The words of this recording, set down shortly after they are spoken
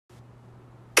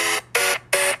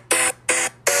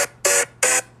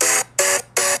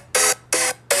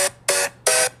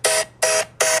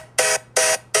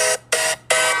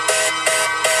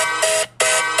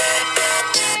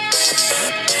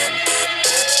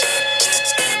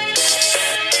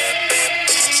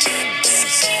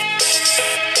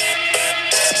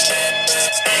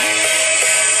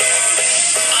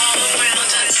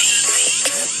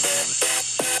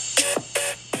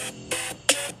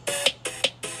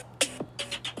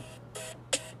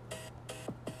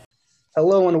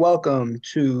Hello and welcome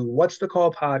to What's the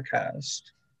Call podcast,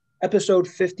 episode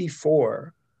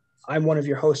 54. I'm one of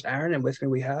your hosts, Aaron, and with me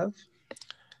we have.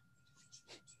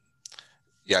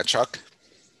 Yeah, Chuck.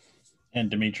 And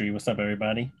Dimitri, what's up,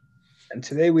 everybody? And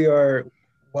today we are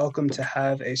welcome to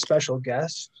have a special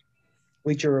guest,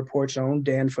 Bleacher Report's own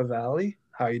Dan Favali.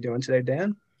 How are you doing today,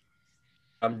 Dan?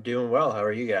 I'm doing well. How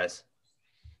are you guys?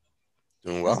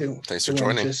 Doing well. Thanks for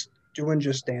joining. Doing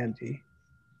just dandy.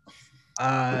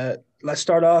 Let's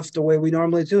start off the way we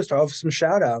normally do. Start off with some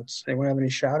shout outs. Anyone have any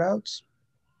shout outs?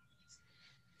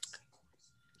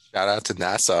 Shout out to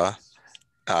NASA.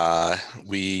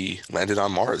 We landed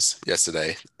on Mars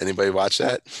yesterday. Anybody watch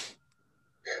that?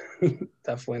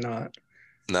 Definitely not.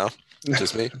 No?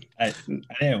 Just me? I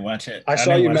didn't watch it. I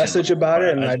saw your message about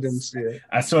it and I didn't see it.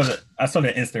 I saw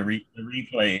the instant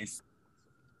replays.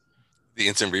 The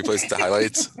instant replays, the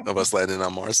highlights of us landing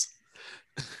on Mars.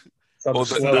 Well,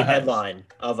 the headline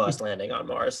of us landing on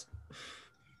Mars.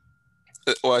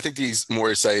 Well, I think the more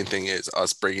exciting thing is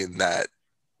us bringing that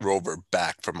rover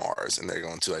back from Mars, and they're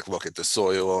going to look at the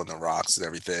soil and the rocks and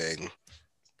everything,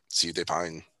 see if they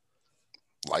find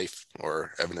life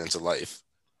or evidence of life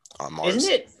on Mars.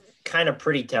 Isn't it kind of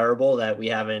pretty terrible that we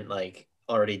haven't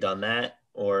already done that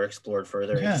or explored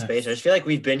further into space? I just feel like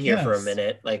we've been here for a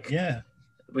minute.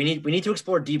 We need to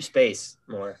explore deep space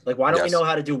more. Why don't we know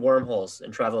how to do wormholes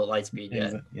and travel at light speed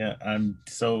yet? Yeah, I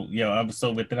was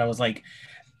so with it. I was like,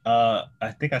 I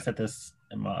think I said this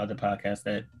in my other podcast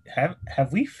that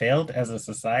have we failed as a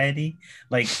society?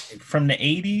 From the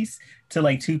 80s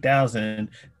to 2000,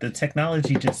 the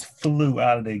technology just flew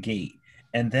out of the gate,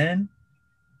 and then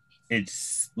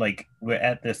it's we're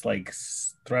at this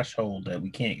threshold that we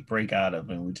can't break out of,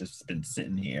 and we've just been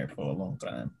sitting here for a long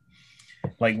time.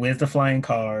 Where's the flying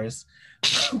cars?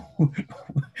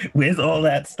 Where's all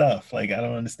that stuff? I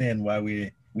don't understand why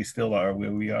we still are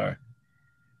where we are.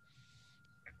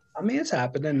 I mean, it's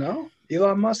happening, no?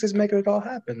 Elon Musk is making it all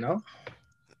happen, no?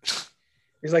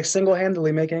 He's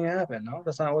single-handedly making it happen, no?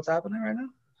 That's not what's happening right now?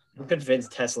 I'm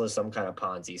convinced Tesla is some kind of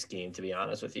Ponzi scheme, to be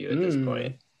honest with you, at this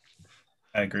point.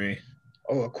 I agree.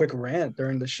 Oh, a quick rant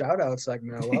during the shout-out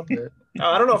segment. I loved it.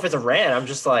 I don't know if it's a rant. I'm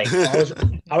just I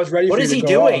was ready. What for is you to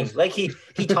he go doing? off.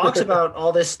 He talks about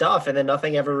all this stuff, and then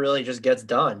nothing ever really just gets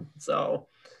done. So,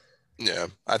 yeah,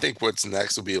 I think what's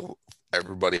next will be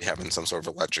everybody having some sort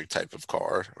of electric type of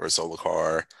car or a solar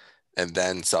car, and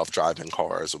then self-driving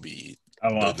cars will be.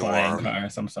 I want flying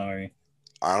cars. I'm sorry.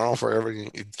 I don't know if we're ever.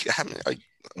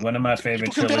 One of my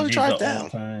favorite trilogies of all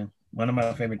time. One of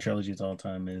my favorite trilogies of all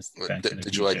time is.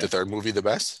 Did you like the third movie the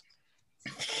best?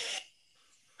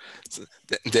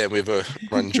 Dan, we have a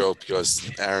run joke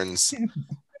because Aaron's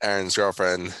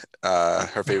girlfriend,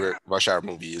 her favorite Rush Hour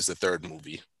movie is the third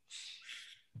movie.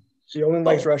 She only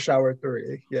likes Rush Hour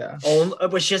 3. Yeah.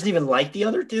 But she doesn't even like the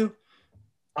other two?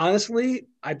 Honestly,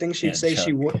 I think she'd say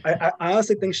she would. I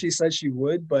honestly think she said she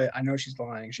would, but I know she's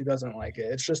lying. She doesn't like it.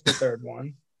 It's just the third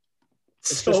one.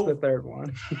 It's just the third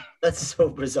one. That's so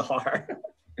bizarre.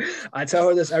 I tell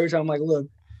her this every time. I'm like, look,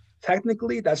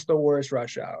 technically, that's the worst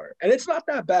Rush Hour. And it's not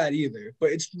that bad either,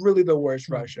 but it's really the worst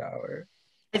Rush Hour.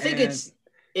 I think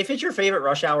if it's your favorite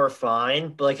Rush Hour,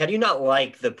 fine. But how do you not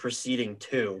like the preceding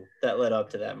two that led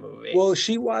up to that movie? Well,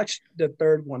 she watched the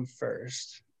third one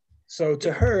first. So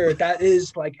to her, that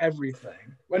is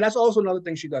everything. And that's also another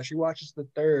thing she does. She watches the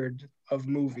third of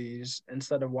movies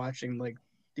instead of watching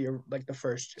the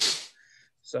first two.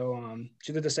 So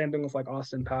she did the same thing with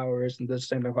Austin Powers and did the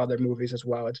same thing with other movies as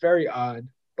well. It's very odd,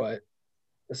 but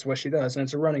that's what she does, and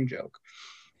it's a running joke.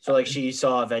 So she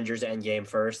saw Avengers Endgame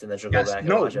first, and then she'll go back and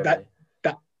watch everything.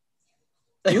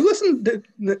 You listen?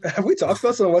 Have we talked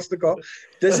about What's the Call?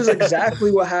 This is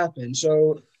exactly what happened.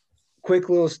 So, quick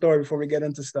little story before we get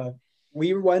into stuff.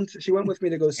 She went with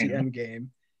me to go see Endgame,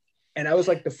 and I was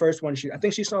the first one. I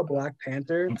think she saw Black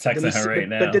Panther. I'm texting her right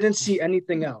now, but didn't see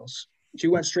anything else. She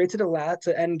went straight to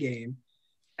Endgame,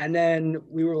 and then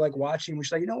we were watching.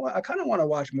 She's like, you know what? I kind of want to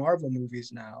watch Marvel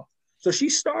movies now. So she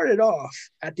started off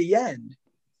at the end,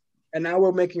 and now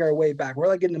we're making our way back.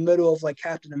 We're in the middle of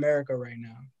Captain America right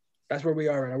now. That's where we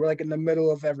are right now. We're in the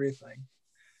middle of everything.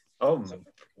 Oh,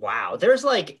 wow. There's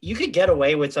you could get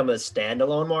away with some of the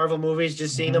standalone Marvel movies,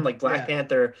 just seeing them Black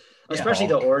Panther, especially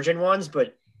the origin ones,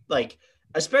 but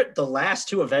the last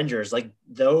two Avengers,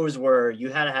 those were, you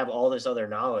had to have all this other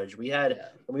knowledge. We had,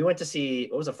 when we went to see,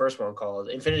 what was the first one called?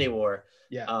 Infinity War.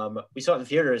 Yeah. We saw it in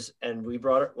theaters, and we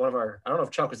brought one of our, I don't know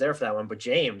if Chuck was there for that one, but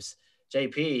James,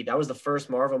 JP, that was the first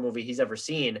Marvel movie he's ever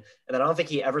seen. And then I don't think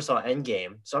he ever saw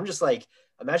Endgame. So I'm just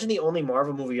imagine the only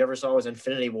Marvel movie you ever saw was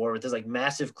Infinity War with this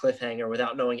massive cliffhanger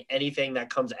without knowing anything that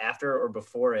comes after or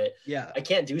before it. Yeah. I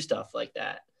can't do stuff like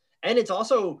that. And it's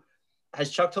also,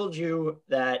 has Chuck told you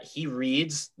that he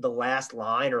reads the last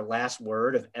line or last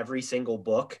word of every single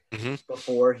book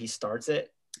before he starts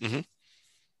it?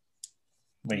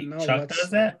 Wait, no, Chuck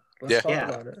does that? Let's talk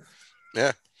about it.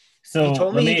 Yeah. So he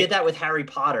told me he did that with Harry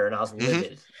Potter, and I was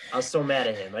livid. I was so mad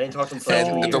at him. I didn't talk to him for 2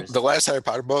 years. The last Harry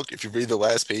Potter book, if you read the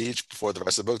last page before the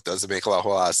rest of the book, doesn't make a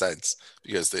whole lot of sense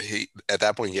because at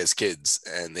that point he has kids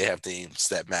and they have names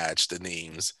that match the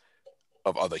names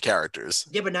of other characters.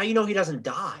 Yeah, but now you know he doesn't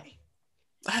die.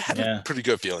 I had a pretty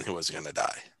good feeling he wasn't going to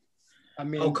die. I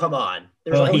mean, oh come on!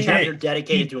 There's a whole chapter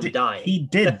dedicated to him dying. He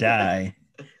did die,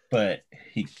 but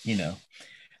he, Well,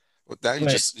 now you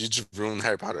just ruined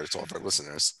Harry Potter to all of our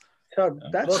listeners.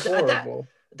 That's horrible.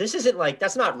 This isn't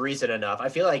that's not reason enough. I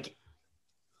feel like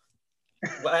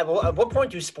at what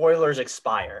point do spoilers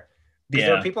expire? Because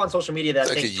there are people on social media that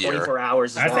think 24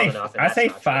 hours is long enough. I say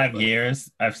 5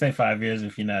 years. I say 5 years.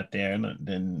 If you're not there,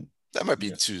 then that might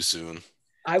be too soon.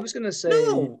 I was gonna say.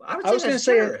 No, I was gonna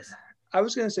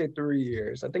say 3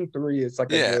 years. I think 3 is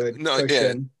like a good cushion.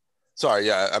 Yeah.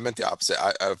 Sorry, I meant the opposite.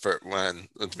 For when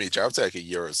Dimitri, I would say like a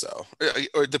year or so.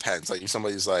 Or it depends. Like if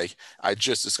somebody's like, I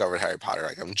just discovered Harry Potter,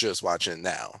 like I'm just watching it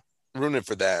now. Ruining it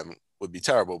for them would be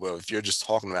terrible. But if you're just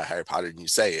talking about Harry Potter and you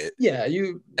say it,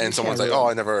 and someone's like, oh,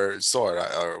 I never saw it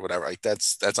or whatever, like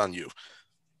that's on you.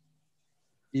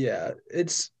 Yeah,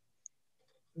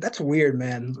 that's weird,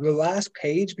 man. The last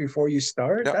page before you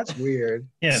start, that's weird.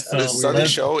 Yeah, so the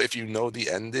show, if you know the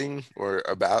ending or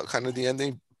about kind of the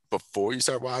ending before you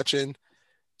start watching,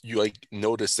 you like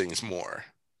notice things more.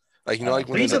 Like like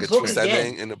when there's like a twist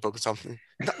ending in a book or something.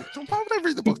 No, why would I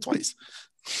read the book twice?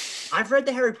 I've read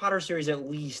the Harry Potter series at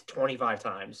least 25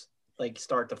 times, like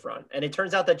start to front. And it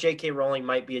turns out that J.K. Rowling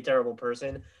might be a terrible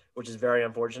person, which is very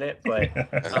unfortunate. But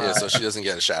so she doesn't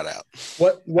get a shout out.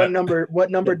 What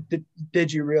number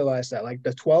did you realize that? Like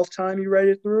the 12th time you read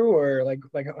it through, or like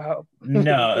how?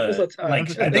 No, I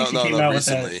think she came out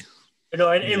recently. With that.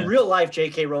 In real life,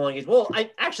 J.K. Rowling is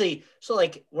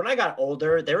when I got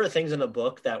older, there were things in the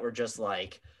book that were just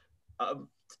like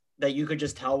that you could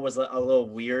just tell was a little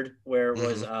weird. Where it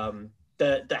was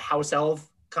the house elf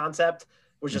concept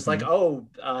was just like,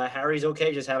 Harry's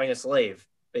okay just having a slave,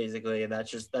 basically, and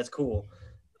that's cool.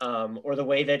 Or the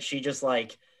way that she just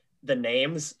like the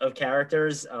names of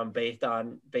characters based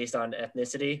on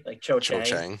ethnicity, like Cho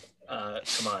Chang.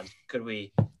 Come on, could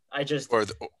we?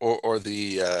 Or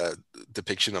the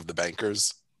depiction of the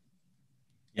bankers.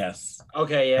 Yes.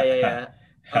 Okay. Yeah.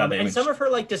 And some of her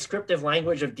like descriptive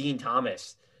language of Dean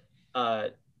Thomas,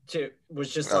 was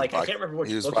just like black. I can't remember what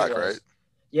he was book black, it was. Right?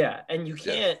 Yeah, and you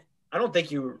can't. I don't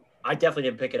think you. I definitely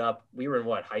didn't pick it up. We were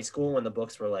in high school when the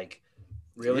books were like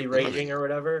really raging or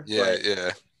whatever.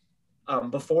 Yeah.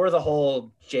 Before the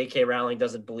whole J.K. Rowling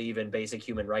doesn't believe in basic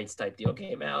human rights type deal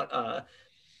came out.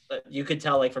 You could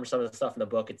tell like from some of the stuff in the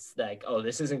book, it's like, oh,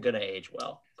 this isn't going to age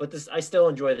well. But I still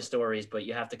enjoy the stories, but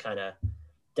you have to kind of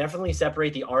definitely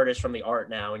separate the artist from the art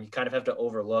now, and you kind of have to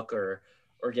overlook or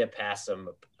get past some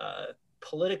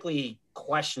politically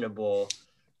questionable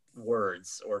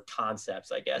words or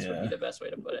concepts, I guess would be the best way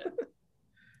to put it.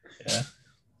 Yeah.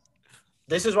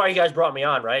 This is why you guys brought me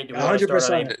on, right? Do we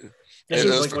 100%. This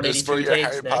is for your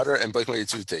Harry Potter and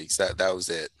Blink-182 takes. That was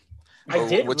it.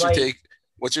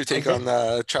 What's your take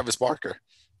on Travis Barker?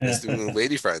 He's doing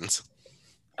Lady Friends.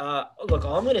 Look,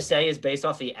 all I'm going to say is based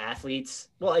off the athletes.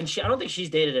 Well, and I don't think she's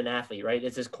dated an athlete, right?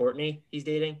 Is this Courtney he's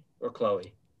dating or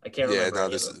Chloe? I can't remember. Yeah, no,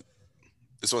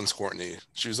 this one's Courtney.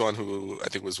 She was the one who I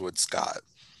think was with Scott.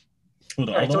 All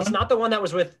right, so it's not the one that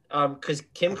was with because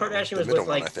Kim Kardashian was with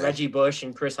like Reggie Bush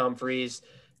and Chris Humphries,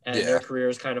 and their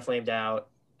careers kind of flamed out.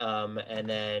 And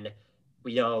then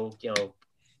we know.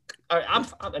 I'm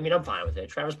fine with it.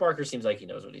 Travis Barker seems like he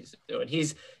knows what he's doing.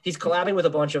 He's collabing with a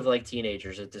bunch of like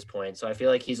teenagers at this point, so I feel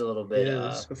like he's a little bit.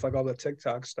 With like all the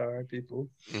TikTok star people.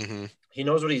 Mm-hmm. He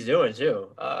knows what he's doing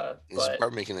too. He's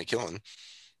probably making a killing.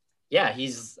 Yeah,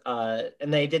 he's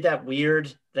and they did that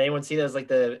weird. Did anyone see that? As like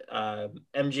the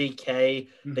MGK?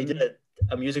 Mm-hmm. They did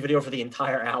a music video for the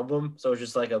entire album, so it's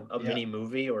just like a mini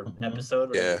movie or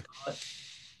episode. Yeah.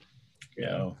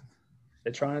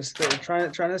 They're trying to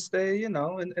stay, in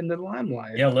the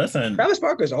limelight. Yeah, listen. Travis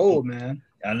Barker's old, man.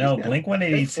 I know.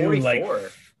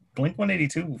 Blink-182,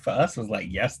 Blink-182 for us was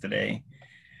like yesterday,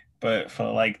 but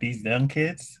for like these young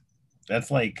kids,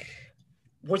 that's like.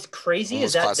 What's crazy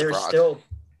is that there's still.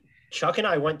 Chuck and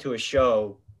I went to a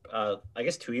show, I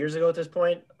guess 2 years ago at this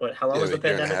point. How long was the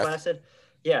pandemic lasted?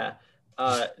 Yeah,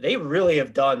 they really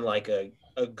have done like a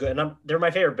good. And they're my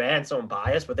favorite band, so I'm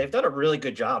biased, but they've done a really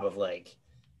good job of like.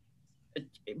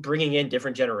 Bringing in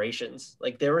different generations.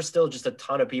 Like there were still just a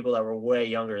ton of people that were way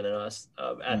younger than us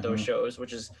at those shows,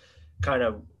 which is kind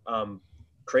of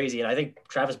crazy. And I think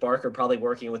Travis Barker probably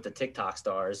working with the TikTok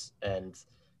stars, and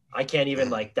I can't even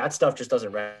like that stuff just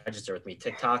doesn't register with me.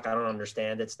 TikTok, I don't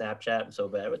understand it. Snapchat, I'm so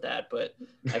bad with that. But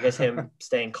I guess him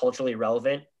staying culturally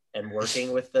relevant and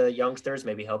working with the youngsters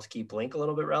maybe helps keep Blink a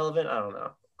little bit relevant. I don't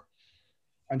know.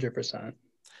 100%.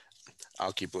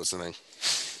 I'll keep listening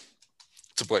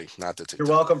to Blink, not to TikTok.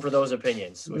 You're welcome for those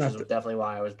opinions, which is definitely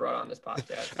why I was brought on this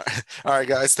podcast. All right,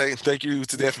 guys. Thank you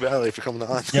to Death Valley for coming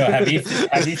on. Yo, have you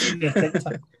seen the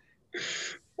TikTok?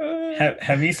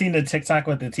 Have you seen the TikTok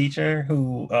with the teacher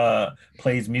who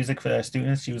plays music for their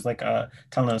students? She was like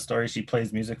telling a story. She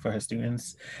plays music for her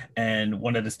students, and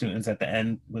one of the students at the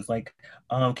end was like,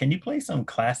 "Can you play some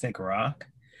classic rock?"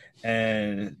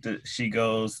 And she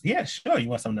goes, "Yeah, sure. You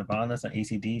want some Nirvana, some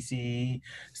AC/DC,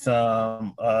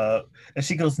 some?" And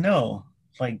she goes, "No,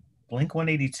 like Blink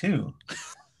 182."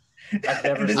 I've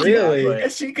never seen really?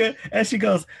 That, and she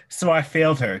goes, "So I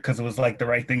failed her because it was like the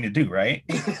right thing to do, right?"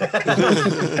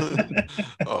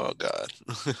 Oh God.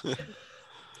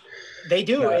 They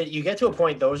do. You get to a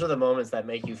point. Those are the moments that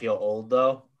make you feel old,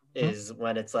 though. Is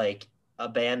when it's like a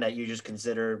band that you just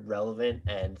consider relevant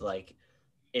and like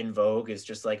in vogue is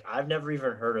just like, I've never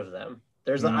even heard of them.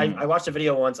 There's I watched a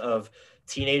video once of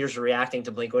teenagers reacting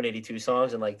to Blink 182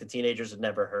 songs, and like the teenagers had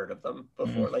never heard of them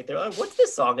before. Like they're like, "What's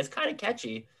this song? It's kind of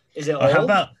catchy." Is it old?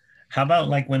 How about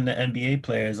like when the NBA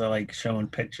players are like showing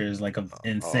pictures like of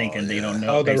NSYNC and they don't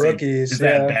know? Oh, the rookies. Is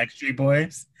that Backstreet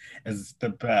Boys? Is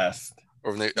the best.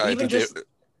 Or when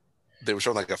they were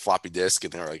showing like a floppy disk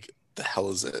and they were like, "The hell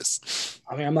is this?"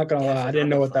 I mean, I'm not gonna lie, I didn't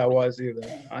know what that was either.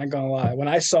 I ain't gonna lie. When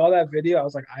I saw that video, I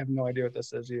was like, I have no idea what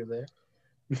this is either.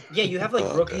 Yeah, you have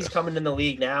like rookies coming in the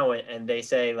league now, and they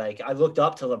say like, I looked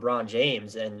up to LeBron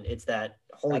James, and it's that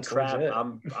holy crap, legit.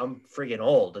 I'm freaking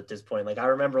old at this point. Like I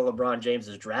remember LeBron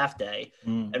James's draft day,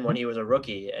 and when he was a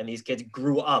rookie, and these kids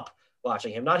grew up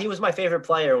watching him. Not he was my favorite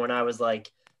player when I was like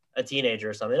a teenager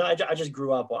or something. I just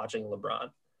grew up watching LeBron.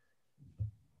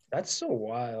 That's so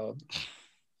wild.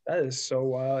 That is so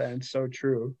wild and so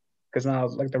true. Because now,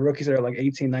 like the rookies that are like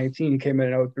 18, 19, came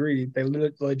in 03. They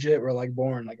legit were like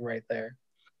born like right there.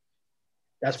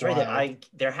 That's right.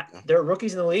 There are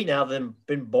rookies in the league now that have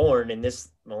been born in this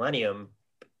millennium,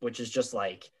 which is just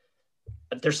like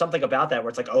there's something about that where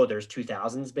it's like, oh, there's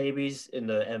 2000s babies in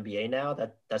the NBA now.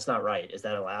 That's not right. Is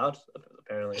that allowed?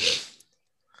 Apparently it is.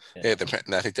 Yeah,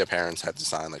 I think their parents had to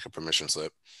sign like a permission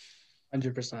slip.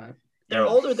 100%. They're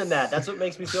older than that. That's what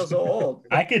makes me feel so old.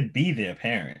 I could be their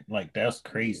parent. Like that's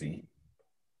crazy.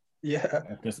 Yeah.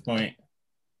 At this point.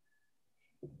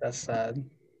 That's sad.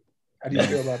 How do you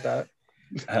feel about that?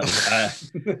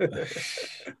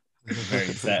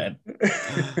 Very sad.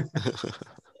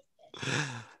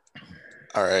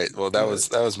 All right. Well, that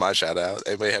was my shout out.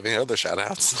 Anybody have any other shout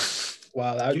outs?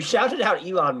 Wow. You shouted out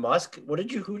Elon Musk. Who'd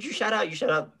you shout out? You shout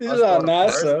out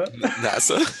NASA.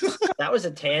 NASA. That was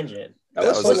a tangent. That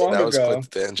was so long ago. Quite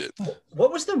the tangent.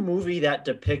 What was the movie that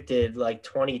depicted like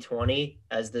 2020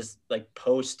 as this like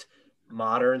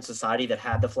post-modern society that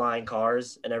had the flying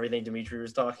cars and everything Dimitri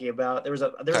was talking about? There was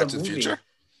a movie. Future?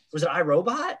 Was it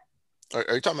iRobot? Are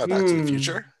you talking about Back to the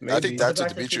Future? Maybe. I think that's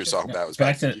what Dimitri was talking about. Was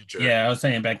Back to the Future. Yeah, I was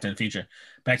saying Back to the Future.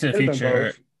 Back to the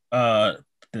Future. The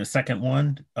second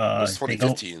one. Was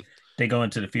 2015. They go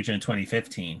into the future in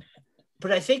 2015.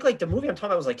 But I think like the movie I'm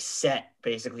talking about was like set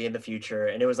basically in the future,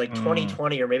 and it was like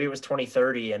 2020 or maybe it was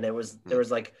 2030, and there was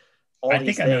like all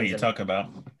these things. I know what you're talking about.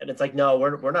 And it's like, no,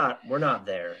 we're not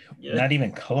there. You know? Not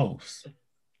even close.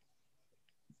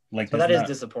 Like, but that is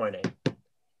disappointing.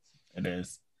 It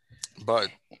is. But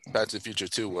Back to the Future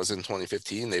 2 was in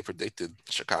 2015. They predicted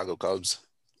Chicago Cubs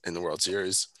in the World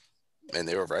Series, and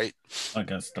they were right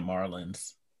against the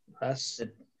Marlins.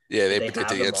 They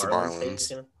predicted against the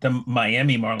Marlins. The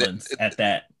Miami Marlins at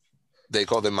that. They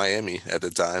called them Miami at the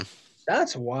time.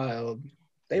 That's wild.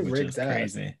 They rigged that.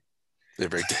 Crazy. They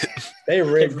rigged it. They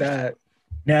rigged that.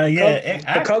 Now, yeah,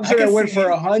 the Cubs are gonna win for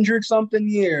 100-something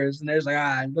years, and there's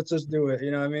like, let's just do it.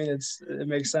 You know what I mean? It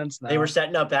makes sense now. They were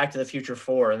setting up Back to the Future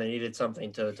 4, and they needed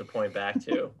something to point back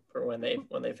to for when they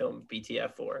filmed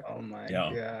BTF 4. Oh my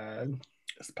god,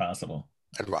 it's possible.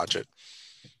 I'd watch it.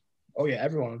 Oh yeah,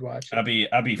 everyone would watch it.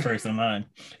 I'll be first in line.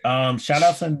 Shout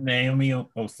out to Naomi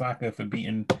Osaka for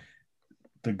beating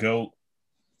the GOAT.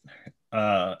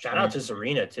 Shout out to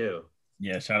Serena too.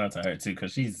 Yeah, shout out to her too,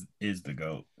 because she is the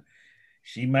GOAT.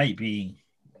 She might be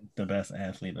the best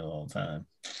athlete of all time.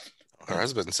 Her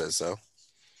husband says so.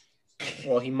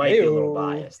 Well, he might be a little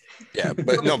biased. Yeah,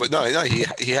 but no,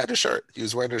 he had a shirt. He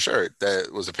was wearing a shirt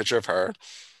that was a picture of her,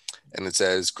 and it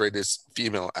says "greatest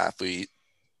female athlete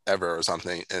ever" or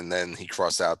something, and then he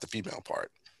crossed out the female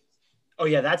part. Oh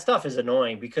yeah, that stuff is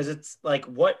annoying because it's like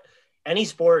what any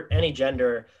sport, any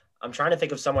gender. I'm trying to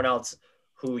think of someone else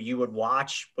who you would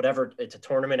watch, whatever, it's a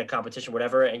tournament, a competition,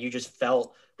 whatever, and you just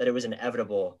felt that it was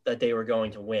inevitable that they were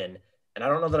going to win. And I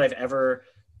don't know that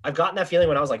I've gotten that feeling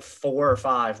when I was like 4 or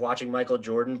 5 watching Michael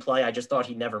Jordan play. I just thought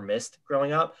he never missed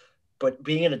growing up. But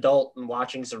being an adult and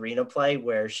watching Serena play,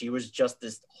 where she was just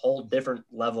this whole different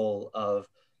level of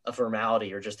a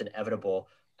formality or just inevitable,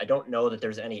 I don't know that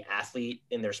there's any athlete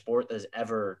in their sport that has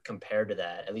ever compared to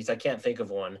that. At least I can't think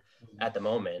of one at the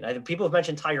moment. I think people have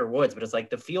mentioned Tiger Woods, but it's like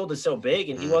the field is so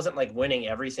big and he wasn't like winning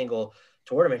every single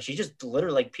tournament. She just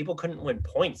literally like people couldn't win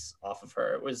points off of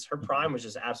her. Her prime was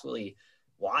just absolutely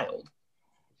wild.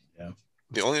 Yeah.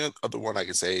 The only other one I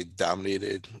could say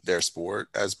dominated their sport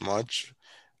as much,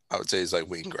 I would say, is like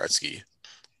Wayne Gretzky.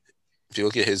 If you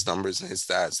look at his numbers and his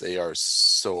stats, they are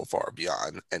so far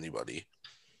beyond anybody.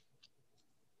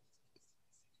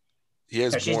 He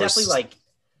has she's more. Definitely like.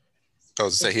 I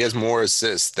was to say he has more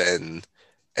assists than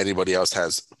anybody else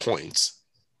has points.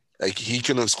 Like he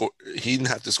couldn't have scored. He didn't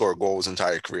have to score a goal his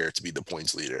entire career to be the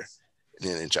points leader in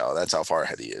the NHL. That's how far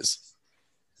ahead he is.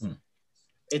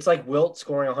 It's like Wilt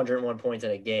scoring 101 points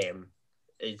in a game.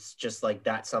 It's just like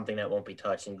that's something that won't be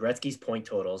touched. And Gretzky's point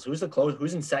totals.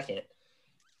 Who's in second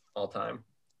all time?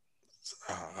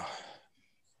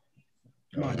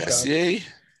 Messier.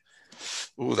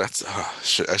 Ooh, that's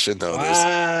I should know this.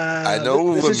 Wow, I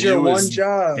know this is your one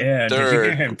job. Yeah, third. Did you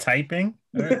hear him typing?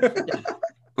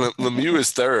 Lemieux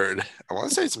is third. I want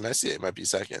to say it's Messier. It might be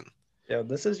second. Yeah,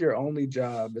 this is your only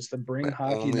job. It's to bring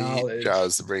hockey knowledge. Job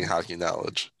is to bring hockey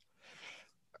knowledge.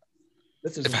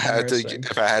 This is if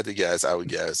I had to guess, I would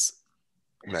guess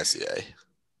Messier.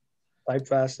 Type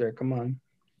faster. Come on.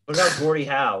 What about Gordie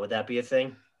Howe? Would that be a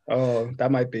thing? Oh,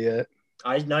 that might be it.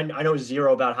 I know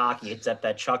zero about hockey except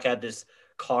that Chuck had this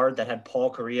card that had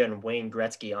Paul Kariya and Wayne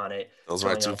Gretzky on it. Those are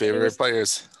my two favorite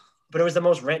players. But it was the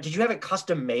most rent. Did you have it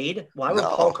custom made? Why were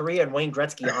Paul Kariya and Wayne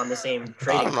Gretzky on the same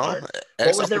trading card?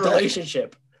 What was their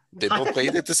relationship? They both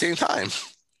played at the same time.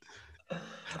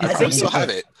 I think still have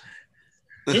it.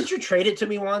 Didn't you trade it to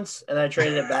me once and I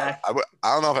traded it back? I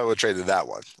don't know if I would trade that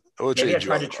one. Maybe I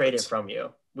tried to trade it from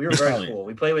you. We were very cool.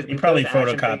 We played with. You probably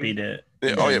photocopied it.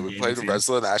 Yeah, oh yeah, we played with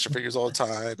wrestling, action figures all the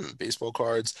time, and baseball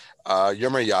cards.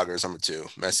 Jaromir Jagr is number 2.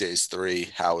 Messier is 3.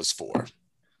 Howe is 4.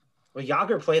 Well,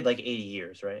 Jagr played like 80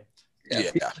 years, right?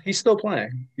 Yeah. He's still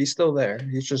playing. He's still there.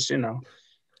 He's just,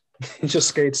 he just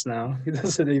skates now. He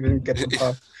doesn't even get the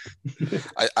puck.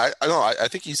 I know. I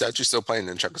think he's actually still playing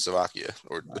in Czechoslovakia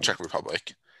or the Czech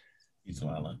Republic. He's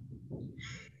wilding.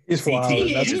 He's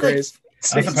wilding. That's great.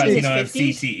 I'm surprised he don't have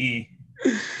CTE.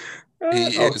 He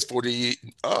is 40.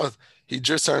 Oh, he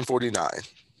just turned 49.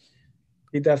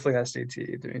 He definitely has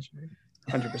CTE, Dimitri.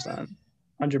 100%.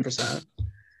 100%.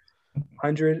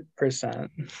 100%.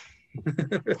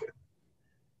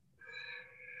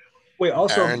 Wait,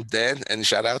 also, Aaron, Dan, any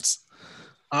shout outs?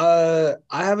 I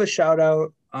have a shout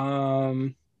out.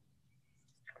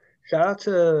 Shout out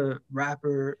to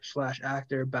rapper /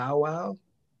 actor Bow Wow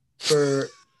for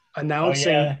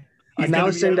announcing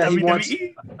that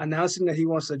he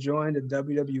wants to join the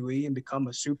WWE and become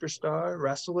a superstar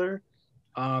wrestler.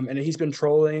 And he's been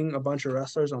trolling a bunch of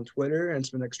wrestlers on Twitter, and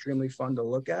it's been extremely fun to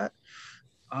look at.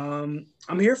 I'm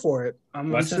here for it.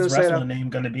 What's his wrestling name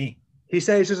going to be? He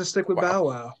said he's just going to stick with Bow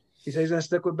Wow. He said he's going to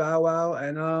stick with Bow Wow,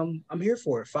 and I'm here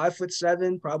for it.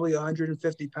 5'7", probably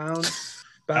 150 pounds.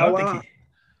 Bow Wow.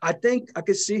 I think I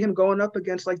could see him going up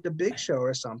against like the Big Show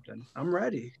or something. I'm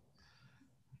ready.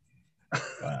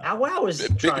 Wow. Wow is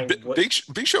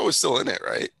Big Show is still in it,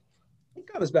 right? He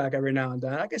comes back every now and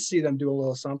then. I can see them do a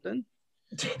little something.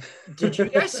 Did you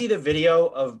guys see the video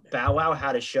of Bow Wow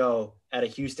had a show at a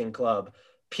Houston club,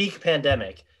 peak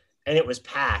pandemic, and it was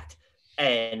packed?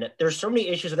 And there's so many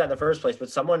issues with that in the first place,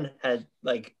 but someone had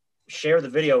like shared the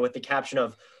video with the caption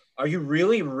of, "Are you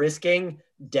really risking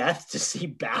death to see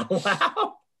Bow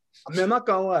Wow?" I mean, I'm not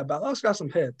gonna lie, Bow Wow's got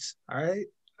some hits. All right.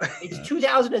 It's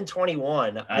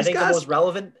 2021. I think the most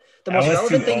relevant thing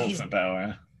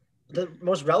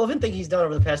he's done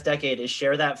over the past decade is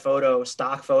share that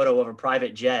stock photo of a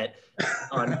private jet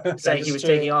on saying he was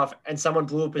taking off, and someone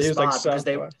blew up his spot because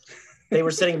they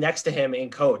were sitting next to him in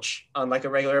coach on like a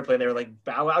regular airplane. They were like,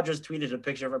 Bow Wow just tweeted a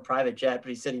picture of a private jet, but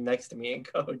he's sitting next to me in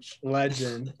coach.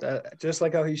 Legend. Just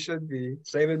like how he should be.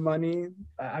 Saving money.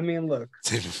 I mean, look.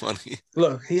 Saving money.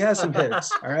 Look, he has some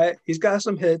hits, all right? He's got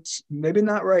some hits. Maybe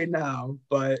not right now,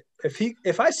 but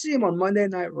if I see him on Monday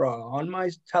Night Raw on my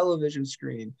television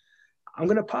screen, I'm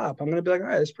going to pop. I'm going to be like, all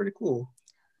right, that's pretty cool.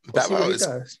 Bow Wow is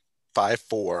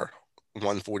 5'4",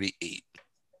 148.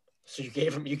 So you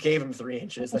gave him 3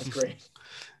 inches. That's great.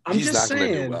 I'm He's just not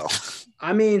going to saying. do well.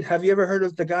 I mean, have you ever heard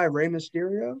of the guy Rey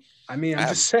Mysterio? I mean, I'm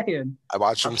just saying. I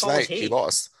watched him How tall is tonight. he? He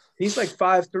lost. He's like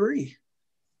 5'3".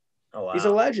 Oh wow. He's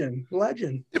a legend.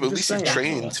 Legend. Yeah, but at least he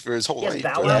trained for his whole He has life.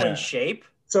 Bow Wow in shape.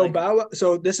 So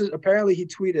So this is apparently he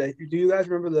tweeted. Do you guys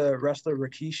remember the wrestler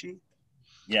Rikishi?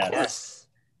 Yes.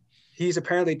 He's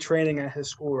apparently training at his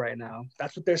school right now.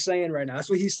 That's what they're saying right now. That's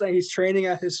what he's saying. He's training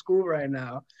at his school right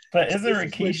now. But isn't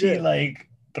Rikishi like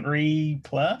 300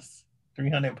 plus?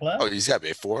 Oh, he's got to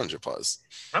be 400 plus.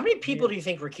 How many people do you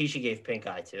think Rikishi gave pink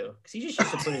eye to? Because he just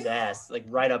used to put his ass like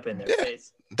right up in their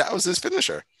face. That was his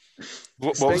finisher.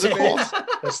 What was it called?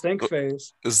 The stink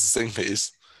face. This is the stink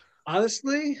face.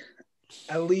 Honestly,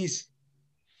 at least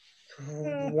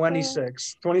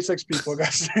 26 people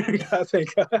got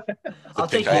pink eye. I'll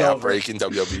take the the outbreak in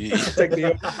WWE.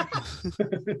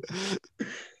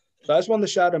 So I just wanted to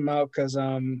shout him out because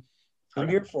I'm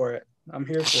here for it.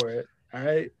 All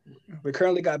right. We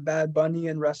currently got Bad Bunny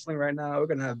in wrestling right now. We're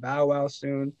gonna have Bow Wow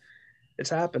soon. It's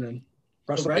happening.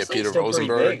 Wrestling's Peter still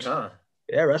Rosenberg. pretty big, huh?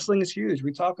 Yeah, wrestling is huge.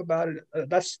 We talk about it.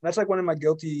 That's like one of my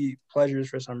guilty pleasures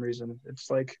for some reason. It's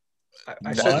like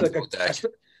I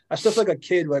still feel like a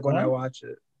kid like when I watch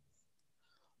it.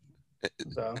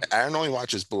 So Aaron only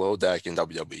watches Below Deck in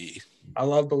WWE. I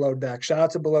love Below Deck. Shout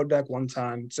out to Below Deck one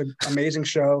time. It's an amazing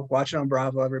show. Watch it on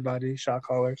Bravo, everybody. Shot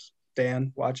callers.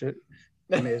 Dan, watch it.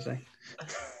 Amazing.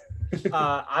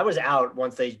 I was out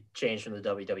once they changed from the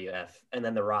WWF, and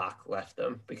then The Rock left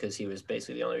them because he was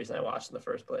basically the only reason I watched in the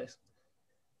first place.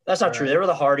 That's not true. They were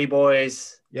the Hardy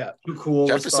Boys. Yeah. Too Cool.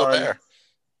 Jeff is still there.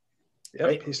 Yep.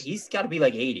 Right? He's got to be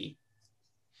like 80.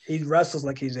 He wrestles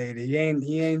like he's 80.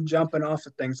 He ain't jumping off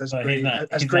of things. That's great. He's not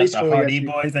the Hardy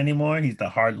Boys anymore. He's the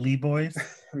Hardly Boys.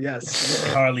 Yes.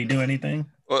 Hardly do anything.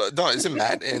 Well, no, isn't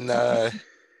Matt in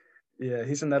yeah,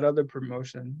 he's in that other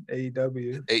promotion,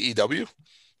 AEW. AEW?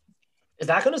 Is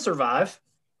that going to survive?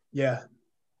 Yeah.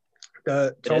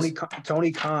 The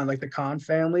Tony Khan, like the Khan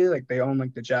family, like they own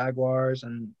like the Jaguars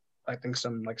and I think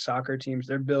some like soccer teams.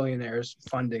 They're billionaires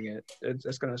funding it.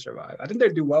 It's going to survive. I think they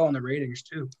do well on the ratings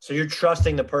too. So you're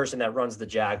trusting the person that runs the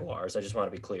Jaguars. I just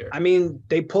want to be clear. I mean,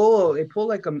 they pull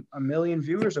like a million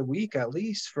viewers a week at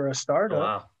least for a startup. Oh,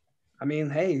 wow. I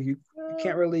mean, hey, you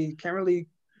can't really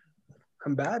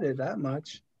combat it that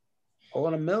much.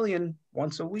 Pulling 1 million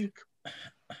once a week.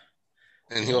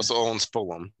 And he also owns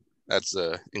Fulham. That's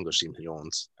the English team he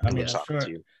owns. I mean,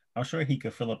 I'm sure he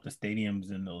could fill up the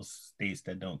stadiums in those states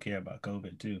that don't care about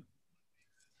COVID too.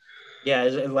 Yeah,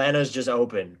 Atlanta's just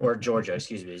open, or Georgia,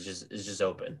 excuse me, is just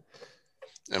open.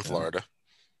 And Florida.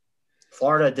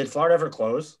 Did Florida ever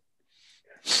close?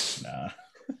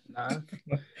 Nah.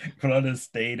 Florida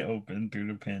stayed open through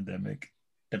the pandemic.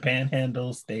 The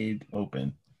Panhandle stayed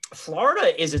open.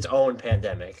 Florida is its own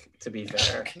pandemic, to be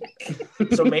fair.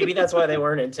 So maybe that's why they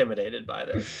weren't intimidated by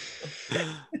this.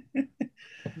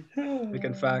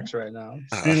 Making facts right now.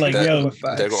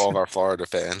 There go all of our Florida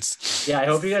fans. Yeah, I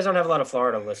hope you guys don't have a lot of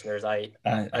Florida listeners. I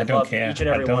don't care. Each and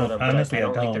every one of them. Honestly, I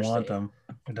don't want them.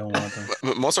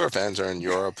 Most of our fans are in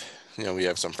Europe. You know, we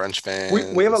have some French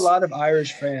fans. We have a lot of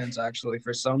Irish fans actually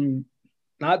for some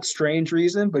not strange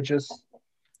reason, but just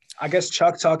I guess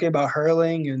Chuck talking about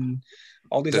hurling and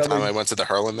all these time I went to the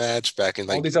hurling match back in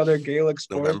all these other Gaelic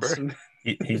sports. November.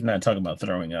 He's not talking about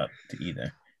throwing up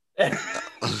either.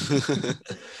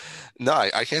 No,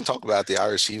 I can't talk about the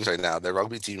Irish teams right now. Their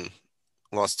rugby team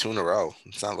lost 2 in a row.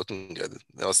 It's not looking good.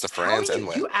 They lost to France and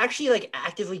you actually like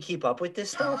actively keep up with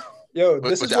this stuff? Yo,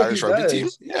 this with is the what Irish rugby team.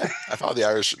 Yeah, I follow the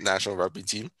Irish national rugby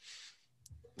team.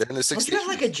 They're in the 60s. Don't you have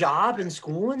like a job in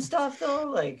school and stuff though?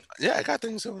 Like, yeah, I got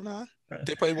things going on.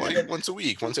 They play once a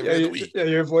week, once every other week. Yeah,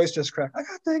 your voice just cracked. I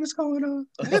got things going on.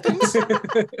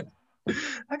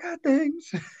 I got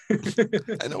things.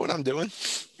 I know what I'm doing.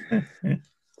 So.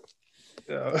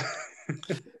 All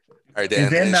right,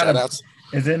 Dan, any shout outs?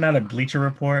 Is there not a Bleacher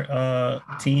Report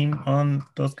team on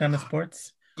those kind of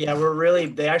sports? Yeah,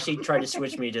 they actually tried to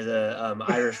switch me to the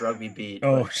Irish rugby beat.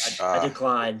 I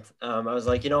declined. I was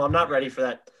like, I'm not ready for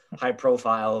that high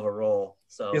profile of a role.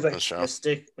 So he's like, I'll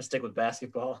stick with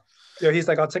basketball. Yeah, he's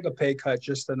like, I'll take a pay cut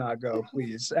just to not go,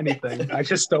 please. Anything. I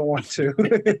just don't want to.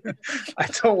 I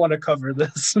don't want to cover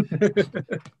this. You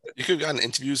could have gotten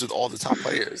interviews with all the top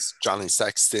players. Johnny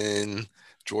Sexton,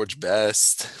 George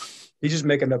Best. He's just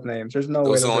making up names. There's no way.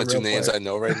 Those are the only 2 names I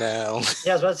know right now.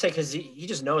 Yeah, I was about to say, because he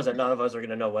just knows that none of us are going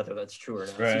to know whether that's true or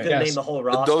not. Right. So you could name the whole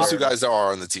roster. Those 2 guys that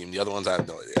are on the team. The other ones I have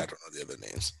no idea. I don't know the other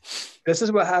names. This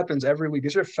is what happens every week.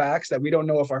 These are facts that we don't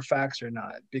know if are facts or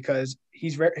not because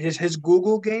his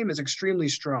Google game is extremely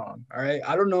strong. All right.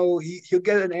 I don't know. He'll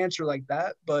get an answer like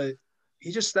that, but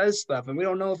he just says stuff, and we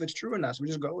don't know if it's true or not. So we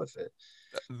just go with it.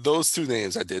 Those two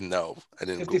names I didn't know. I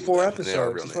didn't. 54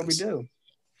 episodes. That's what we do.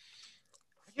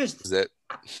 Is that?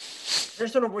 I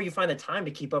just don't know where you find the time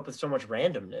to keep up with so much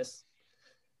randomness.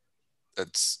 I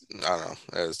don't know.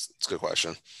 It's a good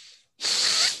question.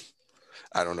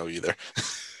 I don't know either.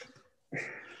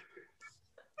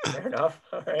 Fair enough.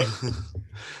 All right.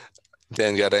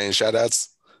 Dan, got any shout outs?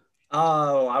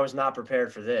 Oh, I was not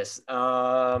prepared for this.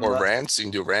 Or rants. You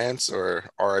can do rants or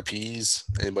RIPs.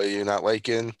 Anybody you're not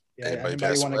liking? Yeah,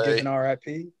 anybody want to give an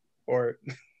RIP? Or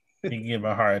you can give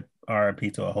a hard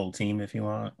RIP to a whole team if you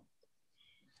want.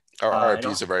 Our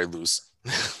RIPs are very loose.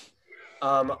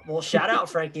 Well, shout out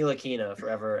Frank Ntilikina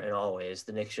forever and always.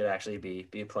 The Knicks should actually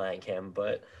be playing him,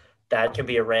 but that can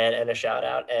be a rant and a shout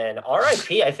out. And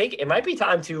RIP, I think it might be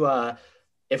time to,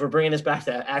 if we're bringing this back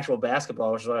to actual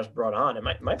basketball, which is what I was brought on, it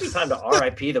might be time to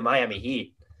RIP the Miami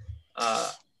Heat.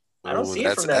 I don't see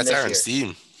it from them that's Aaron's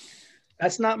team.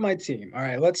 That's not my team. All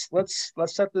right, let's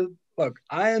set the look.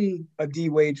 I am a D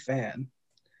Wade fan.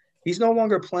 He's no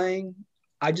longer playing.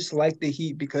 I just like the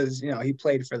Heat because he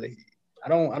played for the Heat. I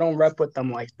don't rep with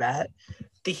them like that.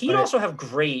 The Heat also have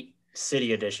great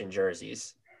City Edition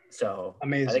jerseys, so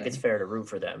amazing. I think it's fair to root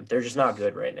for them. They're just not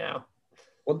good right now.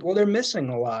 Well, they're missing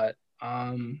a lot.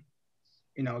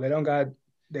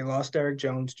 They lost Derrick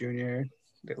Jones Jr.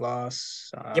 They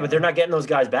lost. But they're not getting those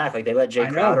guys back. Like they let Jay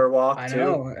Crowder walk. I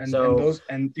know, too.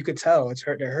 And you could tell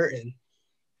they're hurting.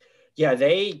 Yeah,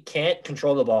 they can't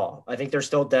control the ball. I think they're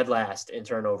still dead last in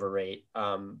turnover rate.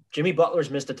 Jimmy Butler's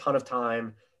missed a ton of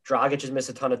time. Dragic has missed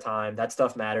a ton of time. That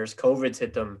stuff matters. COVID's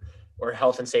hit them, or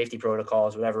health and safety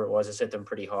protocols, whatever it was, has hit them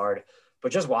pretty hard.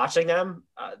 But just watching them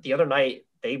the other night,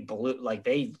 they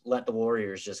let the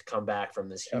Warriors just come back from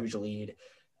this huge lead.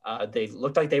 They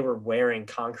looked like they were wearing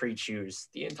concrete shoes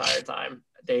the entire time.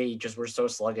 They just were so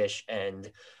sluggish, and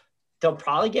they'll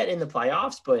probably get in the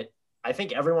playoffs, but I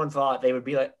think everyone thought they would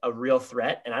be like a real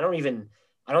threat. And I don't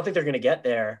think they're going to get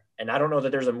there. And I don't know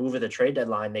that there's a move at the trade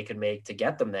deadline they could make to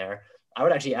get them there. I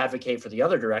would actually advocate for the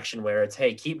other direction where it's,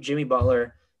 hey, keep Jimmy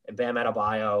Butler and Bam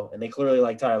Adebayo. And they clearly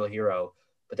like Tyler Hero,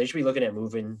 but they should be looking at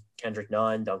moving Kendrick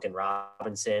Nunn, Duncan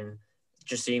Robinson,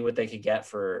 just seeing what they could get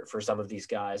for some of these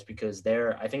guys, because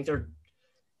I think they're,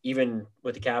 even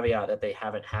with the caveat that they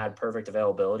haven't had perfect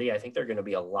availability, I think they're going to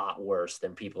be a lot worse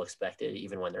than people expected,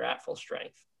 even when they're at full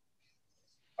strength.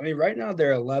 I mean, right now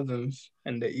they're 11th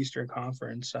in the Eastern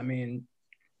Conference. I mean,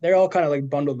 they're all kind of like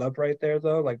bundled up right there,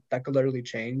 though. Like that could literally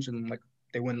change, and like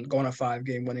they go on a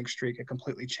 5-game winning streak, it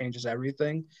completely changes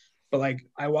everything. But like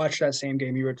I watched that same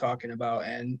game you were talking about,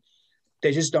 and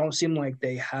they just don't seem like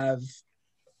they have.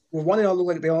 Well, one, they don't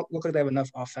look like they have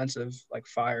enough offensive like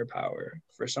firepower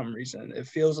for some reason. It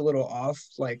feels a little off.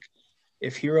 Like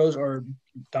if Heroes or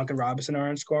Duncan Robinson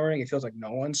aren't scoring, it feels like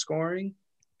no one's scoring.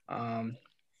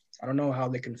 I don't know how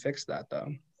they can fix that,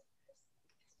 though.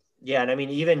 Yeah, and I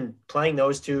mean, even playing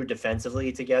those two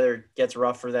defensively together gets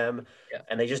rough for them. Yeah.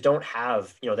 And they just don't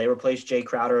have, they replaced Jay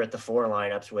Crowder at the 4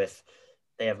 lineups with,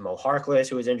 they have Mo Harkless,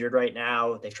 who is injured right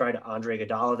now. They've tried Andre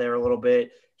Iguodala there a little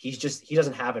bit. He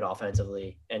doesn't have it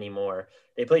offensively anymore.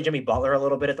 They play Jimmy Butler a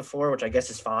little bit at the 4, which I guess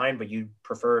is fine, but you'd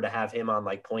prefer to have him on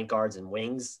like point guards and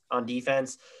wings on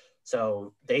defense.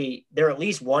 So they're at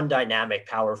least one dynamic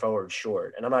power forward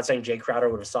short. And I'm not saying Jay Crowder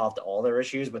would have solved all their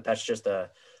issues, but that's just a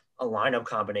lineup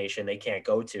combination they can't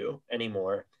go to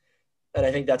anymore. And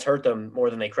I think that's hurt them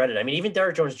more than they credit. I mean, even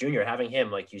Derrick Jones Jr., having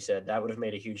him, like you said, that would have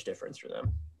made a huge difference for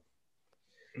them.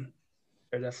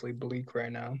 They're definitely bleak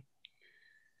right now.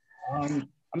 I'm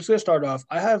just going to start off.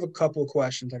 I have a couple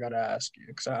questions I got to ask you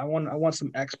because I want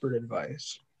some expert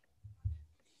advice.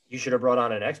 You should have brought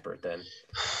on an expert then.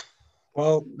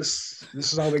 Well, this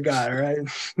is all we got, all right?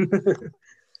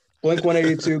 Blink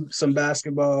 182, some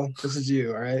basketball. This is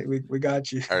you, all right? We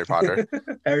got you. Harry Potter.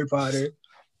 Harry Potter.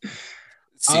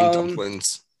 Team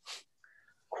Dumplings.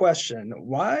 Question: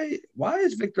 Why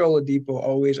is Victor Oladipo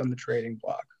always on the trading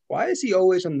block? Why is he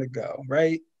always on the go?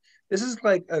 Right? This is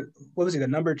like what was he? The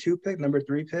number 2 pick, number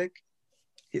 3 pick,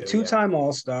 2-time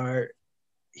All-Star.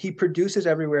 He produces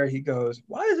everywhere he goes.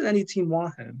 Why doesn't any team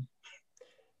want him?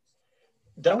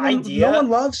 No one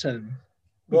loves him.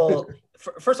 Well,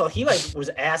 first of all, he was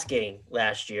asking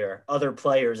last year other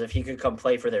players if he could come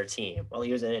play for their team while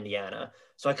he was in Indiana.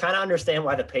 So I kind of understand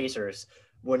why the Pacers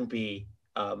wouldn't be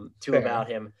too about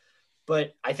him.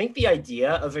 But I think the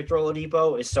idea of Victor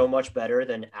Oladipo is so much better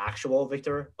than actual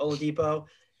Victor Oladipo.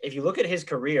 If you look at his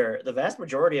career, the vast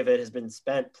majority of it has been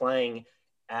spent playing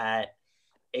at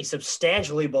a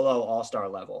substantially below All-Star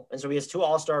level. And so he has 2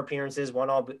 All-Star appearances, 1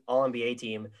 All-NBA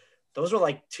team. Those are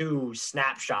like 2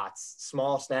 snapshots,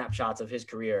 small snapshots of his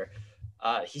career.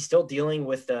 He's still dealing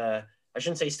with I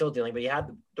shouldn't say still dealing, but he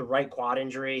had the right quad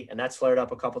injury, and that's flared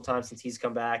up a couple times since he's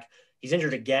come back. He's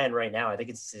injured again right now. I think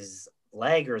it's his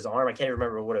leg or his arm. I can't even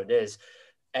remember what it is.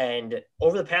 And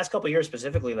over the past couple of years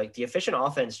specifically, like the efficient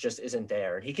offense just isn't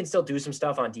there. And he can still do some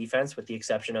stuff on defense with the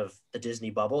exception of the Disney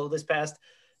bubble this past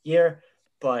year.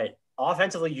 But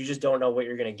offensively, you just don't know what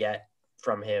you're going to get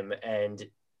from him. And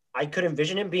I could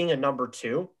envision him being a number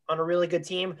 2 on a really good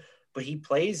team, but he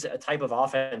plays a type of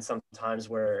offense sometimes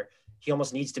where he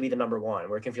almost needs to be the number 1,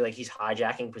 where it can feel like he's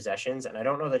hijacking possessions. And I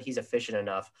don't know that he's efficient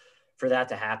enough for that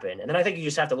to happen. And then I think you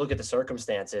just have to look at the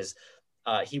circumstances.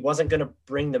 He wasn't going to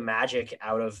bring the magic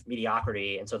out of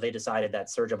mediocrity, and so they decided that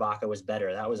Serge Ibaka was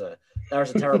better. That was a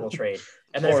terrible trade.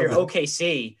 And then if you're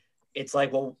OKC, it's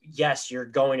like, well, yes, you're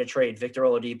going to trade Victor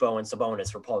Oladipo and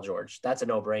Sabonis for Paul George. That's a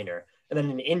no-brainer. And then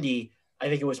in Indy, I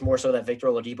think it was more so that Victor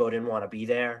Oladipo didn't want to be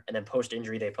there, and then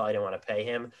post-injury, they probably didn't want to pay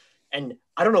him. And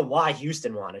I don't know why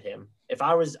Houston wanted him.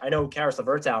 I know Karis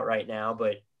LeVert's out right now,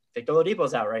 but Victor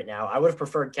Oladipo's out right now. I would have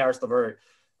preferred Karis LeVert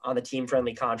on the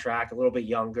team-friendly contract, a little bit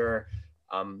younger.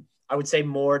 I would say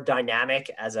more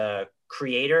dynamic as a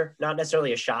creator, not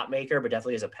necessarily a shot maker, but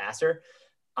definitely as a passer.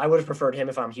 I would have preferred him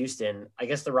if I'm Houston. I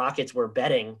guess the Rockets were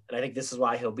betting, and I think this is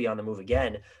why he'll be on the move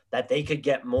again, that they could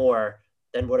get more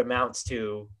than what amounts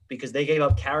to, because they gave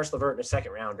up Karis LeVert in a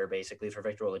second rounder, basically, for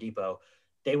Victor Oladipo.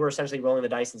 They were essentially rolling the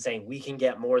dice and saying, we can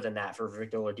get more than that for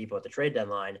Victor Oladipo at the trade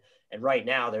deadline. And right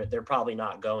now, they're probably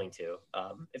not going to.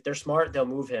 If they're smart, they'll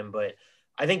move him, but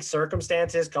I think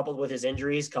circumstances coupled with his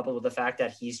injuries, coupled with the fact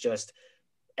that he's just,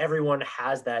 everyone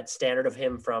has that standard of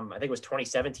him from, I think it was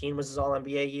 2017 was his all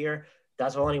NBA year.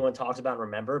 That's all anyone talks about and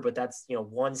remember, but that's,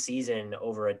 one season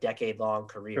over a decade long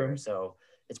career. Sure. So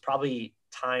it's probably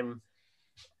time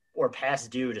or past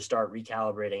due to start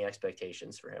recalibrating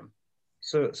expectations for him.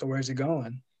 So where's he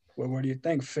going? Where do you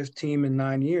think? 15 in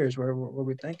 9 years. What are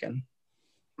we thinking?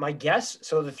 My guess,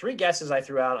 so the 3 guesses I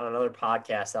threw out on another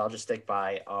podcast that I'll just stick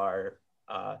by are,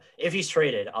 if he's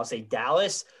traded, I'll say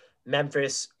Dallas,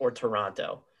 Memphis, or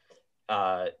Toronto.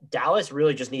 Dallas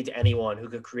really just needs anyone who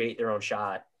could create their own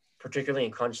shot, particularly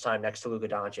in crunch time next to Luka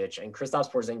Doncic. And Kristaps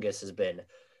Porzingis has been,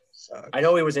 I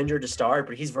know he was injured to start,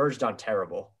 but he's verged on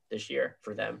terrible this year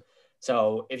for them.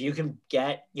 So if you can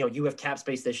get, you have cap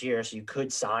space this year, so you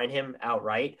could sign him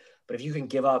outright. But if you can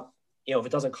give up, if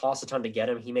it doesn't cost a ton to get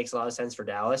him, he makes a lot of sense for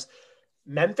Dallas.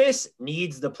 Memphis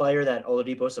needs the player that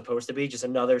Oladipo is supposed to be, just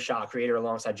another shot creator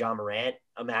alongside John Morant.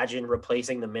 Imagine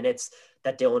replacing the minutes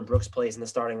that Dylan Brooks plays in the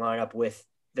starting lineup with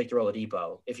Victor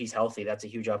Oladipo. If he's healthy, that's a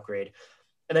huge upgrade.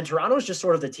 And then Toronto is just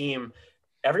sort of the team.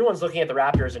 Everyone's looking at the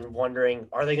Raptors and wondering,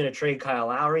 are they going to trade Kyle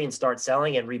Lowry and start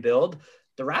selling and rebuild?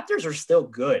 The Raptors are still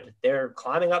good. They're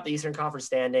climbing up the Eastern Conference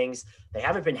standings. They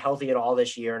haven't been healthy at all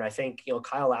this year. And I think,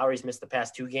 Kyle Lowry's missed the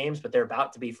past 2 games, but they're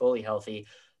about to be fully healthy.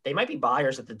 They might be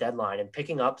buyers at the deadline and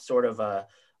picking up sort of a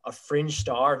fringe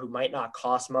star who might not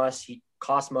cost much.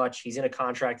 He's in a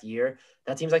contract year.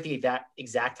 That seems like the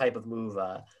exact type of move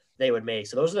they would make.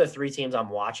 So those are the 3 teams I'm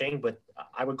watching, but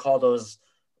I would call those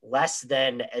less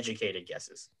than educated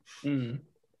guesses.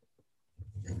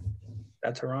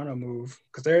 That Toronto move,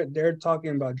 because they're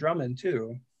talking about Drummond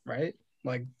too, right?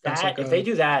 Like that. Like if they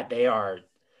do that,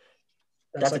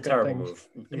 that's like a terrible move.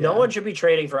 Yeah. No one should be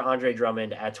trading for Andre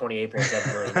Drummond at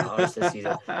 $28.7 million this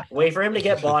season. Wait for him to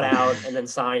get bought out and then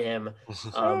sign him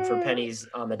for pennies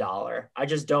on the dollar. I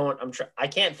just don't. I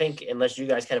can't think, unless you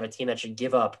guys kind of a team that should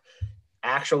give up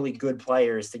actually good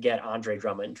players to get Andre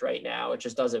Drummond right now. It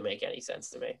just doesn't make any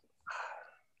sense to me.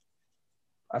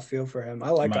 I feel for him. I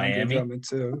like Andre Drummond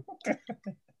too.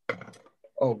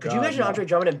 Oh, could you imagine Andre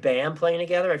Drummond and Bam playing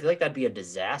together? I feel like that'd be a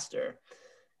disaster.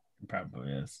 It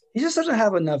probably is. He just doesn't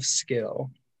have enough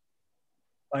skill.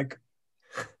 Like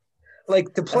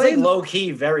to play like low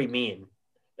key, very mean.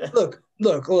 Look.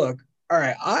 All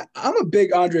right, I'm a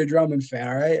big Andre Drummond fan.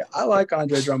 All right, I like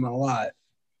Andre Drummond a lot,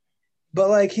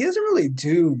 but he doesn't really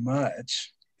do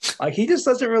much. He just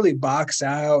doesn't really box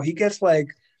out. He gets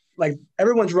like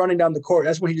everyone's running down the court.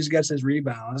 That's when he just gets his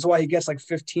rebound. That's why he gets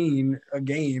 15 a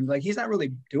game. He's not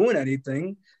really doing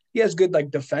anything. He has good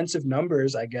defensive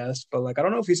numbers, I guess, but I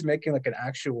don't know if he's making an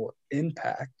actual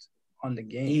impact on the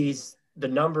game. The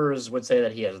numbers would say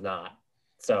that he has not.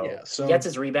 So he gets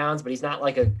his rebounds, but he's not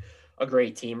a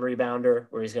great team rebounder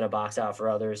where he's going to box out for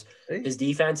others. His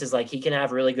defense is he can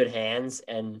have really good hands,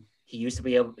 and he used to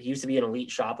be an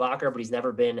elite shot blocker, but he's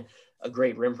never been a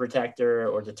great rim protector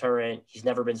or deterrent. He's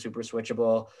never been super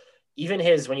switchable. Even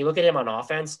when you look at him on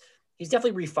offense, he's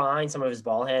definitely refined some of his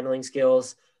ball handling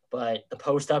skills, but the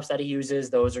post-ups that he uses,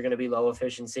 those are going to be low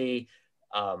efficiency.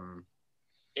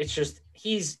 It's just,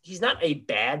 he's not a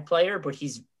bad player, but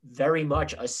he's very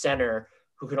much a center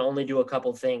who can only do a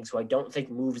couple things, who I don't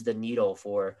think moves the needle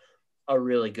for a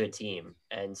really good team.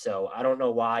 And so I don't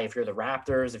know why, if you're the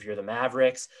Raptors, if you're the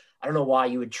Mavericks, I don't know why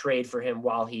you would trade for him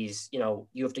while he's, you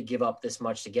have to give up this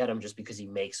much to get him just because he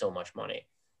makes so much money.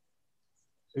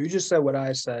 You just said what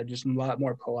I said, just a lot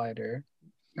more politer.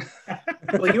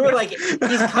 Well, you were like, he's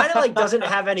kind of like doesn't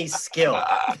have any skill.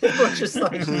 Just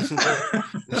like,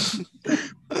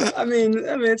 I mean,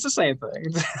 it's the same thing.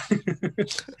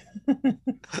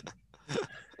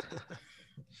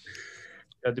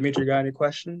 Dimitri, got any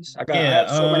questions? I have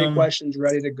so many questions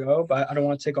ready to go, but I don't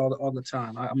want to take all the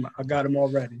time. I got them all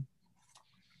ready.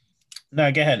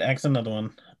 No, go ahead. Ask another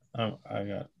one. I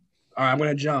got. All right, I'm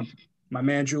gonna jump. My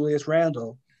man Julius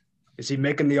Randle, is he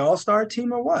making the All-Star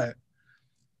team or what?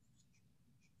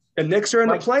 The Knicks are in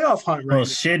the playoff hunt right now.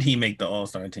 Should he make the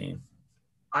All-Star team?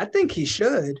 I think he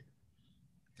should.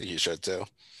 I think he should too.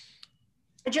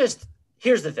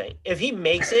 Here's the thing. If he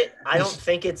makes it, I don't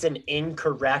think it's an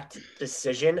incorrect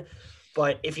decision.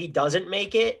 But if he doesn't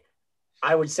make it,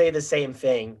 I would say the same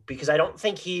thing, because I don't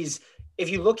think if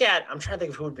you look at, I'm trying to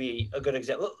think of who would be a good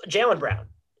example. Jaylen Brown.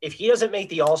 If he doesn't make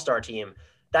the All-Star team,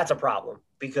 that's a problem,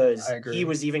 because he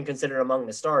was even considered among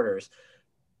the starters.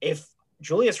 If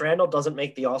Julius Randle doesn't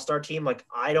make the All-Star team, like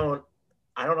I don't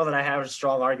know that I have a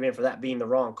strong argument for that being the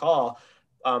wrong call.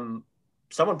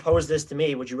 Someone posed this to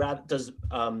me. Does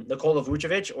Nikola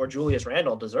Vucevic or Julius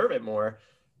Randle deserve it more?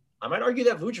 I might argue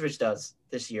that Vucevic does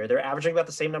this year. They're averaging about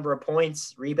the same number of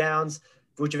points, rebounds.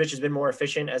 Vucevic has been more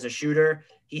efficient as a shooter.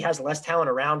 He has less talent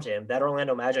around him. That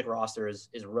Orlando Magic roster is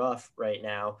rough right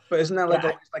now. But isn't that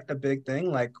always like the big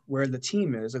thing, like where the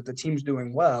team is? If the team's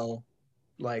doing well,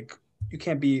 like you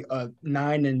can't be a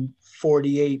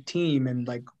 9-48 team and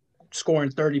like scoring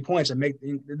 30 points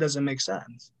it doesn't make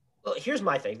sense. Well, here's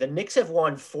my thing. The Knicks have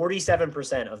won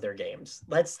 47% of their games.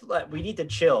 We need to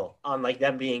chill on like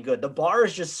them being good. The bar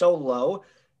is just so low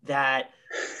that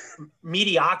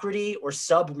mediocrity or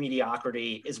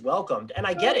sub-mediocrity is welcomed. And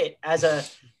I get it as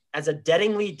a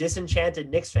deadingly disenchanted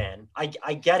Knicks fan.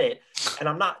 I get it. And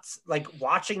I'm not like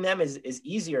watching them is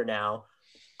easier now,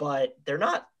 but they're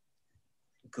not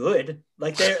good.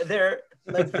 Like they're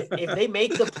like if they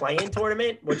make the play-in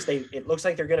tournament, which it looks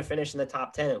like they're going to finish in the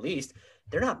top 10 at least,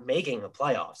 they're not making the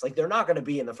playoffs. Like they're not going to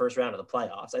be in the first round of the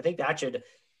playoffs. I think that should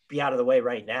be out of the way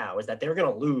right now, is that they're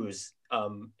going to lose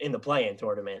in the play-in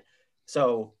tournament.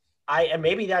 So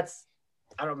maybe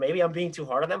I'm being too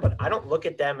hard on them, but I don't look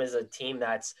at them as a team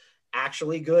that's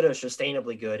actually good or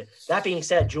sustainably good. That being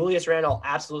said, Julius Randle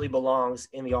absolutely belongs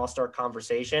in the All-Star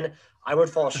conversation. I would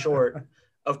fall short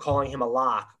of calling him a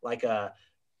lock, like a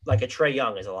Trae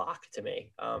Young is a lock to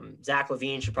me. Zach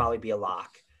LaVine should probably be a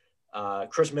lock.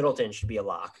 Chris Middleton should be a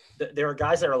lock. There are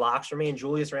guys that are locks for me, and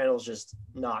Julius Randle's just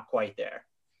not quite there.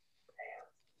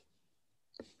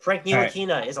 Frank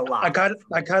Ntilikina is a lock. I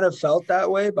kind of felt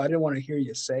that way, but I didn't want to hear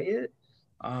you say it.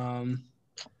 Man,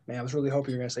 I was really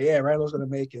hoping you were going to say, yeah, Randle's going to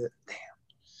make it. Damn.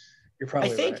 You're probably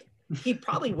right. I think he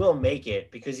probably will make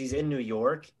it because he's in New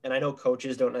York, and I know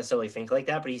coaches don't necessarily think like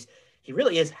that, but he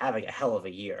really is having a hell of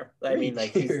a year. I mean,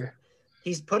 like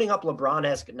he's putting up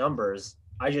LeBron-esque numbers.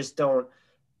 I just don't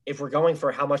 – if we're going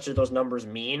for how much do those numbers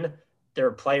mean, there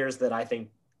are players that I think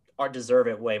deserve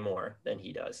it way more than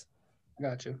he does. I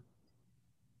got you.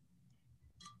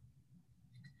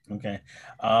 Okay.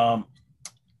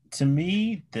 To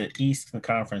me, the Eastern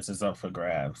Conference is up for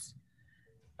grabs.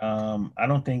 I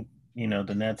don't think,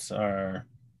 the Nets are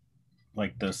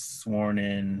like the sworn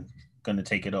in, going to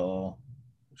take it all,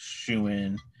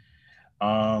 shoo-in.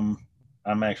 I'm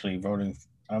actually voting.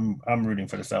 I'm rooting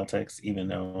for the Celtics, even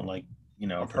though, like,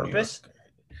 on purpose.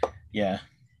 Yeah.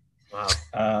 Wow.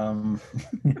 I'm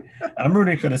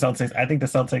rooting for the Celtics. I think the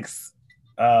Celtics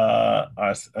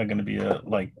are going to be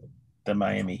like the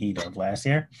Miami Heat of last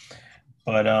year.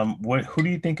 But who do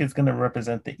you think is going to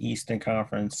represent the Eastern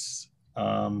Conference?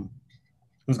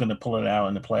 Who's going to pull it out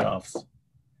in the playoffs?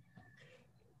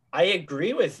 I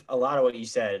agree with a lot of what you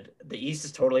said. The East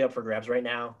is totally up for grabs right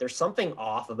now. There's something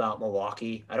off about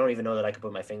Milwaukee. I don't even know that I could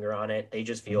put my finger on it. They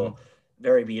just feel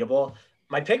very beatable.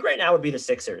 My pick right now would be the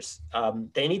Sixers.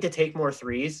 They need to take more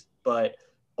threes, but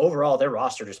overall their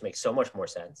roster just makes so much more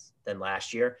sense than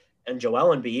last year. And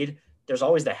Joel Embiid, there's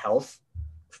always the health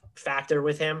factor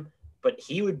with him, but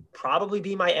he would probably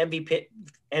be my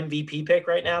MVP pick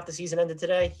right now if the season ended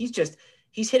today.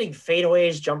 He's hitting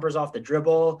fadeaways, jumpers off the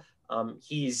dribble.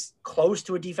 He's close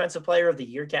to a defensive player of the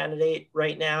year candidate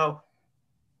right now.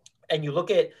 And you look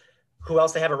at who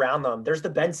else they have around them. There's the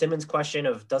Ben Simmons question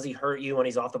of, does he hurt you when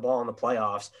he's off the ball in the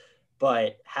playoffs?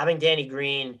 But having Danny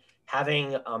Green,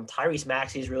 having Tyrese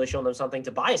Maxey has really shown them something.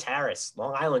 Tobias Harris,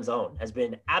 Long Island's own, has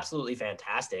been absolutely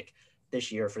fantastic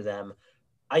this year for them.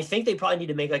 I think they probably need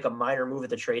to make like a minor move at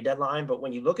the trade deadline. But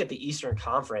when you look at the Eastern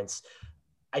Conference,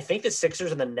 I think the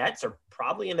Sixers and the Nets are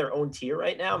probably in their own tier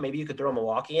right now. Maybe you could throw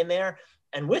Milwaukee in there.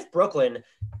 And with Brooklyn,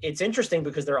 it's interesting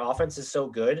because their offense is so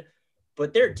good,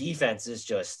 but their defense is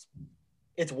just,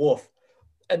 it's wolf.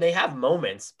 And they have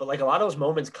moments, but like a lot of those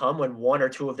moments come when one or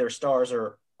two of their stars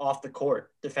are off the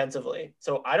court defensively.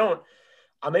 So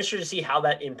I'm interested to see how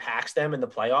that impacts them in the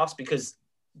playoffs, because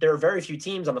there are very few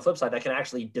teams on the flip side that can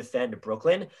actually defend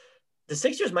Brooklyn. The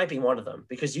Sixers might be one of them,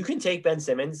 because you can take Ben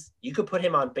Simmons, you could put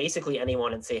him on basically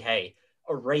anyone and say, hey,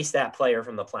 erase that player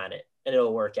from the planet, and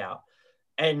it'll work out.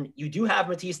 And you do have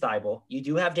Matisse Thybulle, you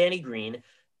do have Danny Green,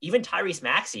 even Tyrese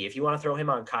Maxey, if you want to throw him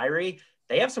on Kyrie.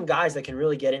 They have some guys that can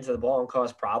really get into the ball and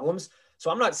cause problems.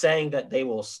 So I'm not saying that they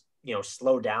will,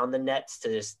 slow down the Nets to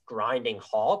this grinding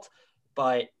halt,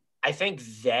 but I think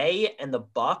they and the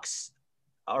Bucks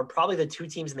are probably the two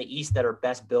teams in the East that are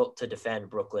best built to defend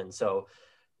Brooklyn. So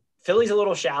Philly's a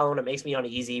little shallow, and it makes me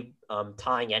uneasy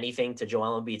tying anything to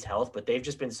Joel Embiid's health, but they've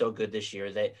just been so good this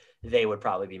year that they would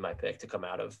probably be my pick to come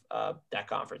out of that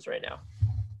conference right now.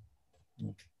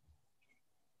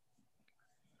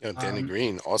 Yeah, Danny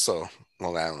Green, also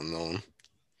Long Island known.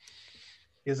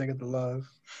 He doesn't get the love.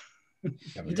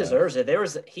 He deserves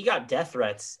it. He got death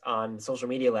threats on social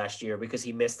media last year because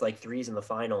he missed like threes in the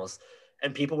finals,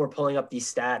 and people were pulling up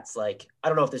these stats. Like, I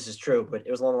don't know if this is true, but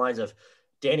it was along the lines of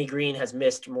Danny Green has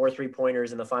missed more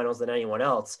 3-pointers in the finals than anyone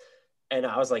else. And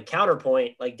I was like,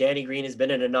 counterpoint, like Danny Green has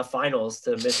been in enough finals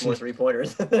to miss more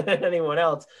 3-pointers than anyone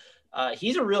else.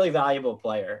 He's a really valuable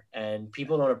player, and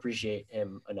people don't appreciate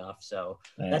him enough. So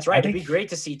that's right. It'd be great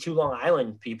to see two Long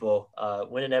Island people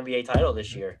win an NBA title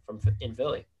this year in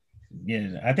Philly.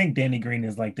 Yeah, I think Danny Green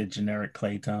is like the generic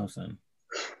Klay Thompson.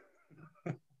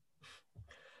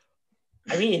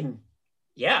 I mean,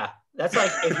 yeah, that's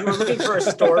like if you were looking for a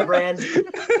store brand.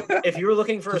 If you were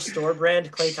looking for a store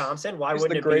brand Klay Thompson, why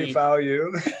wouldn't it be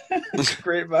value?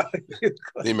 Great value.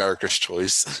 The America's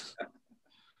choice.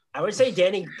 I would say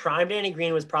prime Danny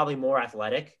Green was probably more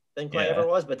athletic than Klay ever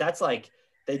was, but that's like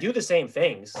they do the same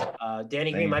things.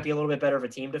 Danny Green might be a little bit better of a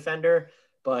team defender,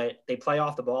 but they play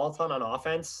off the ball a ton on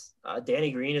offense.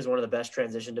 Danny Green is one of the best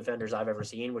transition defenders I've ever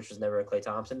seen, which was never a Klay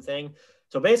Thompson thing.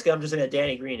 So basically, I'm just saying that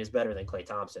Danny Green is better than Klay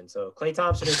Thompson. So Klay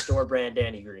Thompson is store brand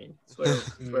Danny Green.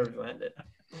 That's where we landed.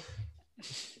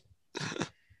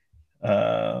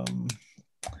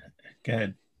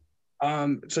 Good.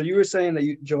 So you were saying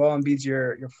that Joel Embiid's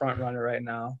your front runner right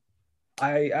now.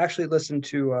 I actually listened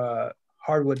to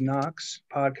Hardwood Knocks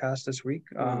podcast this week.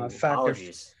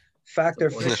 Fact or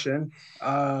Fiction.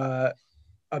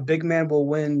 A big man will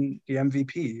win the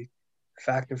MVP.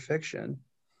 Fact or fiction?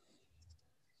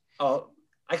 Oh,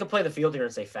 I could play the field here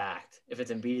and say fact if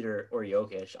it's Embiid or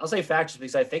Jokic. I'll say fact just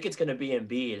because I think it's going to be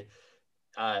Embiid.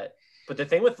 But the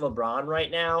thing with LeBron right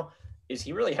now is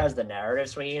he really has the narrative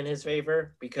swinging in his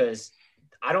favor, because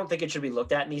I don't think it should be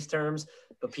looked at in these terms,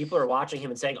 but people are watching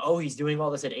him and saying, oh, he's doing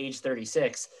all this at age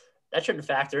 36. That shouldn't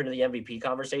factor into the MVP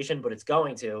conversation, but it's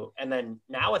going to. And then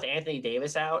now with Anthony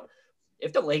Davis out,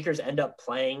 if the Lakers end up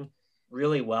playing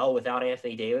really well without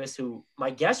Anthony Davis, who my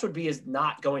guess would be is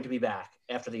not going to be back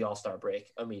after the All-Star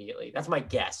break immediately. That's my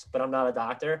guess, but I'm not a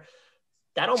doctor.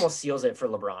 That almost seals it for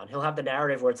LeBron. He'll have the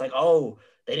narrative where it's like, oh,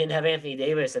 they didn't have Anthony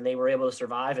Davis and they were able to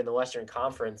survive in the Western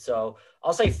Conference. So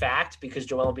I'll say fact because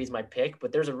Joel Embiid's my pick,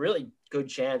 but there's a really good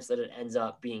chance that it ends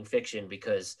up being fiction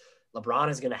because LeBron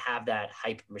is going to have that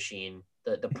hype machine,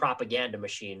 the propaganda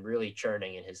machine really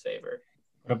churning in his favor.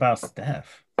 What about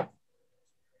Steph?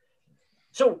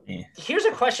 So here's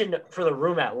a question for the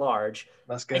room at large.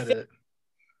 Let's get it.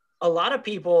 A lot of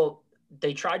people,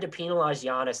 they tried to penalize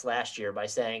Giannis last year by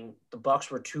saying the Bucks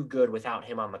were too good without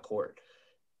him on the court.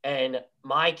 And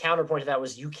my counterpoint to that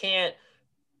was you can't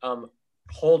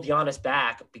hold Giannis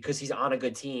back because he's on a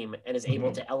good team and is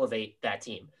able to elevate that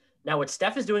team. Now, what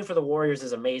Steph is doing for the Warriors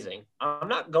is amazing. I'm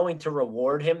not going to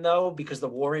reward him, though, because the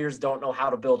Warriors don't know how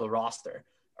to build a roster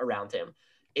around him.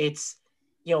 It's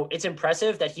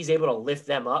impressive that he's able to lift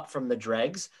them up from the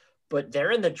dregs, but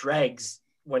they're in the dregs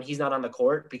when he's not on the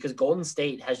court because Golden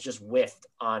State has just whiffed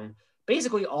on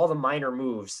basically all the minor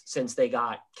moves since they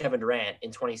got Kevin Durant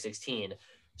in 2016.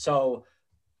 So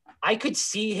I could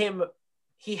see him.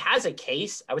 He has a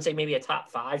case. I would say maybe a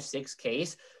top 5-6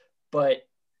 case, but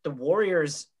the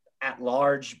Warriors at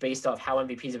large, based off how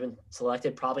MVPs have been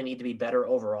selected, probably need to be better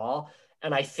overall.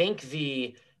 And I think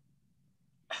I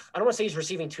don't want to say he's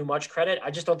receiving too much credit. I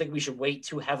just don't think we should weight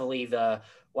too heavily the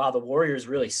Warriors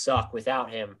really suck without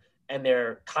him. And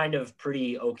they're kind of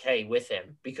pretty okay with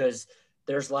him because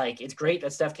there's it's great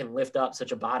that Steph can lift up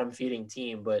such a bottom feeding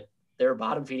team, but they're a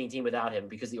bottom feeding team without him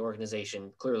because the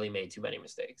organization clearly made too many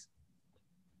mistakes.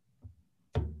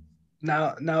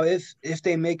 Now, if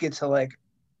they make it to like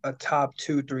a top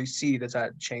 2-3 seed, does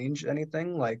that change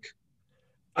anything? Like,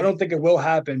 I don't think it will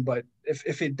happen, but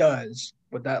if it does,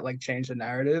 would that like change the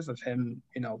narrative of him?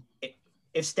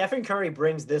 If Stephen Curry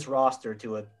brings this roster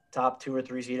to a top 2 or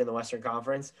 3 seed in the Western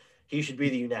Conference, he should be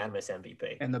the unanimous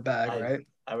MVP. In the bag, right?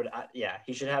 Yeah,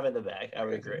 he should have it in the bag. I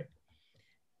would agree.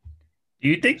 Do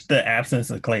you think the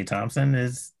absence of Klay Thompson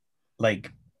is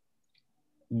like,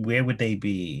 where would they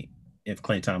be if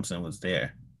Klay Thompson was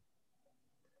there?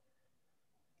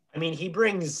 I mean, he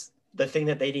brings the thing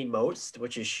that they need most,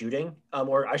 which is shooting,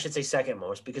 or I should say second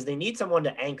most, because they need someone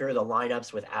to anchor the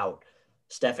lineups without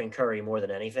Stephen Curry more than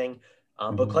anything.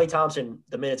 But Klay Thompson,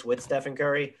 the minutes with Stephen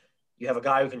Curry, you have a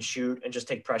guy who can shoot and just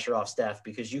take pressure off Steph,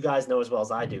 because you guys know as well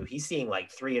as I do, he's seeing like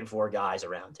 3 and 4 guys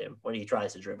around him when he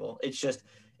tries to dribble.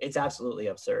 It's absolutely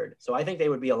absurd. So I think they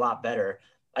would be a lot better.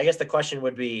 I guess the question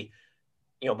would be,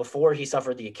 before he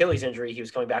suffered the Achilles injury, he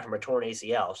was coming back from a torn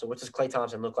ACL. So what does Klay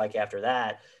Thompson look like after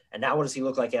that? And now what does he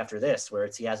look like after this, where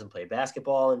he hasn't played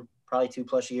basketball in probably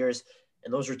 2+ years?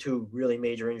 And those are 2 really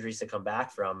major injuries to come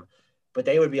back from. But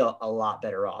they would be a lot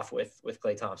better off with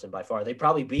Klay Thompson by far. They'd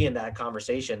probably be in that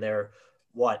conversation. They're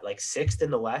like 6th in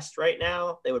the West right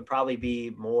now? They would probably be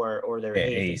more, or they're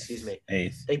 8th, excuse me.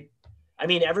 8th.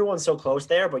 Everyone's so close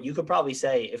there, but you could probably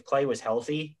say if Klay was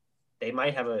healthy, they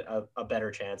might have a better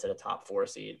chance at a top 4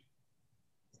 seed.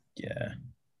 Yeah.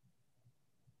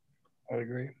 I would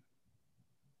agree.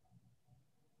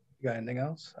 You got anything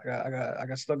else? I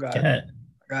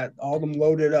got all them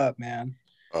loaded up, man.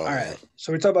 All right.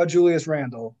 So we talk about Julius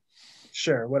Randle.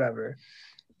 Sure, whatever.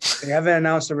 They haven't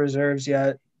announced the reserves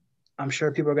yet. I'm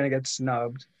sure people are going to get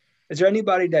snubbed. Is there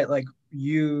anybody that like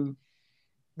you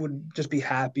would just be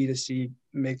happy to see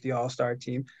make the All-Star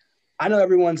team? I know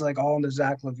everyone's like all on the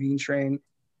Zach LaVine train.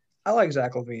 I like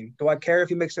Zach LaVine. Do I care if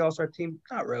he makes the All-Star team?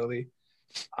 Not really.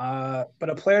 But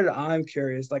a player that I'm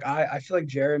curious, like I feel like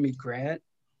Jeremy Grant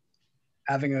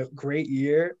having a great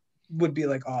year would be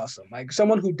like awesome. Like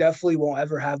someone who definitely won't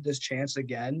ever have this chance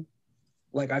again.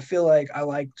 Like I feel like I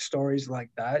like stories like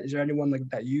that. Is there anyone like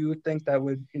that you think that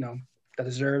would, that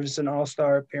deserves an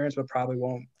All-Star appearance but probably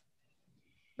won't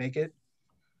make it?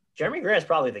 Jeremy Grant's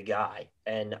probably the guy.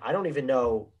 And I don't even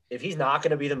know if he's not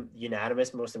going to be the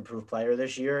unanimous most improved player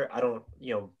this year.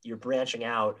 You're branching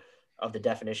out of the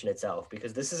definition itself,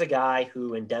 because this is a guy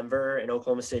who in Denver and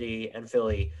Oklahoma City and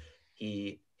Philly,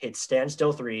 he hit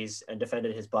standstill threes and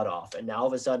defended his butt off. And now all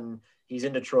of a sudden he's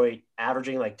in Detroit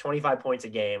averaging like 25 points a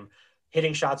game,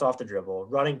 hitting shots off the dribble,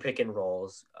 running pick and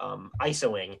rolls,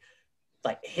 ISOing.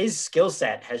 Like his skill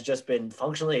set has just been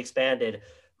functionally expanded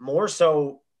more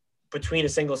so between a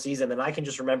single season than I can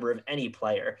just remember of any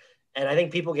player. And I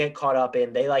think people get caught up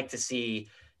in, they like to see,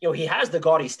 he has the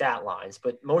gaudy stat lines,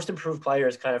 but most improved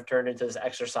players kind of turned into this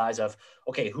exercise of,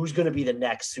 okay, who's going to be the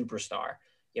next superstar?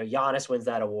 Giannis wins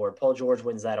that award. Paul George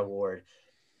wins that award.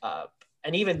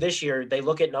 And even this year, they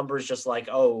look at numbers just like,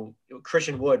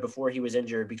 Christian Wood before he was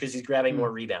injured because he's grabbing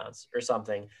more rebounds or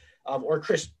something. Or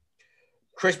Chris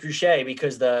Boucher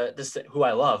because who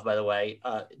I love, by the way,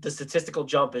 the statistical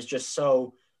jump is just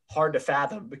so hard to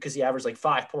fathom because he averaged like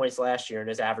 5 points last year and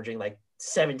is averaging like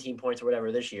 17 points or whatever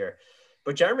this year.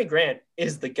 But Jeremy Grant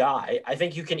is the guy. I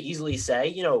think you can easily say,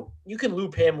 you can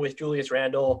loop him with Julius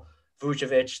Randle,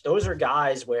 Vucevic. Those are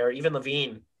guys where even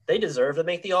LaVine, they deserve to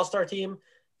make the All-Star team.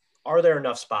 Are there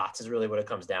enough spots is really what it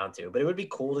comes down to. But it would be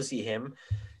cool to see him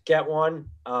get one.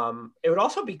 It would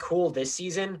also be cool this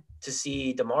season to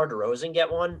see DeMar DeRozan get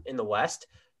one in the West.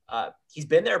 He's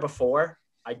been there before.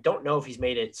 I don't know if he's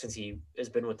made it since he has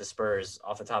been with the Spurs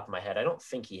off the top of my head. I don't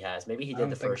think he has. Maybe he did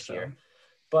the first year.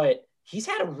 But he's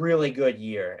had a really good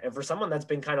year. And for someone that's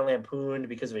been kind of lampooned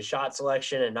because of his shot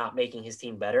selection and not making his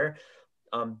team better,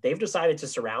 they've decided to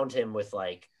surround him with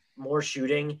like more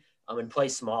shooting and play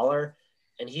smaller.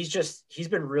 And he's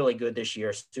been really good this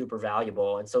year, super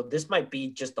valuable. And so this might be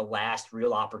just the last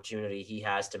real opportunity he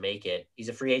has to make it. He's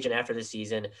a free agent after the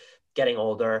season, getting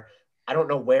older. I don't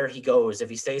know where he goes. If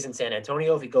he stays in San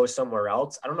Antonio, if he goes somewhere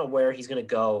else, I don't know where he's going to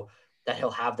go that he'll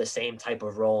have the same type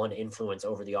of role and influence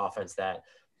over the offense that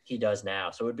he does now.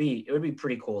 So it would be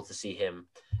pretty cool to see him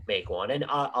make one. And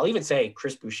I'll even say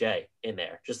Chris Boucher in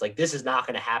there, just like this is not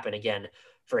going to happen again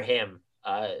for him.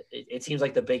 It seems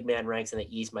like the big man ranks in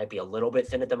the East might be a little bit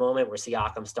thin at the moment, where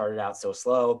Siakam started out so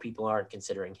slow. People aren't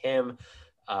considering him.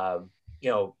 I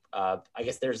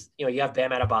guess there's, you have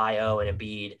Bam Adebayo and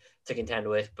Embiid to contend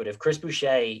with. But if Chris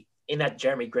Boucher in that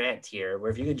Jeremy Grant tier,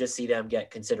 where if you could just see them get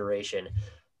consideration,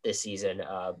 this season.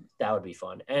 That would be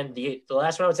fun. And the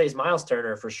last one I would say is Miles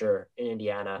Turner for sure in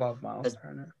Indiana. Love Miles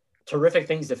Turner. Terrific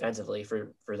things defensively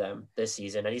for them this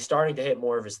season, and he's starting to hit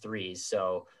more of his threes.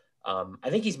 So I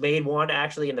think he's made one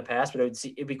actually in the past, but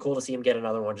it'd be cool to see him get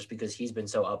another one just because he's been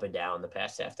so up and down the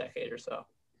past half decade or so.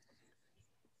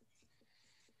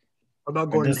 What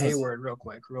about Gordon Hayward, real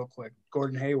quick?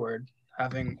 Gordon Hayward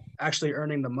actually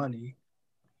earning the money.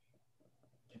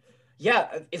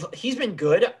 Yeah, if he's been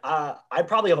good. I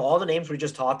probably, of all the names we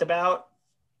just talked about,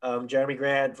 Jeremy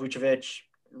Grant, Vucevic,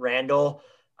 Randall,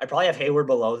 I probably have Hayward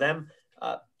below them.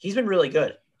 He's been really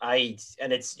good. I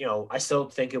still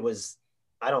think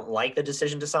I don't like the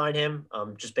decision to sign him,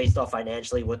 just based off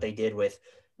financially what they did with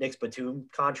Nick's Batum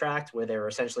contract, where they were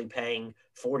essentially paying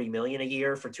 $40 million a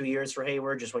year for 2 years for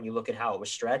Hayward, just when you look at how it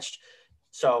was stretched.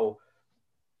 So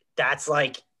that's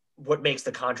like what makes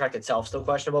the contract itself still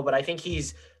questionable. But I think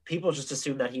people just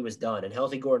assume that he was done, and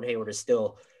healthy Gordon Hayward is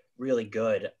still really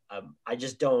good. I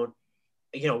just don't,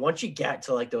 once you get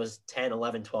to like those 10,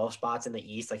 11, 12 spots in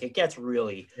the East, like it gets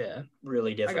really,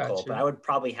 really difficult. But I would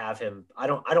probably have him. I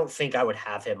don't think I would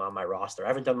have him on my roster. I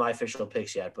haven't done my official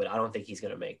picks yet, but I don't think he's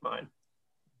going to make mine.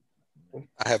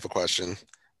 I have a question.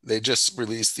 They just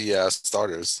released the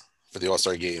starters for the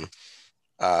All-Star game.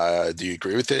 Do you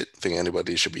agree with it? Think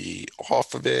anybody should be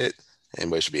off of it?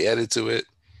 Anybody should be added to it?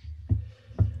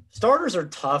 Starters are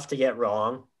tough to get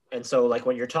wrong. And so like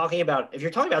if you're talking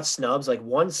about snubs, like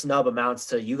one snub amounts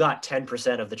to you got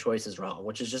 10% of the choices wrong,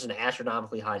 which is just an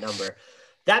astronomically high number.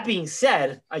 That being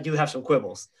said, I do have some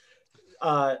quibbles.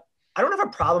 I don't have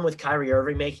a problem with Kyrie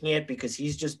Irving making it because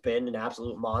he's just been an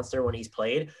absolute monster when he's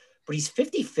played, but he's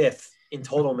 55th in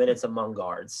total minutes among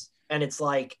guards. And it's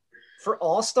like for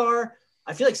All-Star,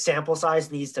 I feel like sample size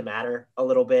needs to matter a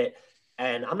little bit.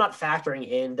 And I'm not factoring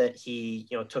in that he,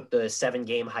 took the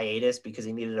 7-game hiatus because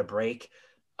he needed a break.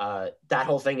 That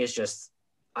whole thing is just,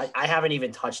 I haven't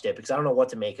even touched it because I don't know what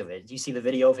to make of it. You see the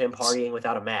video of him partying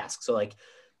without a mask. So like,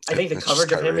 I think the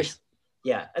coverage of him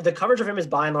the coverage of him is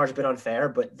by and large a bit unfair,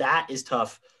 but that is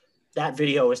tough. That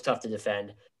video is tough to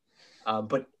defend.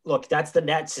 But look, that's the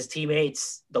Nets, his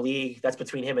teammates, the league, that's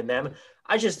between him and them.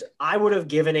 I would have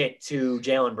given it to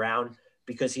Jaylen Brown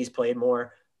because he's played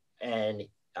more. And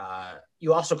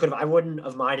you also I wouldn't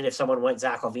have minded if someone went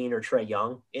Zach LaVine or Trae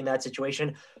Young in that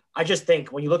situation. I just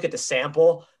think when you look at the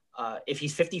sample, if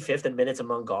he's 55th in minutes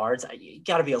among guards, you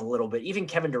got to be a little bit. Even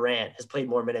Kevin Durant has played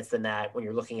more minutes than that when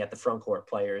you're looking at the front court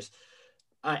players.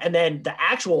 And then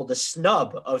the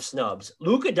snub of snubs,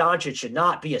 Luka Doncic should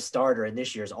not be a starter in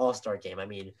this year's All-Star game. I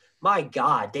mean, my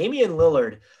God, Damian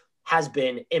Lillard has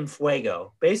been en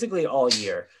fuego basically all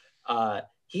year.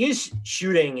 He is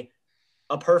shooting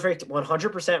a perfect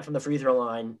 100% from the free throw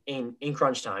line in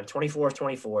crunch time, 24 of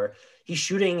 24. His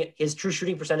true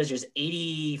shooting percentage is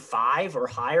 85 or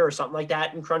higher or something like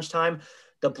that in crunch time.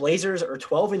 The Blazers are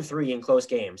 12-3 in close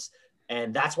games.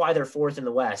 And that's why they're fourth in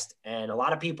the West. And a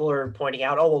lot of people are pointing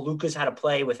out, Luka's had to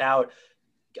play without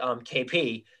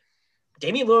KP.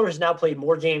 Damian Lillard has now played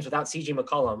more games without CJ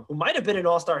McCollum, who might have been an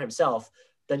all-star himself,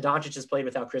 than Doncic has played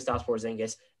without Kristaps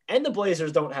Porzingis. And the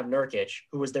Blazers don't have Nurkic,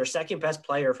 who was their second best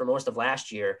player for most of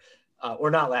last year,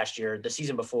 or not last year, the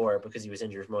season before, because he was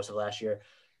injured for most of last year.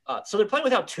 So they're playing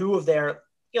without two of their,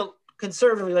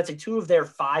 conservatively, let's say 2 of their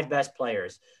 5 best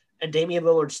players. And Damian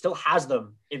Lillard still has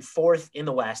them in 4th in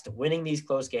the West, winning these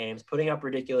close games, putting up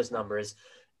ridiculous numbers.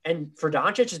 And for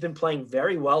Doncic has been playing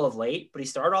very well of late, but he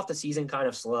started off the season kind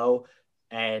of slow.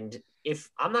 And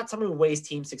if I'm not someone who weighs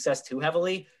team success too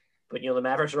heavily, but the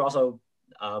Mavericks are also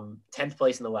 10th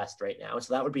place in the West right now.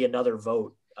 So that would be another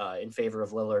vote in favor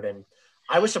of Lillard. And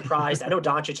I was surprised. I know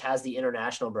Doncic has the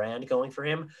international brand going for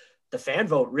him. The fan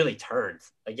vote really turned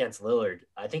against Lillard.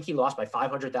 I think he lost by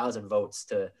 500,000 votes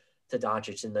to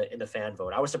Doncic in the fan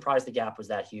vote. I was surprised the gap was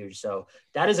that huge. So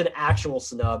that is an actual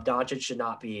snub. Doncic should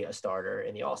not be a starter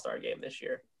in the All-Star game this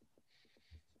year.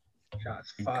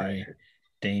 Shots fired. Okay.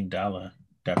 Dame Dollar,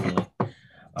 definitely.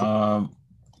 I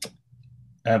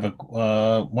have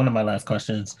one of my last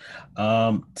questions.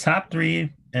 Top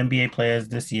 3 NBA players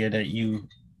this year that you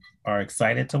are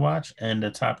excited to watch, and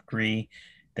the top 3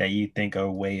 that you think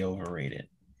are way overrated.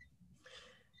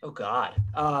 Oh God.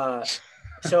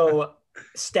 So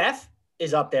Steph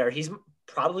is up there. He's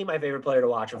probably my favorite player to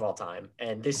watch of all time.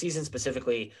 And this season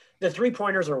specifically, the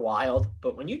 3-pointers are wild,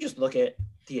 but when you just look at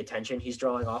the attention he's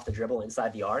drawing off the dribble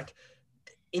inside the arc,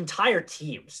 entire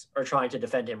teams are trying to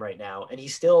defend him right now, and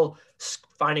he's still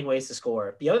finding ways to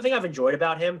score. The other thing I've enjoyed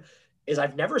about him is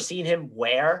I've never seen him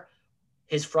wear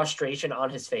his frustration on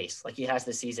his face like he has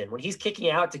this season. When he's kicking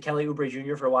out to Kelly Oubre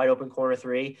Jr. for a wide open corner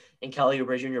 3 and Kelly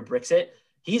Oubre Jr. bricks it,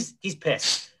 he's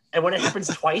pissed. And when it happens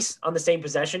twice on the same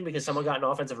possession because someone got an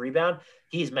offensive rebound,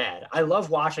 he's mad. I love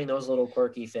watching those little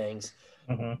quirky things.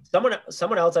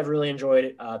 Someone else I've really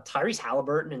enjoyed, Tyrese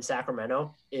Halliburton in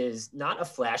Sacramento, is not a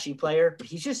flashy player, but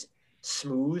he's just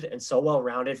smooth and so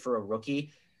well-rounded for a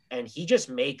rookie. And he just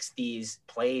makes these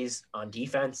plays on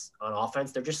defense, on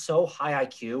offense. They're just so high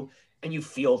IQ, and you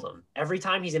feel them. Every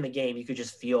time he's in the game, you could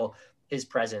just feel his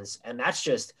presence. And that's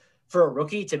just, for a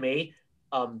rookie, to me,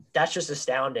 that's just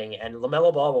astounding. And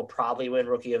LaMelo Ball will probably win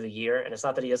Rookie of the Year. And it's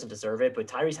not that he doesn't deserve it, but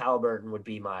Tyrese Halliburton would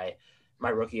be my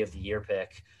Rookie of the Year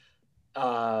pick.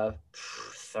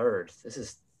 Third. This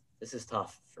is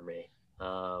tough for me.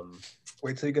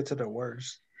 Wait till you get to the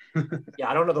worst. Yeah,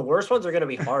 I don't know. The worst ones are going to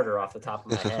be harder off the top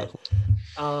of my head.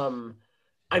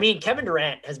 I mean, Kevin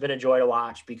Durant has been a joy to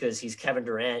watch because he's Kevin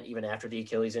Durant even after the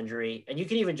Achilles injury. And you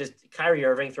can even just Kyrie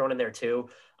Irving thrown in there too.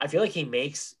 I feel like he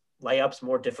makes layups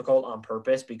more difficult on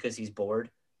purpose because he's bored.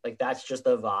 Like that's just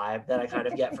the vibe that I kind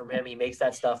of get from him. He makes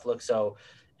that stuff look so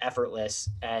effortless.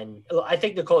 And I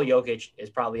think Nikola Jokic is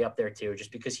probably up there too,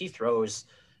 just because he throws,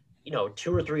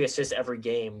 2 or 3 assists every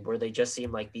game where they just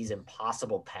seem like these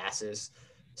impossible passes.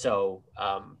 So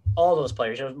all those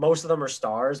players, most of them are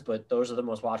stars, but those are the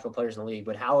most watchable players in the league.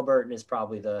 But Halliburton is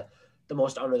probably the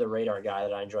most under the radar guy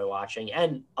that I enjoy watching.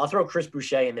 And I'll throw Chris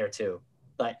Boucher in there too.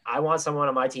 But I want someone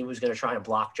on my team who's going to try and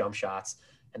block jump shots,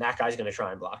 and that guy's going to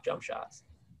try and block jump shots.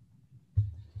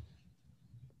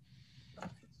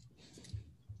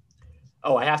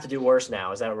 Oh, I have to do worse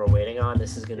now. Is that what we're waiting on?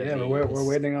 This is going to be. Yeah, we're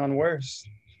waiting on worse.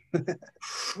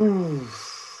 Who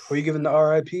are you giving the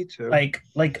RIP to? Like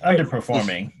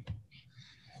underperforming.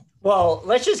 Well,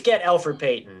 let's just get Elfrid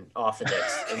Payton off the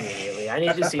Knicks immediately. I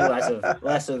need to see less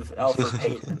of Elfrid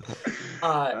Payton.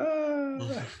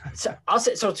 So I'll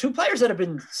say 2 players that have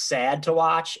been sad to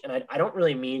watch, and I don't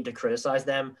really mean to criticize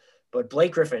them, but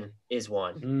Blake Griffin is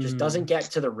one. Just doesn't get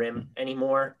to the rim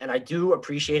anymore, and I do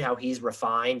appreciate how he's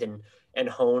refined and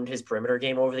honed his perimeter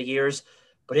game over the years.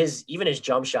 But even his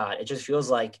jump shot, it just feels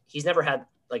like he's never had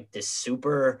like this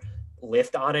super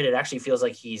lift on it. It actually feels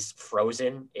like he's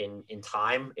frozen in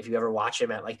time. If you ever watch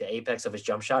him at like the apex of his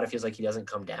jump shot, it feels like he doesn't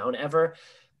come down ever.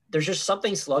 There's just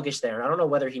something sluggish there. And I don't know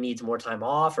whether he needs more time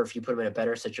off or if you put him in a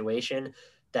better situation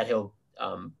that he'll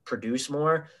produce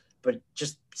more. But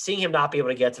just seeing him not be able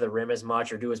to get to the rim as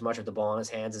much or do as much with the ball in his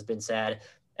hands has been sad.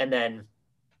 And then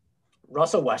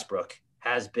Russell Westbrook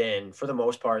has been, for the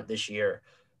most part this year,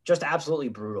 just absolutely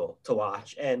brutal to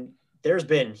watch. And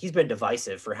he's been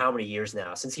divisive for how many years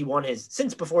now since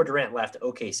since before Durant left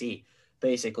OKC,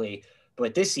 basically.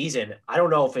 But this season, I don't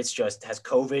know if it's just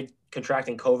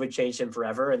contracting COVID changed him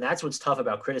forever. And that's what's tough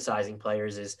about criticizing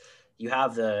players is you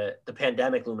have the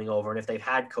pandemic looming over. And if they've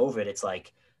had COVID, it's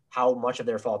like, how much of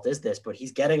their fault is this? But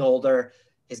he's getting older.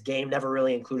 His game never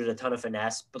really included a ton of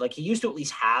finesse, but like he used to at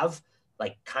least have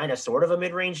like kind of sort of a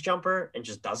mid-range jumper and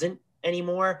just doesn't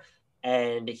anymore.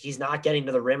 And he's not getting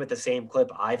to the rim at the same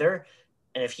clip either.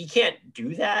 And if he can't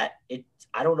do that,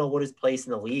 I don't know what his place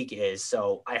in the league is.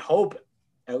 So I hope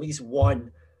at least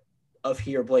one of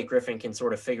Blake Griffin can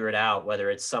sort of figure it out,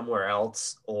 whether it's somewhere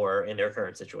else or in their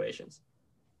current situations.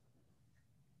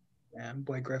 And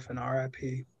Blake Griffin,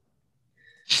 RIP.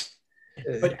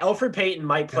 But Elfrid Payton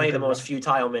might play the most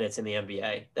futile minutes in the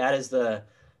NBA. That is the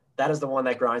one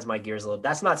that grinds my gears a little.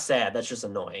 That's not sad. That's just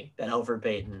annoying that Elfrid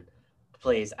Payton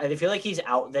plays. I feel like he's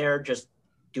out there just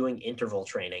doing interval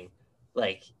training,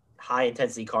 like high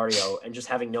intensity cardio, and just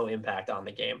having no impact on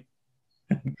the game.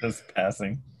 Just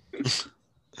passing.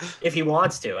 If he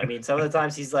wants to. I mean, some of the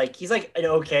times he's like an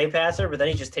okay passer, but then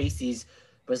he just takes these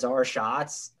bizarre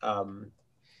shots. And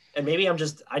maybe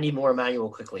I need more Emmanuel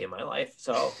Quickley in my life.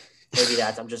 So maybe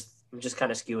I'm just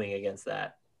kind of skewing against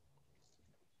that.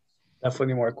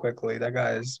 Definitely more Quickley. That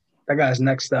guy's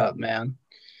next up, man.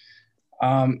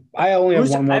 I only have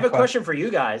one more. I have a question for you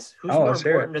guys. Who's more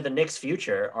important to the Knicks'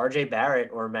 future, RJ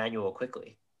Barrett or Emmanuel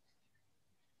Quickley?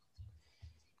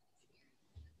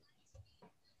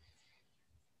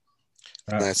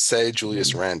 And I'd say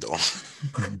Julius Randle.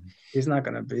 He's not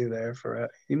going to be there for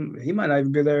it. He might not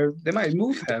even be there. They might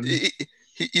move him.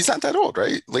 He's not that old,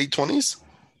 right? Late 20s?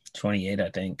 28, I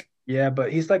think. Yeah,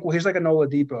 but he's like an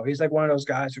Oladipo. He's like one of those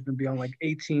guys who can be on like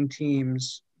 18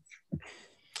 teams.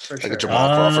 For like sure. a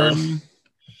Jamal Crawford.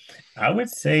 I would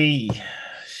say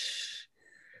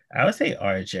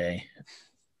RJ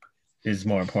is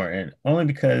more important, only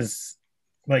because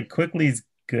like Quickly's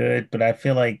good, but I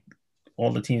feel like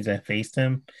all the teams that faced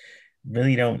him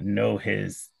really don't know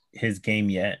his game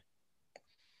yet,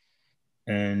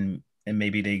 and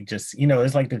maybe they just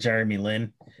it's like the Jeremy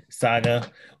Lin saga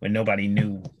when nobody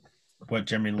knew what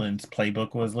Jeremy Lin's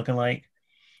playbook was looking like,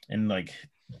 and like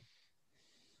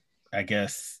I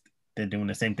guess they're doing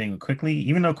the same thing with Quickly,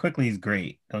 even though Quickly is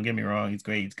great. Don't get me wrong, he's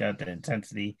great. He's got the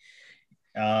intensity.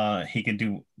 He can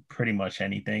do pretty much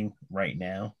anything right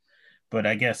now. But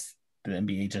I guess the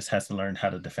NBA just has to learn how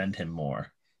to defend him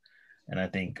more. And I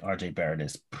think RJ Barrett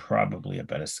is probably a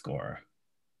better scorer.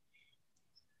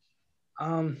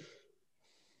 I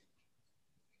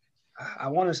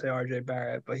want to say RJ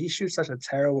Barrett, but he shoots such a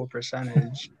terrible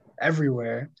percentage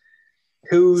everywhere.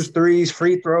 2s, 3s,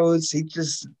 free throws.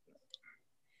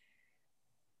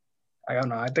 I don't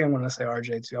know. I think I'm going to say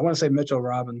RJ too. I want to say Mitchell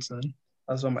Robinson.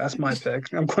 That's my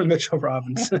pick. I'm going Mitchell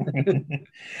Robinson.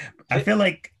 I feel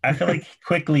like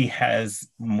Quickly has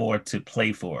more to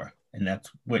play for, and that's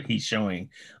what he's showing.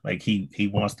 Like he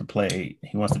wants to play.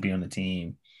 He wants to be on the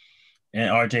team. And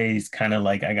RJ's kind of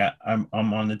like I'm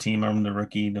on the team. I'm the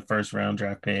rookie, the first round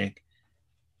draft pick.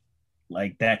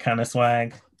 Like that kind of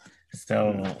swag.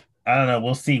 So I don't know.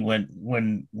 We'll see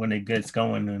when it gets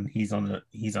going and he's on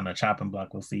the chopping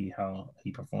block. We'll see how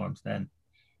he performs then.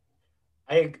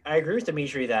 I agree with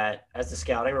Dimitri that as the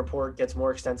scouting report gets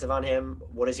more extensive on him,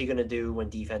 what is he going to do when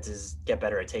defenses get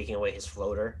better at taking away his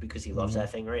floater because he loves that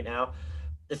thing right now?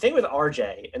 The thing with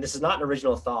RJ, and this is not an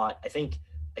original thought, I think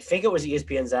it was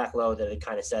ESPN Zach Lowe that had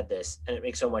kind of said this, and it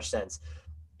makes so much sense.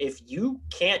 If you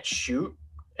can't shoot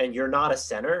and you're not a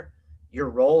center, your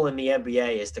role in the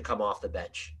NBA is to come off the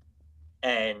bench.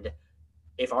 And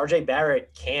if RJ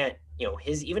Barrett can't,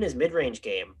 even his mid-range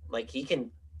game, like he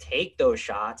can take those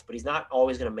shots, but he's not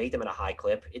always going to make them at a high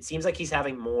clip. It seems like he's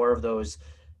having more of those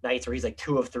nights where he's like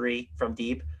 2 of 3 from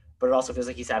deep, but it also feels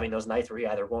like he's having those nights where he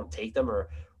either won't take them or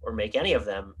make any of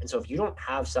them. And so if you don't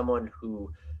have someone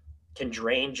who can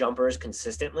drain jumpers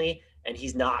consistently and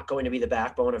he's not going to be the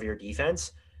backbone of your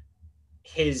defense,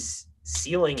 his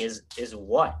ceiling is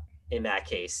what in that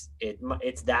case?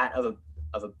 It's that of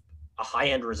a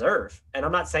high-end reserve. And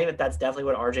I'm not saying that that's definitely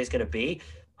what RJ is going to be.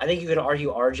 I think you could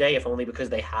argue RJ, if only because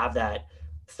they have that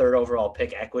 3rd overall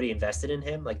pick equity invested in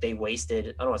him. Like they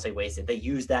wasted, I don't want to say wasted, they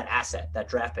used that asset, that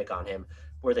draft pick on him,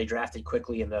 where they drafted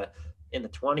Quickly in the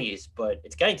 20s. But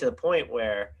it's getting to the point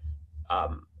where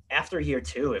after year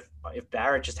 2, if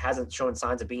Barrett just hasn't shown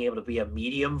signs of being able to be a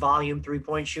medium volume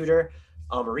 3-point shooter,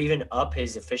 or even up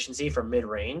his efficiency from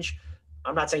mid-range,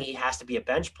 I'm not saying he has to be a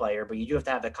bench player, but you do have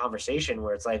to have that conversation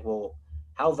where it's like, well,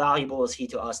 how valuable is he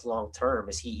to us long term?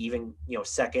 Is he even,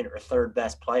 2nd or 3rd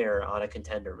best player on a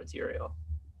contender material?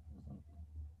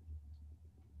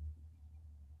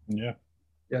 Yeah.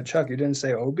 Yeah, Chuck, you didn't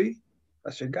say Obi?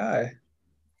 That's your guy.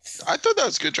 I thought that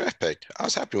was a good draft pick. I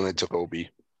was happy when they took Obi.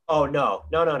 Oh no.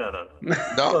 No,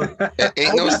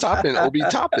 ain't no stopping Obi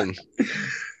Toppin.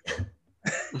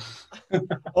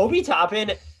 Obi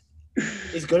Toppin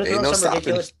is going to throw some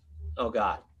ridiculous. Oh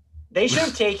God. They should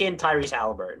have taken Tyrese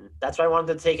Halliburton. That's what I wanted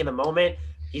them to take in the moment.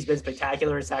 He's been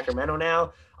spectacular in Sacramento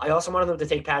now. I also wanted them to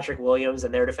take Patrick Williams.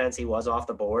 In their defense, he was off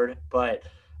the board. But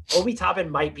Obi Toppin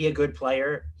might be a good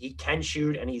player. He can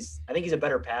shoot, and I think he's a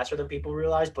better passer than people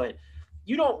realize. But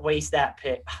you don't waste that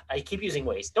pick. I keep using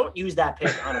waste. Don't use that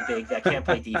pick on a big that can't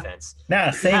play defense.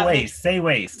 Nah, say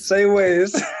waste.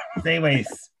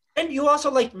 And you also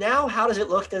now, how does it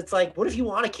look? That's like, what if you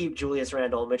want to keep Julius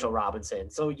Randle and Mitchell Robinson?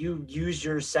 So you use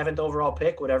your 7th overall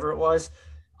pick, whatever it was,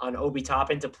 on Obi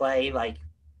Toppin to play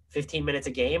 15 minutes a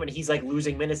game, and he's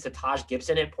losing minutes to Taj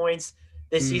Gibson at points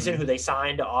this season, who they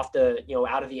signed off the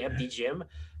out of the empty gym.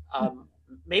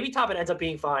 Maybe Toppin ends up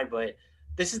being fine, but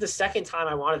this is the 2nd time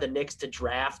I wanted the Knicks to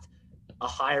draft a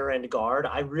higher end guard.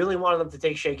 I really wanted them to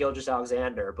take Shai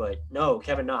Gilgeous-Alexander, but no,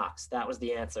 Kevin Knox. That was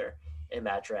the answer in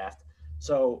that draft.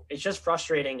 So it's just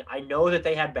frustrating. I know that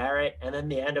they had Barrett and then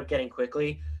they end up getting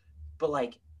Quickly,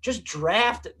 but just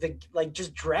draft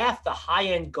the high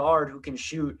end guard who can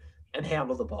shoot and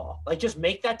handle the ball. Just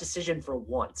make that decision for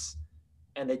once.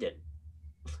 And they didn't.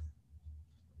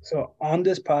 So on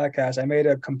this podcast, I made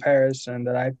a comparison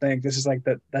that I think this is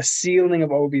the ceiling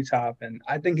of Obi Toppin.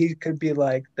 I think he could be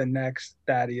the next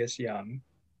Thaddeus Young.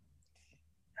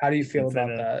 How do you feel about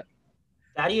that?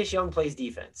 Thaddeus Young plays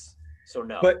defense. So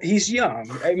no. But he's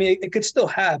young. I mean, it could still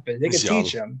happen. They could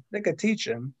teach him.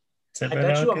 I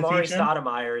bet you Amari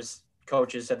Stoudemire's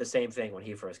coaches said the same thing when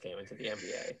he first came into the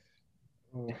NBA.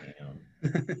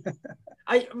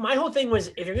 My whole thing was,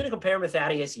 if you're going to compare him with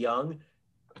Thaddeus Young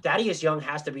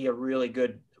has to be a really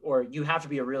good, or you have to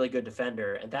be a really good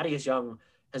defender. And Thaddeus Young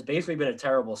has basically been a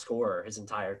terrible scorer his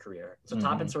entire career. So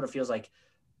Toppin sort of feels like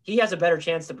he has a better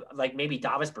chance to, maybe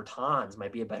Davis Bertans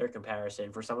might be a better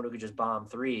comparison for someone who could just bomb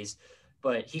threes,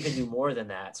 but he can do more than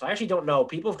that. So I actually don't know.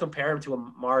 People have compared him to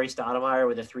Amari Stoudemire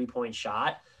with a 3-point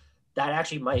shot. That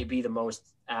actually might be the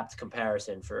most apt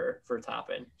comparison for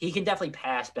Toppin. He can definitely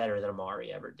pass better than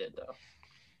Amari ever did, though.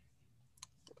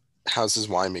 How's his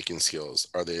winemaking skills?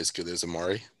 Are they as good as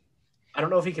Amari? I don't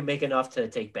know if he can make enough to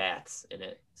take baths in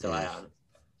it. So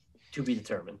to be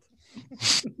determined.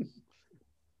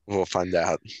 We'll find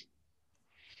out.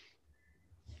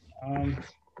 I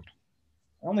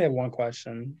only have one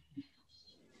question.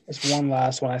 It's one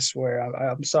last one, I swear.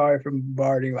 I'm sorry for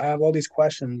bombarding. I have all these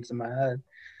questions in my head.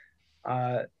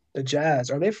 The Jazz,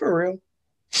 are they for real?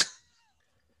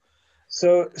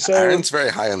 So Aaron's very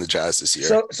high on the Jazz this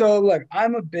year. So look,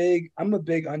 I'm a big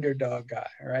underdog guy,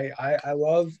 right? I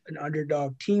love an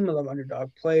underdog team. I love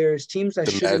underdog players, teams that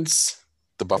the Mets,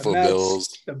 the Buffalo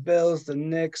Bills, the Bills, the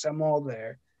Knicks. I'm all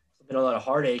there. There's been a lot of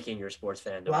heartache in your sports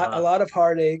fandom. A lot of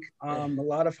heartache. A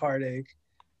lot of heartache.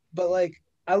 But like,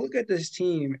 I look at this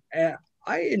team and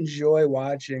I enjoy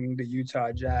watching the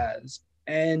Utah Jazz,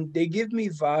 and they give me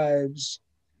vibes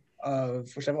of,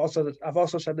 which I've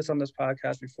also said this on this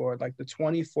podcast before, like the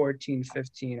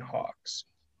 2014-15 Hawks,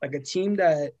 like a team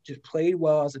that just played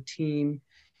well as a team.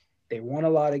 They won a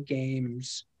lot of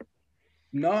games.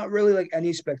 Not really like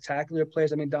any spectacular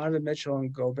players. I mean, Donovan Mitchell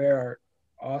and Gobert are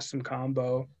awesome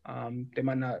combo. They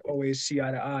might not always see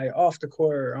eye to eye off the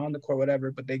court or on the court,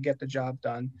 whatever, but they get the job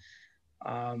done.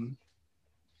 I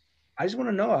just want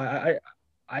to know.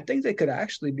 I think they could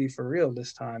actually be for real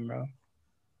this time, bro.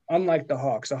 Unlike the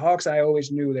Hawks. The Hawks, I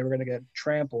always knew they were going to get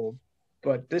trampled,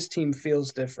 but this team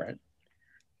feels different.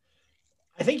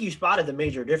 I think you spotted the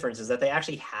major difference is that they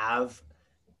actually have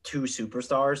two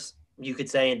superstars, you could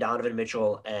say, in Donovan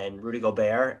Mitchell and Rudy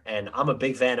Gobert. And I'm a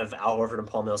big fan of Al Horford and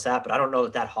Paul Millsap, but I don't know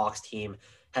that Hawks team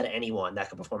had anyone that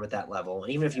could perform at that level.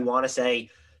 And even if you want to say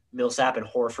Millsap and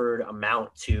Horford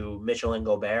amount to Mitchell and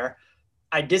Gobert,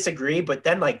 I disagree, but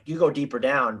then like you go deeper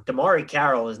down, DeMarre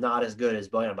Carroll is not as good as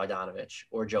Bojan Bogdanovic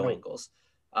or Joe Ingles.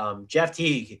 Jeff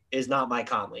Teague is not Mike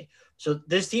Conley. So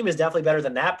this team is definitely better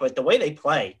than that. But the way they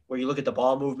play, where you look at the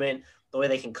ball movement, the way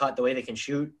they can cut, the way they can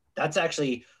shoot, that's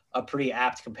actually a pretty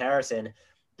apt comparison.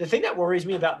 The thing that worries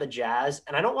me about the Jazz,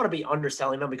 and I don't want to be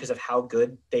underselling them because of how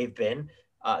good they've been,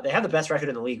 they have the best record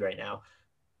in the league right now.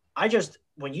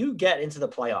 When you get into the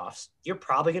playoffs, you're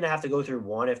probably going to have to go through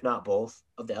one, if not both,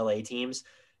 of the LA teams.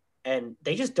 And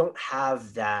they just don't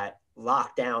have that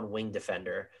lockdown wing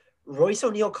defender. Royce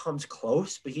O'Neal comes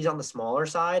close, but he's on the smaller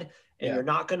side. And you're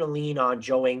not going to lean on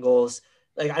Joe Ingles.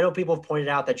 Like, I know people have pointed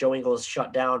out that Joe Ingles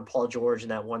shut down Paul George in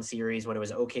that one series when it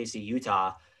was OKC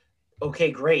Utah. Okay,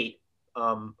 great.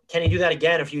 Can he do that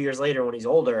again a few years later when he's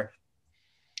older?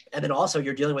 And then also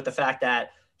you're dealing with the fact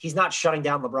that he's not shutting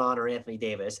down LeBron or Anthony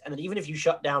Davis. And then even if you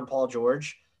shut down Paul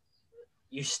George,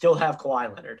 you still have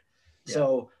Kawhi Leonard. Yeah.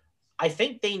 So I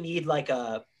think they need like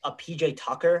a PJ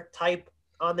Tucker type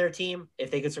on their team. If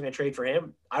they could swing a trade for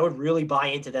him, I would really buy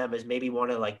into them as maybe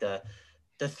one of like the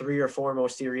 3 or 4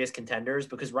 most serious contenders,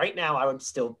 because right now I would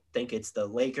still think it's the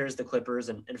Lakers, the Clippers,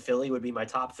 and Philly would be my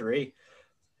top 3.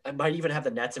 I might even have the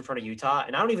Nets in front of Utah.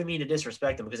 And I don't even mean to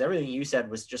disrespect them because everything you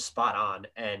said was just spot on.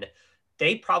 And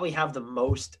they probably have the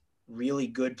most really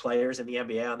good players in the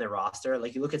NBA on their roster.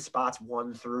 Like you look at spots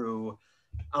 1 through,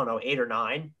 I don't know, 8 or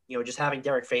 9, just having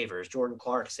Derek Favors, Jordan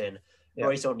Clarkson,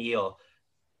 Royce O'Neal.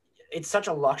 It's such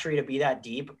a luxury to be that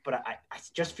deep, but I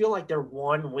just feel like they're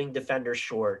one wing defender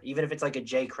short, even if it's like a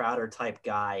Jay Crowder type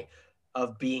guy,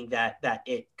 of being that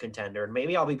it contender. And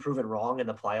maybe I'll be proven wrong in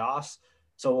the playoffs.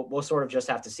 So we'll sort of just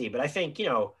have to see. But I think,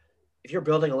 if you're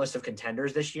building a list of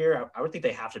contenders this year, I would think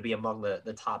they have to be among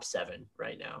the top 7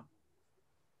 right now.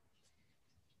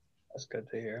 That's good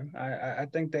to hear. I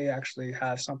think they actually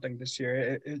have something this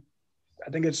year. I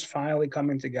think it's finally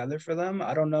coming together for them.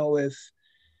 I don't know if,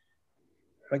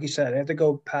 like you said, they have to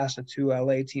go past the 2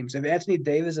 LA teams. If Anthony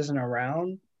Davis isn't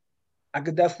around, I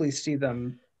could definitely see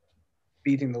them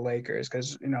beating the Lakers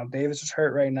because, Davis is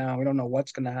hurt right now. We don't know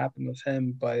what's going to happen with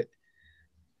him, but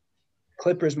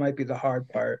Clippers might be the hard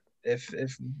part.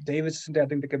 If Davis isn't there, I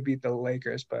think they could beat the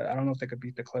Lakers, but I don't know if they could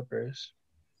beat the Clippers.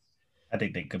 I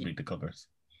think they could beat the Clippers.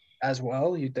 As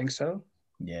well? You think so?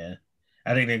 Yeah.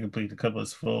 I think they could beat the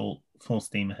Clippers full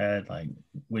steam ahead, like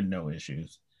with no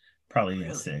issues. Probably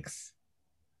in 6.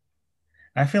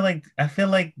 I feel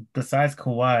like besides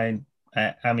Kawhi,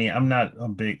 I mean, I'm not a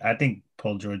big. I think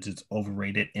Paul George is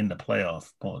overrated in the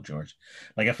playoff. Paul George,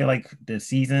 like I feel like this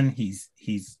season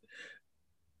he's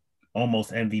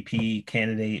almost MVP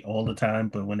candidate all the time,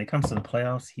 but when it comes to the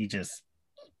playoffs, he just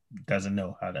doesn't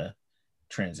know how to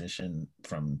transition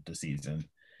from the season.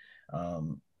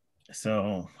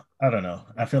 So I don't know.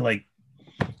 I feel like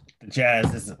the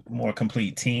Jazz is a more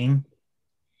complete team,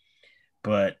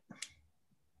 but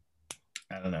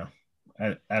I don't know.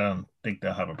 I don't think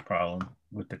they'll have a problem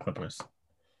with the Clippers.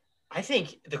 I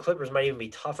think the Clippers might even be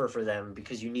tougher for them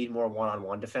because you need more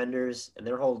one-on-one defenders, and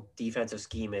their whole defensive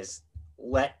scheme is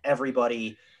let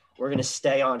everybody. We're going to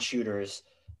stay on shooters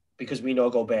because we know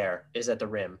Gobert is at the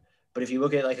rim. But if you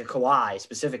look at like a Kawhi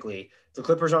specifically, the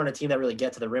Clippers aren't a team that really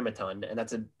get to the rim a ton, and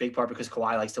that's a big part because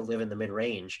Kawhi likes to live in the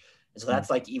mid-range. And so that's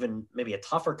like even maybe a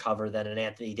tougher cover than an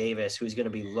Anthony Davis, who's going to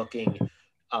be looking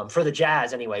for the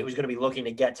Jazz anyway, who's going to be looking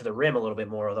to get to the rim a little bit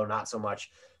more, although not so much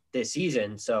this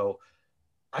season. So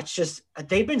it's just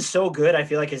they've been so good. I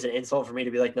feel like it's an insult for me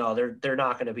to be like, no, they're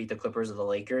not going to beat the Clippers or the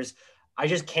Lakers. I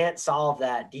just can't solve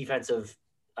that defensive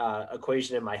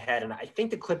equation in my head, and I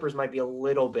think the Clippers might be a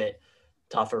little bit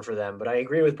tougher for them. But I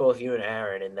agree with both you and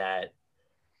Aaron in that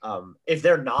if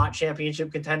they're not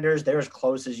championship contenders, they're as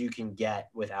close as you can get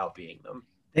without being them.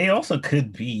 They also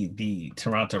could be the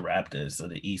Toronto Raptors of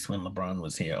the East when LeBron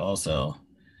was here. Also,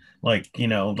 like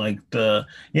I'll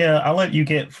let you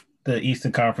get the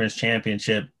Eastern Conference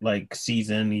Championship like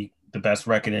season, the best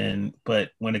record in, but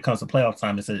when it comes to playoff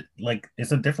time, it's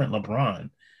a different LeBron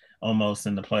almost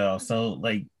in the playoffs. So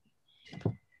like,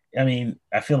 I mean,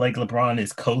 I feel like LeBron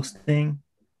is coasting,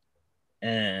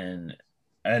 and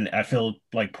I feel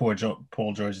like Paul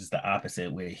George is the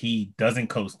opposite, where he doesn't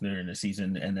coast during the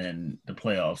season, and then the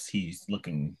playoffs he's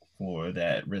looking for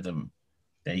that rhythm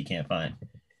that he can't find.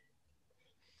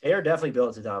 They are definitely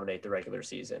built to dominate the regular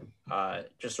season.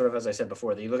 Just sort of as I said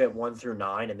before, you look at 1 through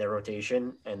 9 in their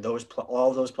rotation, and all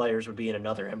of those players would be in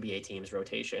another NBA team's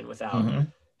rotation without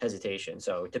hesitation.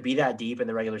 So to be that deep in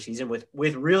the regular season with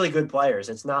really good players,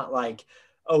 it's not like,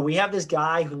 oh, we have this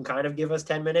guy who can kind of give us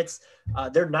 10 minutes.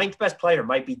 Their 9th best player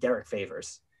might be Derek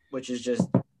Favors, which is just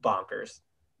bonkers.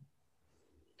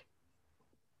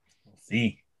 Let's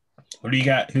see. Who do you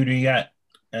got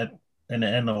in the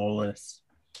end of all this,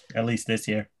 at least this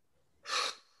year?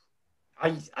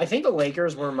 I think the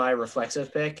Lakers were my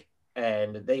reflexive pick,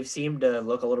 and they've seemed to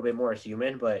look a little bit more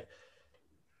human, but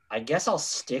I guess I'll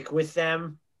stick with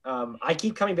them. I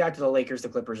keep coming back to the Lakers, the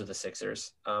Clippers, or the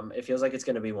Sixers. It feels like it's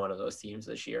going to be one of those teams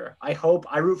this year. I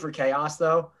root for chaos,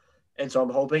 though, and so I'm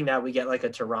hoping that we get like a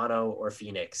Toronto or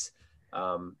Phoenix.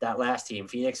 That last team,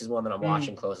 Phoenix, is one that I'm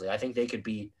watching closely. I think they could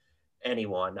beat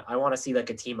anyone. I want to see like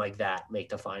a team like that make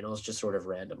the finals just sort of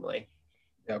randomly.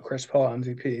 Yeah, Chris Paul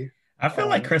MVP. I feel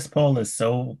like Chris Paul is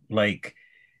so like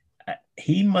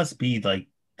he must be like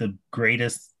the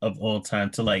greatest of all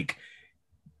time to like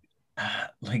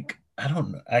I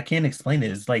don't know. I can't explain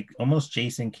it. It's like almost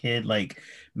Jason Kidd, like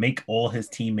make all his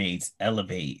teammates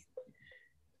elevate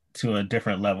to a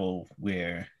different level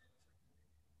where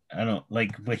I don't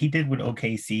like what he did with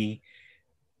OKC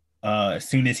as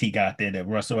soon as he got there that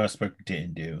Russell Westbrook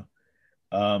didn't do.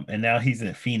 And now he's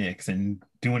at Phoenix and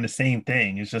doing the same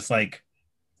thing. It's just like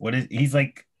he's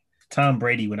like Tom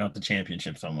Brady without the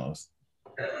championships almost.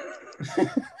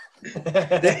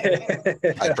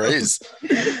 I praise.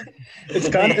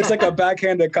 It's like a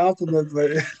backhanded compliment,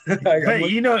 but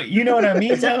you know what I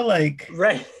mean though, like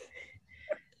right.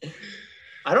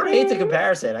 I don't hate the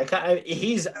comparison.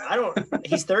 He's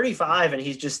 35 and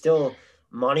he's just still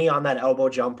money on that elbow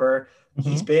jumper.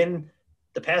 He's been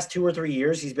the past 2 or 3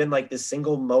 years, he's been like the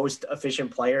single most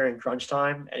efficient player in crunch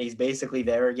time, and he's basically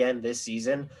there again this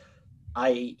season.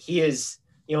 He is,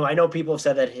 I know people have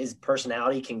said that his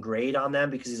personality can grade on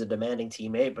them because he's a demanding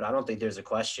teammate, but I don't think there's a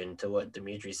question to what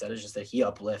Dimitri said. It's just that he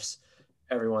uplifts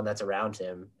everyone that's around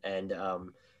him. And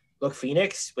look,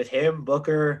 Phoenix with him,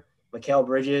 Booker, Mikal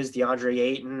Bridges, DeAndre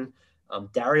Ayton,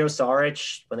 Dario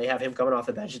Saric, when they have him coming off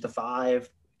the bench at the 5,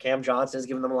 Cam Johnson is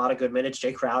giving them a lot of good minutes.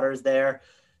 Jay Crowder's there.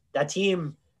 That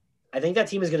team, I think that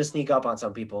team is going to sneak up on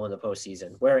some people in the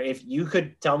postseason, where if you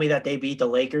could tell me that they beat the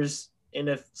Lakers in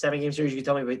a 7-game series, you could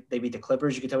tell me they beat the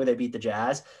Clippers, you could tell me they beat the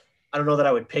Jazz. I don't know that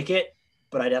I would pick it,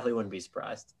 but I definitely wouldn't be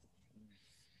surprised.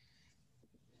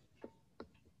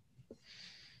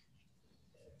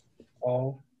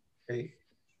 All 8.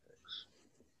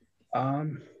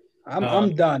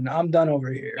 I'm done. I'm done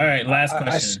over here. All right, last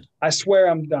question. I swear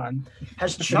I'm done.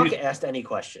 Has Chuck asked any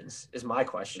questions? Is my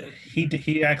question.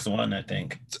 He asked one, I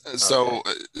think. So welcome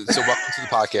to the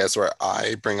podcast where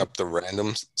I bring up the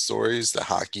random stories, the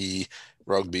hockey,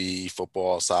 rugby,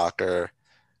 football, soccer,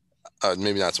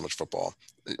 maybe not so much football.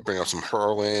 Bring up some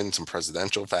hurling, some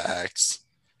presidential facts,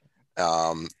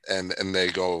 and they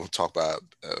go talk about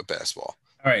basketball.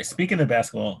 All right, speaking of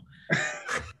basketball,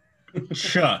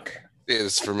 Chuck.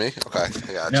 It's for me? Okay.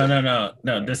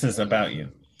 No. This is about you.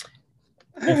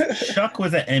 If Chuck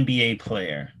was an NBA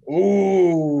player,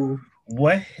 ooh,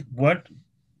 what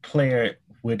player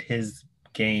would his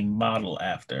game model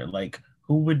after? Like,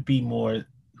 who would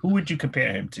you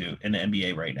compare him to in the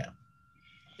NBA right now?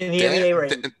 In the NBA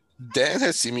right now? Dan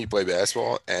has seen me play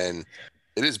basketball, and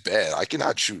it is bad. I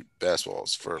cannot shoot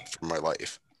basketballs for my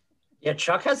life. Yeah,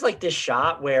 Chuck has like this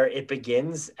shot where it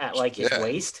begins at like his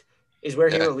waist is where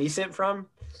he released it from.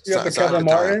 You have the Kevin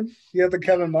Martin. You have the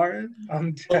Kevin Martin.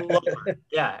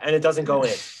 Yeah, and it doesn't go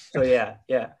in. So yeah.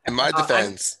 In my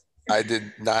defense, I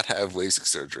did not have LASIK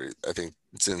surgery. I think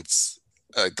since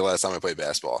the last time I played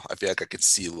basketball, I feel like I could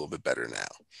see a little bit better now.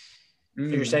 So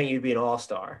you're saying you'd be an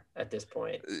all-star at this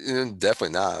point?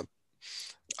 Definitely not.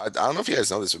 I don't know if you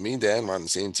guys know this, but me and Dan were on the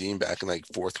same team back in like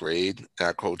 4th grade, and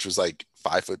our coach was like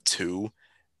 5'2",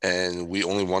 and we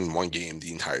only won one game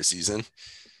the entire season.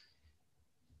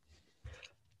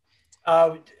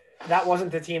 That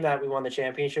wasn't the team that we won the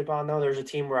championship on, though. There's a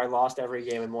team where I lost every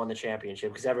game and won the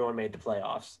championship because everyone made the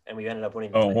playoffs, and we ended up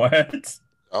winning. What?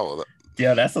 Oh, well,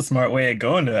 yeah, that's a smart way of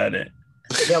going at it.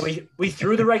 Yeah, we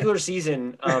threw the regular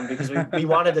season because we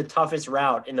wanted the toughest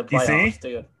route in the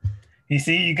playoffs. You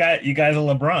see, you guys are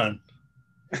LeBron.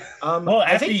 Well,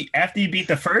 after you beat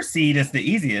the first seed, it's the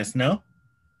easiest, no?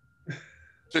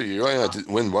 So you only have to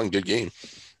win one good game.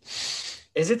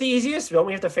 Is it the easiest? Don't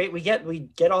we have to face? We get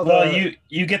all the. Well,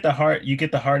 you get the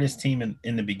hardest team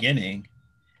in the beginning,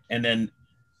 and then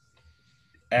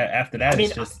after that,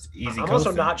 it's just easy. I'm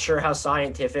also not sure how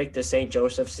scientific the St.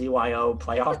 Joseph CYO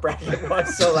playoff bracket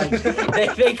was. So like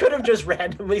they could have just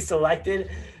randomly selected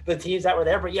the teams that were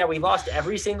there. But yeah, we lost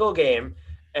every single game,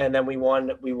 and then we won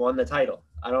the title.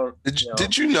 I don't.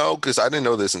 Did you know? Because I didn't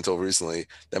know this until recently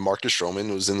that Marcus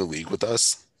Stroman was in the league with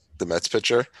us, the Mets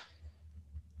pitcher.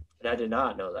 And I did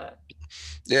not know that.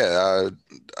 Yeah,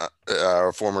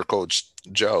 our former coach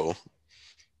Joe,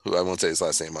 who I won't say his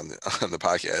last name on the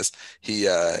podcast,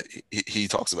 he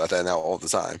talks about that now all the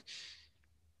time.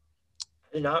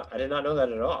 I did not know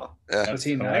that at all. Yeah, was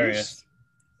he hilarious?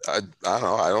 I don't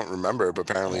know. I don't remember, but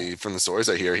apparently from the stories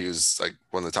I hear, he was like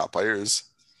one of the top players.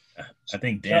 I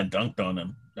think Dan dunked on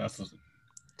him.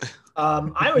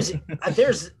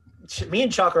 There's me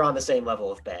and Chuck are on the same level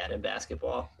of bad in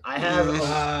basketball. I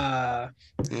have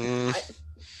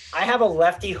I have a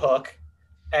lefty hook,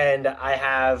 and I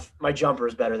have my jumper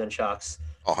is better than Chuck's.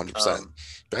 100%.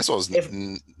 Basketball is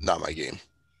not my game.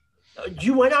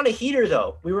 You went on a heater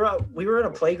though. We were in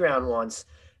a playground once,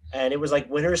 and it was like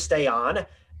winners stay on,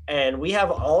 and we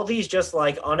have all these just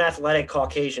like unathletic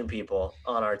Caucasian people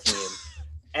on our team,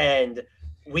 and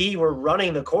we were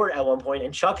running the court at one point,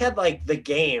 and Chuck had like the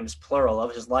games plural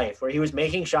of his life where he was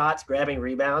making shots, grabbing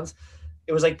rebounds.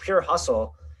 It was like pure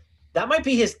hustle. That might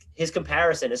be his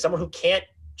comparison as someone who can't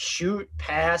shoot,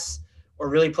 pass, or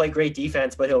really play great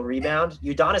defense, but he'll rebound.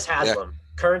 Udonis Haslem. Yeah.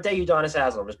 Current day Udonis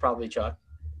Haslem is probably Chuck.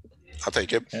 I'll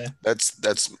take it. Yeah. That's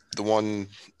the one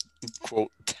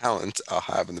quote talent I'll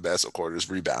have in the basketball court is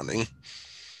rebounding.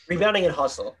 Rebounding and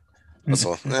hustle.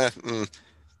 Hustle.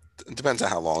 It depends on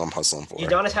how long I'm hustling for.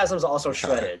 Udonis Haslem's also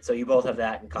shredded, so you both have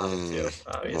that in common too.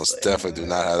 Obviously. Most definitely do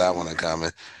not have that one in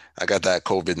common. I got that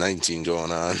COVID-19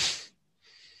 going on.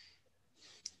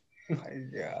 Oh my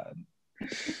God.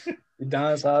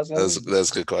 Udonis Haslem? That's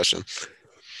a good question.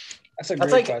 That's a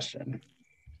great question.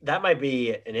 That might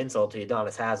be an insult to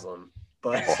Udonis Haslem,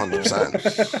 but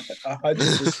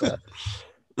 100%.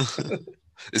 100%.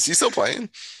 Is he still playing?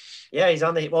 Yeah, he's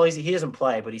on the. Well, he doesn't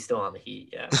play, but he's still on the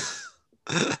Heat. Yeah.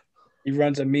 He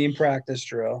runs a mean practice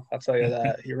drill. I'll tell you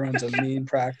that. He runs a mean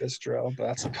practice drill, but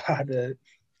that's about it.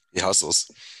 He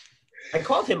hustles. I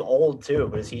called him old too,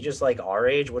 but is he just like our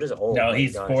age? What is old? No,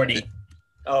 he's 40.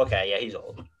 Oh, okay. Yeah, he's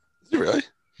old. Is he really?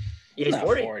 Yeah, he's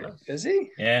 40. Is he?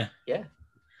 Yeah. Yeah.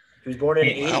 He was born in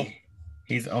 80. Wow.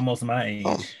 He's almost my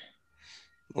age.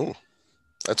 Oh,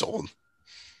 that's old.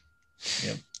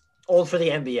 Yep. Old for the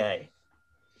NBA.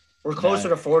 We're closer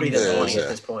to 40 than 20 at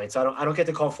this point, so I don't get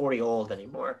to call 40 old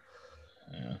anymore.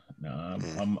 Yeah, no,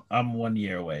 I'm 1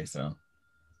 year away, so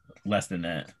less than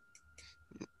that.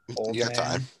 Old you got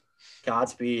time.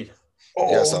 Godspeed.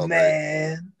 Oh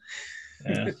man.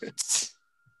 Yeah.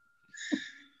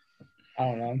 I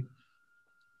don't know.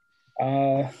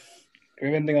 Do we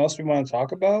have anything else we want to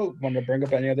talk about? Want to bring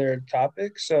up any other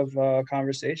topics of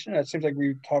conversation? It seems like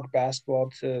we talked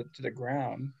basketball to the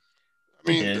ground.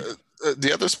 I mean,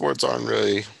 the other sports aren't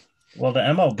really the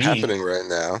MLB happening right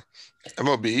now.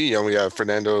 MLB, we have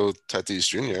Fernando Tatis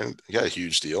Jr. He got a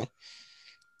huge deal.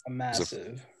 A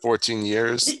massive. 14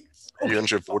 years,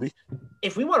 340.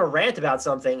 If we want to rant about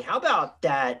something, how about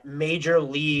that Major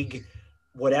League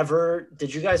whatever?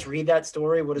 Did you guys read that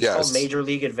story? What it's called? Major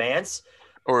League Advance?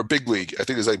 Or Big League. I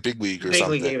think it's like Big League or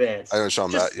something. Big League Advance. I know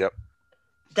something that. Yep.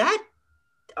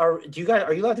 Are you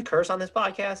allowed to curse on this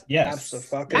podcast? Yes.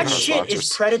 That shit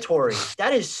is predatory.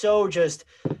 That is so just.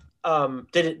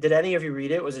 Did any of you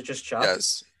read it? Was it just Chuck?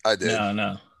 Yes, I did.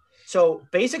 No. So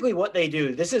basically what they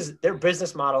do, this is their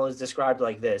business model is described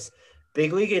like this.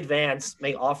 Big League Advance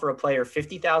may offer a player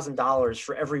 $50,000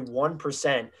 for every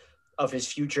 1% of his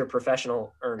future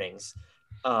professional earnings.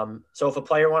 So if a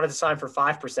player wanted to sign for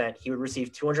 5%, he would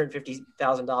receive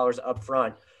 $250,000 up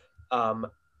front.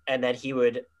 And then he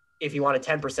would, if he wanted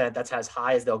 10%, that's as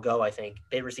high as they'll go, I think.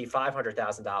 They'd receive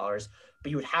 $500,000, but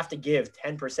you would have to give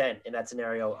 10% in that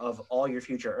scenario of all your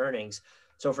future earnings.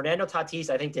 So Fernando Tatis,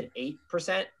 I think, did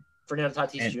 8%. Fernando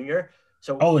Tatis Jr.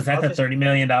 So is that the $30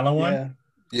 million one?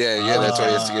 Yeah, that's why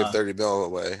he has to give 30 mil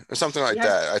away or something like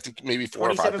that. I think maybe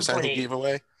 4 or 5% he gave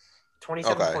away.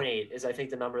 27.8 is, I think,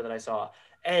 the number that I saw.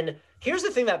 And here's the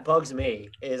thing that bugs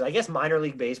me is I guess minor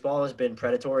league baseball has been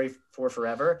predatory for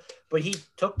forever, but he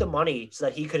took the money so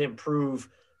that he could improve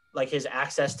like his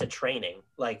access to training,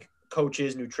 like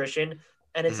coaches, nutrition.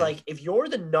 And it's like, if you're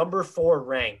the number 4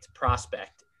 ranked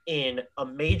prospect in a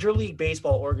major league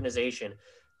baseball organization,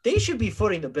 they should be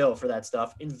footing the bill for that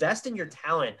stuff. Invest in your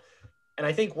talent. And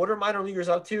I think what are minor leaguers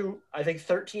up to? I think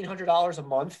 $1,300 a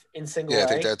month in single A. Yeah, I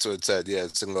think that's what it said. Yeah,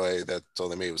 single A. That's all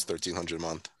they made was $1,300 a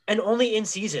month, and only in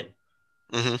season.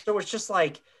 So it's just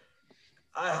like,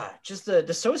 just the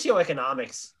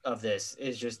socioeconomics of this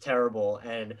is just terrible,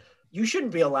 and you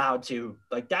shouldn't be allowed to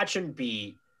like that. Shouldn't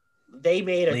be. They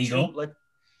made a legal.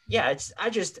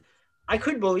 I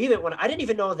couldn't believe it when I didn't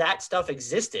even know that stuff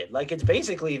existed. Like it's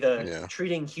basically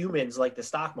treating humans like the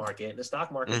stock market. The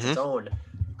stock market is its own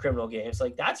criminal games.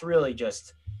 Like that's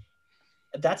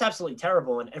absolutely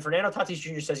terrible. And Fernando Tatis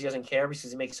Jr. says he doesn't care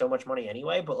because he makes so much money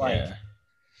anyway. But like,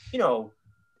 you know,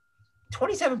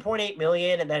 27.8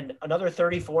 million and then another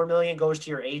 34 million goes to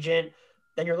your agent.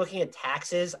 Then you're looking at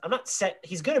taxes.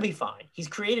 He's going to be fine. He's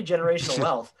created generational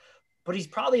wealth, but he's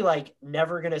probably like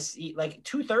never going to see like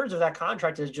 2/3 of that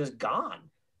contract is just gone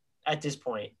at this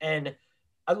point. And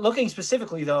looking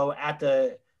specifically though at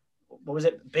the,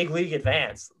 Big League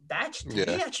Advance, that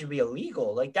should be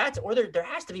illegal. Like there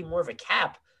has to be more of a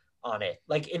cap on it,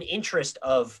 like an interest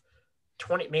of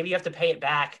 20, maybe you have to pay it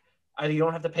back. Either you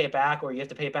don't have to pay it back or you have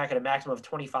to pay it back at a maximum of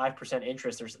 25%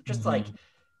 interest. Or just like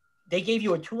they gave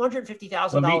you a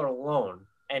 $250,000 loan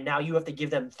and now you have to give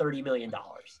them $30 million.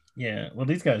 Yeah. Well,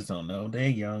 these guys don't know. They're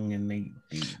young and they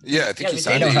I think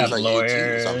they don't have like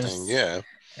lawyers. Or something. Yeah.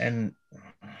 And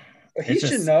he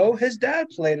should know. His dad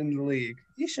played in the league.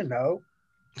 He should know.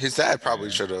 His dad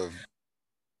probably should have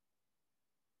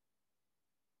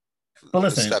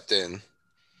stepped in.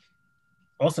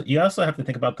 Also, you also have to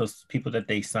think about those people that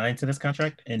they signed to this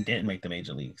contract and didn't make the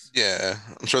major leagues. Yeah,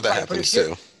 I'm sure that happens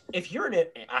too. If you're in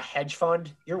a hedge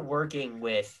fund, you're working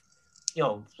with, you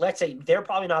know, let's say they're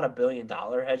probably not $1 billion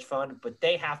hedge fund, but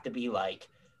they have to be like,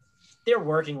 they're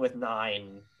working with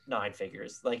nine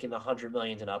figures, like in the 100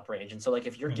 millions and up range. And so like,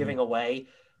 if you're giving away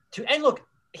and look,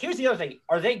 here's the other thing.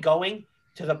 Are they going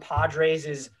to the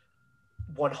Padres'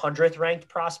 100th ranked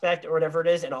prospect or whatever it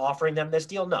is and offering them this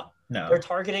deal? No. They're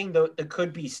targeting the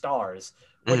could-be stars,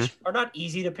 which are not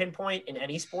easy to pinpoint in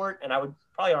any sport. And I would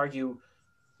probably argue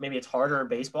maybe it's harder in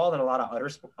baseball than a lot of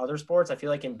other sports. I feel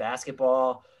like in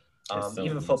basketball,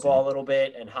 even football a little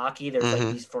bit, and hockey, there's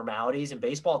like these formalities. In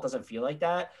baseball, it doesn't feel like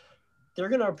that. They're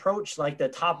going to approach like the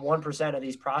top 1% of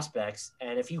these prospects.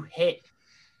 And if you hit,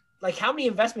 like how many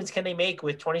investments can they make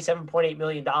with $27.8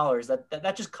 million?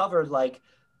 That just covered like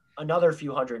another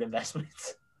few hundred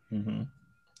investments.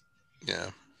 Yeah.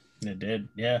 It did.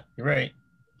 Yeah, you're right.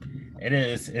 It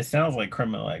is. It sounds like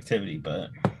criminal activity, but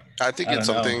I think it's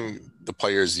something the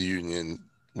players' union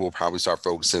will probably start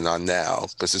focusing on now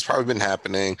because it's probably been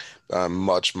happening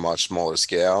much, much smaller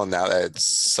scale. Now that it's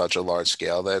such a large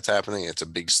scale that it's happening, it's a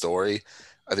big story.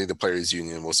 I think the players'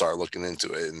 union will start looking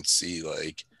into it and see,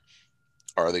 like,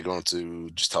 are they going to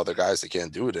just tell their guys they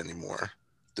can't do it anymore?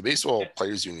 The baseball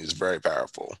players' union is very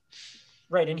powerful.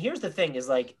 Right. And here's the thing is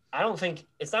like, I don't think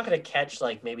it's not going to catch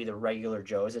like maybe the regular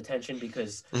Joe's attention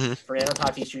because Fernando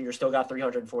Tatis Jr. still got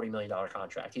 $340 million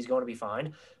contract. He's going to be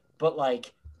fine. But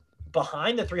like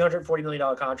behind the $340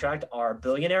 million contract are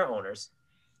billionaire owners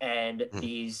and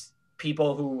these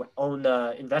people who own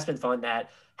the investment fund that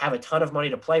have a ton of money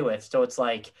to play with. So it's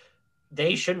like,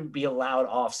 they shouldn't be allowed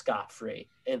off scot-free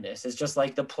in this. It's just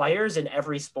like the players in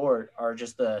every sport are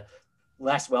just the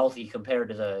less wealthy compared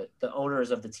to the owners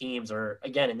of the teams, or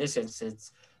again, in this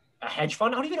instance, a hedge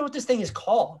fund. I don't even know what this thing is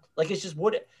called. Like, it's just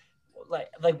what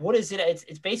is it?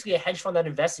 It's basically a hedge fund that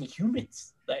invests in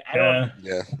humans. Like, I don't.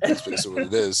 Yeah, that's basically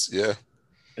what it is. Yeah.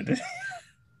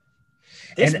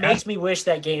 This makes me wish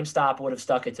that GameStop would have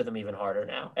stuck it to them even harder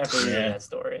now after reading that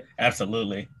story.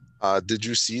 Absolutely. Did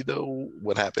you see though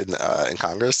what happened in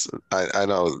Congress? I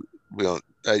know we don't.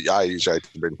 I usually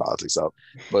like to bring politics up,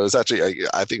 but it was actually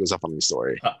I think it was a funny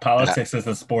story. Politics is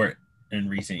a sport in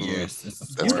recent years. It's a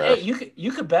sport. Hey,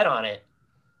 you could bet on it.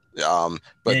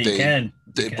 But yeah,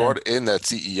 they brought in that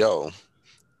CEO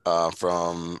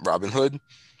from Robinhood,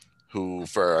 who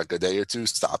for like a day or two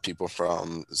stopped people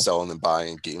from selling and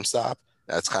buying GameStop.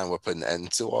 That's kind of what put an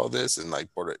end to all this and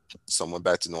like brought it somewhat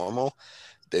back to normal.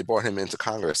 They brought him into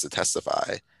Congress to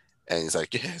testify, and he's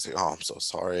like, "Yeah, he's like, oh, I'm so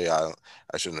sorry. I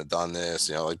shouldn't have done this."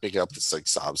 You know, like picking up this like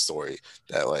sob story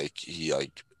that like he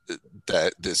like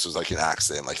that this was like an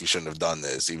accident. Like he shouldn't have done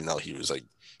this, even though he was like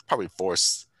probably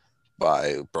forced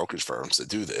by brokerage firms to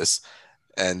do this.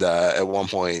 And at one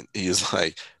point, he's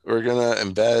like, "We're gonna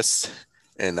invest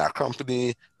in our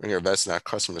company. We're gonna invest in our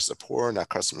customer support and our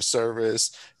customer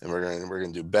service, and we're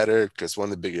gonna do better." Because one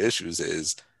of the big issues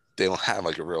is they don't have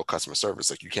like a real customer service.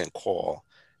 Like you can't call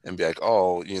and be like,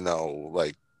 "Oh, you know,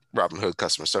 like Robinhood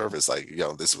customer service, like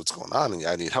this is what's going on, and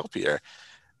I need help here."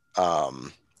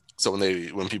 So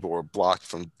when people were blocked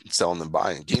from selling and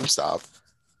buying GameStop,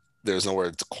 there's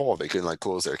nowhere to call. They couldn't like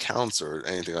close their accounts or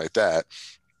anything like that.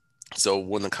 So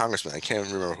when the congressman, I can't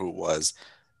remember who it was,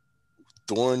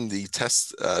 during the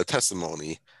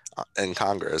testimony in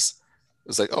Congress, it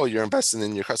was like, "Oh, you're investing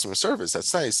in your customer service.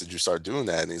 That's nice. Did you start doing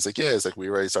that?" And he's like, "Yeah." It's like, "We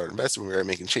already started investing. We already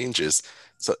making changes."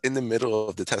 So in the middle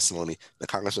of the testimony, the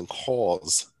congressman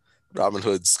calls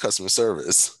Robinhood's customer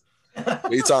service,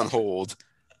 waits on hold,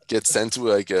 gets sent to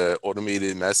like a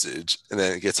automated message, and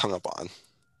then it gets hung up on. And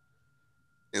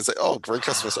it's like, "Oh, great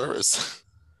customer service."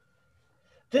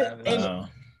 And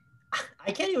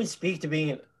I can't even speak to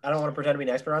being, I don't want to pretend to be an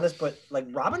expert on this, but like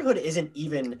Robinhood isn't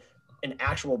even an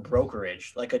actual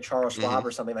brokerage, like a Charles Schwab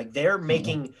or something. Like they're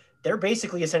they're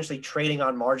basically essentially trading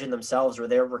on margin themselves, or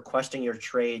they're requesting your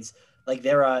trades. Like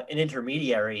they're an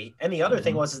intermediary. And the other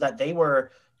thing is that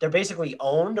they're basically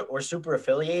owned or super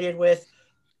affiliated with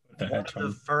one of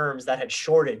the firms that had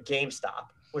shorted GameStop,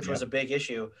 which was a big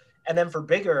issue. And then for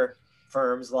bigger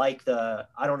firms like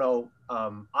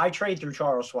I trade through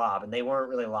Charles Schwab, and they weren't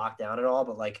really locked down at all,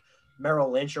 but like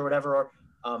Merrill Lynch or whatever,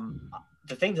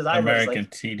 the thing that I read American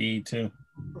TD too.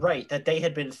 Right, that they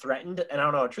had been threatened, and I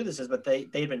don't know how true this is, but they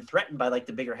had been threatened by like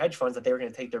the bigger hedge funds that they were going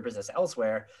to take their business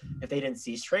elsewhere if they didn't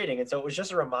cease trading. And so it was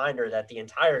just a reminder that the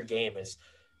entire game is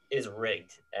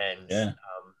rigged. And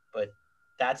but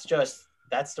that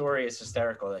story is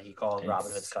hysterical that he called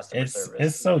Robinhood's customer service.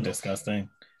 It's so disgusting.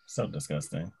 So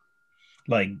disgusting.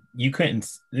 Like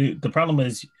the problem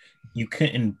is you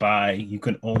couldn't buy, you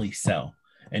could only sell.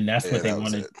 And that's what they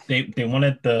wanted.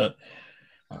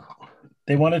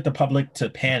 They wanted the public to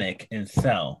panic and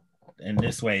sell. And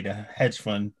this way the hedge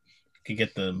fund could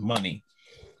get the money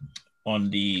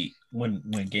on when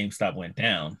GameStop went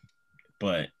down.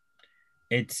 But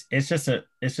it's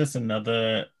just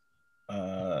another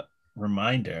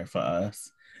reminder for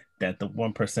us that the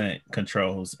 1%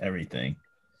 controls everything.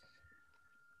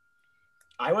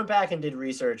 I went back and did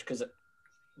research because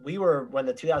when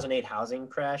the 2008 housing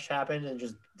crash happened and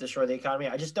just destroyed the economy.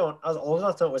 I was old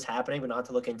enough to know what was happening, but not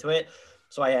to look into it.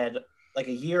 So I had like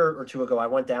a year or two ago, I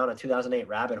went down a 2008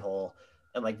 rabbit hole,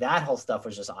 and like that whole stuff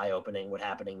was just eye-opening what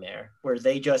happening there, where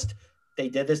they did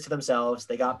this to themselves.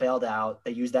 They got bailed out.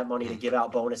 They used that money to give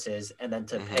out bonuses and then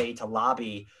to pay to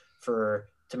lobby to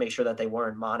make sure that they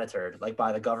weren't monitored like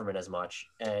by the government as much.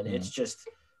 And it's just,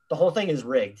 the whole thing is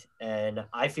rigged. And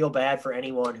I feel bad for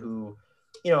anyone who,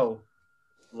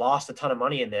 lost a ton of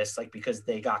money in this, like because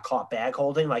they got caught bag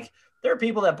holding. Like there are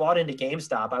people that bought into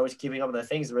GameStop. I was giving them the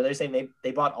things where they're saying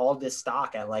they bought all this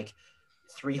stock at like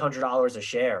 $300 a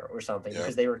share or something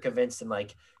because they were convinced, and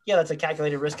like, yeah, that's a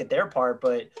calculated risk at their part.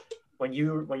 But when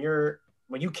you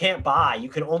can't buy, you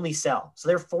can only sell. So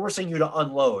they're forcing you to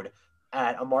unload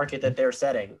at a market that they're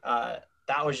setting.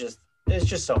 It's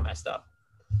just so messed up.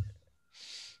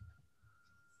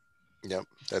 Yep,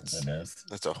 that's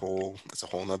a whole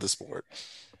nother sport.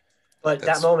 But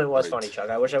that moment was funny, Chuck.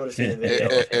 I wish I would have seen the video.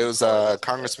 It was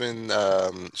Congressman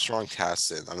Sean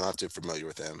Casten. I'm not too familiar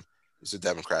with him. He's a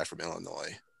Democrat from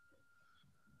Illinois.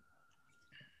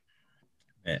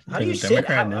 How do you sit?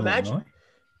 Imagine.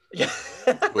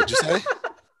 What'd you say?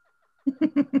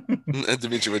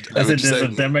 Dimitri, there's a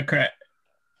Democrat.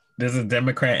 There's a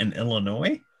Democrat in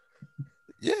Illinois.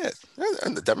 Yeah,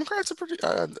 and the Democrats are pretty.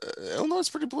 Illinois is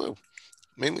pretty blue,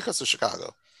 mainly because of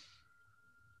Chicago.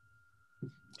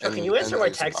 So can you answer why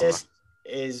Texas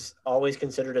is always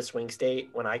considered a swing state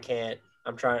when I can't?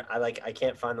 I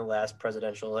can't find the last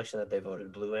presidential election that they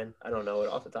voted blue in. I don't know it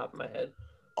off the top of my head.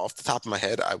 Off the top of my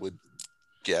head, I would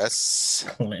guess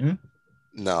Clinton.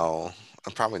 No,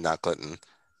 I'm probably not Clinton.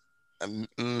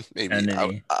 Maybe.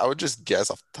 Kennedy. I would just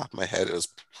guess off the top of my head, it was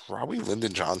probably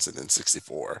Lyndon Johnson in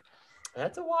 64.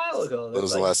 That's a while ago. That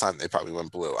was the last time they probably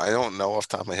went blue. I don't know off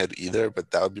the top of my head either, but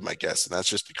that would be my guess. And that's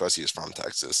just because he was from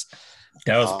Texas.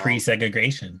 That was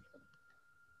pre-segregation.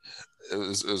 It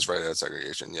was right at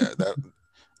segregation. Yeah, that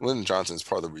Lyndon Johnson is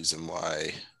part of the reason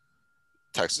why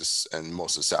Texas and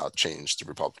most of the South changed to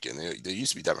Republican. They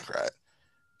used to be Democrat.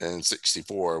 And in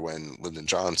 64, when Lyndon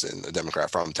Johnson, a Democrat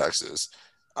from Texas,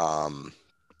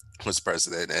 was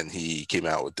president, and he came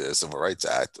out with the Civil Rights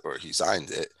Act, or he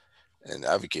signed it and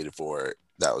advocated for it,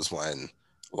 that was when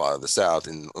a lot of the South,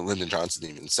 and Lyndon Johnson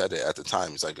even said it at the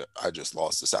time, he's like, I just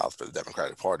lost the South for the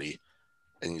Democratic Party.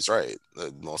 And he's right.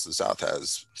 Most of the South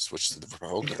has switched to the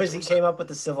Republicans. Because he came up with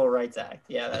the Civil Rights Act.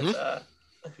 Yeah, that's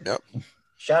Yep.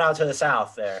 Shout out to the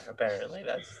South there, apparently.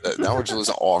 That's now we're just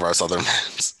losing all of our Southern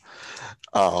names.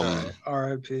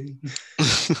 R.I.P.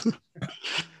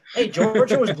 Hey,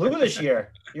 Georgia was blue this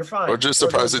year. You're fine. We're just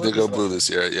surprised they did go blue this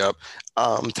year. Yep.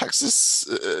 Texas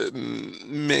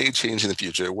may change in the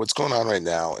future. What's going on right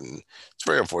now, and it's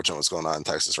very unfortunate what's going on in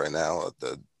Texas right now.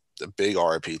 The big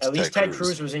RIP to At least Ted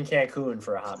Cruz was in Cancun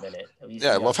for a hot minute.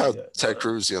 Yeah, I love how Ted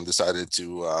Cruz, decided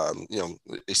to,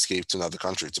 escape to another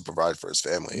country to provide for his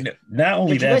family. Not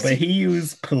only that, but he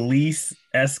used police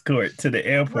escort to the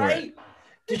airport. Right?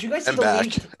 Did you guys see back?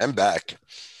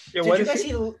 Yeah, did you guys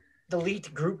see the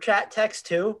leaked group chat text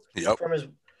too? Yep. From his,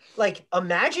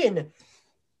 imagine,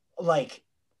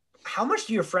 how much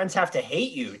do your friends have to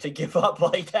hate you to give up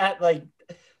like that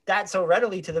so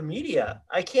readily to the media?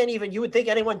 I can't even. You would think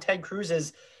anyone Ted Cruz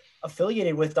is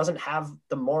affiliated with doesn't have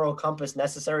the moral compass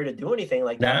necessary to do anything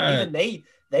like that. Nah. Even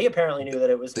they apparently knew that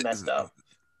it was messed up.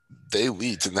 They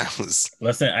leaked, and that was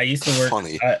listen. I used to work.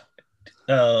 Funny.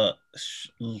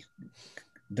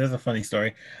 There's a funny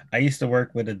story. I used to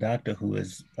work with a doctor who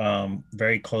was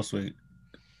very close with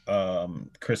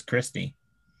Chris Christie,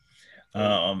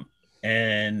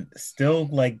 and still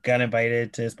got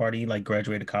invited to his party,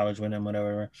 graduated college with him,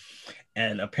 whatever.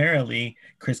 And apparently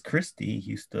Chris Christie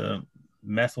used to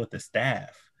mess with the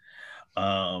staff.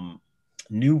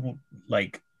 Knew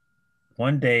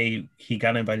one day he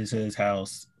got invited to his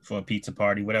house for a pizza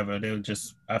party, whatever. They were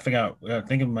just, I think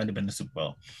it might have been the Super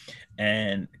Bowl.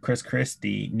 And Chris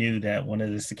Christie knew that one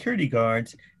of the security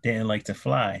guards didn't like to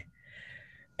fly.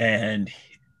 And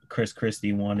Chris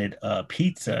Christie wanted a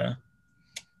pizza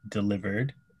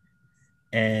delivered.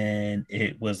 And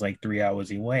it was 3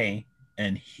 hours away.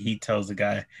 And he tells the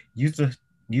guy, use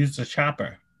the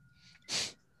chopper.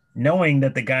 Knowing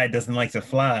that the guy doesn't like to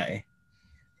fly,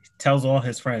 tells all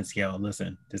his friends, yo,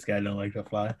 listen, this guy don't like to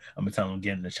fly. I'm gonna tell him,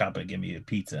 get in the chopper and give me a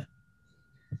pizza.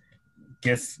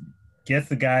 Gets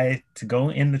the guy to go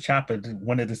in the chopper,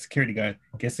 one of the security guards,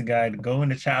 gets the guy to go in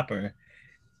the chopper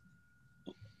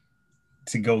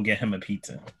to go get him a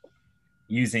pizza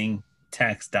using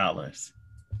tax dollars.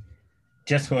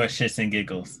 Just for shits and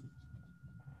giggles.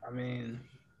 I mean,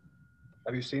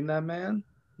 have you seen that man?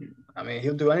 I mean,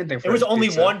 he'll do anything for it. Was only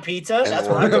pizza. one pizza? That's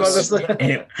what I'm about to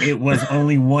say. It was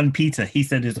only one pizza. He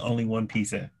said there's only one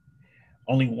pizza.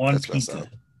 Only one pizza.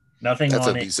 Nothing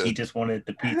on it. He just wanted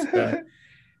the pizza.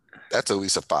 That's at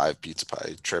least a 5 pizza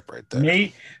pie trip right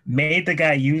there. Made the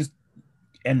guy use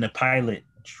and the pilot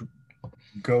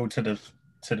go to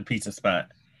the pizza spot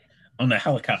on the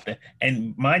helicopter.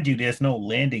 And mind you, there's no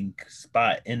landing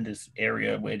spot in this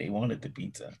area where they wanted the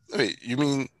pizza. Wait, you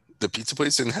mean the pizza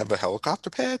place didn't have a helicopter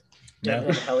pad? Yeah,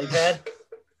 a helipad.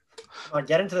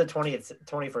 Get into the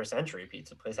 21st century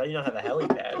pizza place. How do you not have a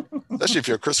helipad? Especially if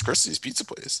you're Chris Christie's pizza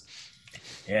place.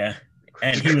 Yeah,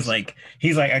 and he was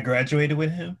he's I graduated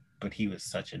with him, but he was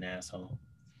such an asshole.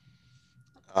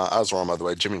 I was wrong, by the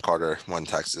way. Jimmy Carter won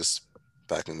Texas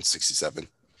back in '67.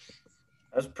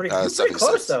 That was pretty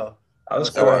close, though. I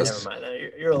was never mind.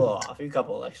 You're a little off. You're a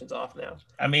couple elections off now.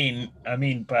 I mean,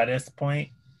 by this point,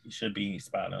 you should be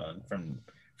spot on.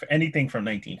 For anything from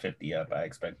 1950 up, I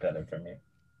expect better from you.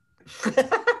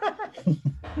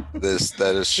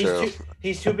 That is true.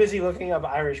 He's too busy looking up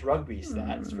Irish rugby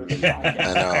stats for the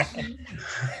podcast.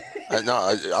 I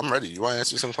know. I'm ready. You want to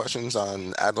ask me some questions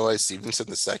on Adlai Stevenson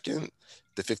II,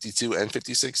 the 52 and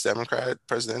 56 Democrat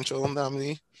presidential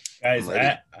nominee? Guys,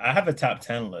 I have a top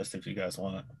 10 list if you guys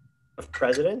want. Of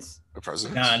presidents? Of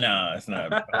presidents? No, it's not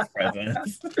about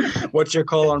presidents. What's your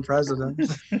call on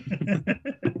presidents?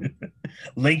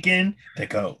 Lincoln, the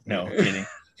GOAT. No, kidding.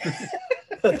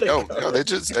 Yo, they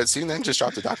just CNN just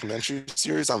dropped a documentary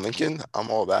series on Lincoln.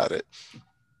 I'm all about it.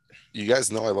 You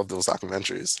guys know I love those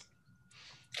documentaries.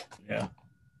 Yeah.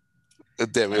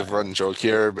 Dan, we have a running joke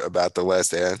here about the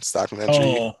Last Dance documentary.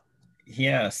 Oh,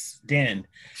 yes, Dan.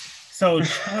 So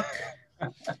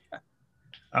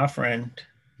our friend,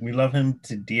 we love him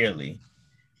to dearly.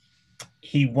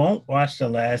 He won't watch the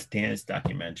Last Dance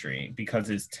documentary because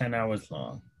it's 10 hours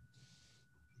long.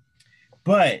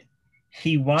 But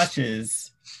he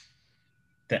watches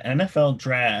the NFL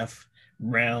draft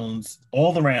rounds,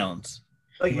 all the rounds.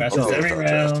 He watches every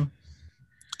round.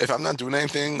 If I'm not doing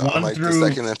anything on like the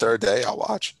second and third day, I'll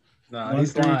watch. No,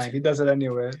 he's lying. He does it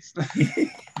anyways.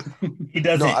 He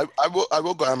does No, it. I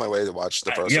will go out of my way to watch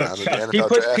the first round of the NFL He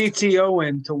puts draft. PTO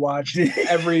in to watch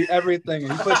everything. He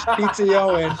puts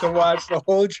PTO in to watch the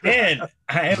whole draft.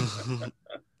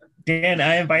 Dan,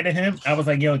 I invited him. I was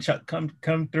like, "Yo, Chuck,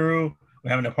 come through.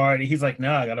 We're having a party." He's like,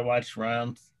 "No, I gotta watch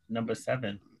round number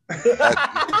 7."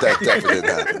 That definitely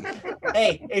didn't happen.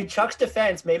 Hey, in Chuck's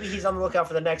defense, maybe he's on the lookout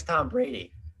for the next Tom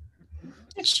Brady.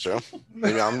 It's true.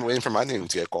 Maybe I'm waiting for my name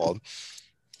to get called.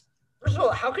 First of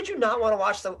all, how could you not want to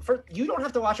watch you don't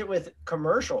have to watch it with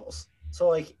commercials. So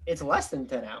like it's less than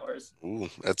 10 hours. Ooh,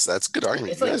 that's a good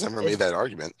argument. You guys never made that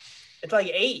argument. It's like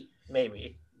 8,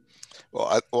 maybe. Well,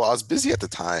 I was busy at the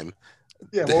time.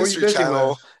 Yeah, the History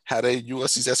Channel had a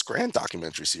Ulysses S. Grant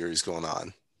documentary series going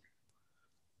on.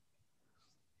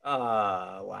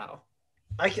 Wow.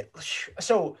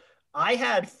 So I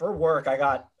had for work, I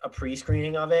got a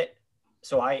pre-screening of it.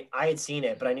 So I had seen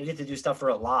it, but I needed to do stuff for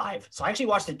it live. So I actually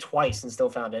watched it twice and still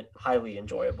found it highly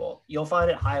enjoyable. You'll find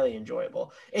it highly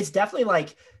enjoyable. It's definitely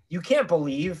like, you can't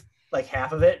believe like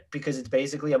half of it because it's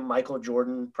basically a Michael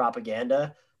Jordan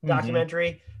propaganda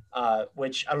documentary,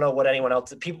 which I don't know what anyone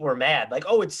else, people were mad. Like,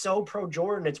 oh, it's so pro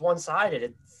Jordan. It's one-sided.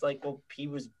 It's like, well, he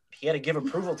had to give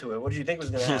approval to it. What did you think was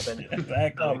going to happen?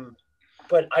 Exactly.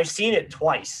 But I've seen it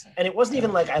twice, and it wasn't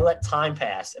even like I let time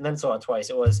pass and then saw it twice.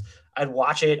 It was I'd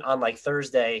watch it on like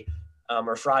Thursday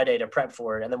or Friday to prep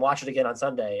for it, and then watch it again on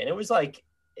Sunday, and it was fun.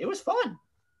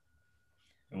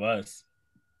 It was.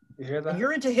 You hear that? And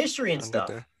you're into history and stuff.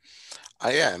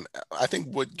 I am. I think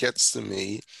what gets to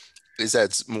me is that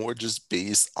it's more just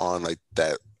based on like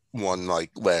that one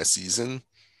like last season.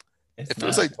 If it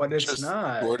was like just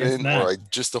Jordan or like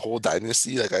just the whole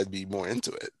dynasty, like I'd be more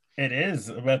into it. It is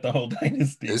about the whole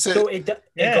dynasty. Is it? So it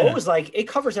goes like it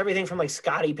covers everything from like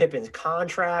Scottie Pippen's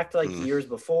contract like years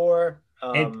before.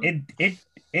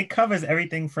 It covers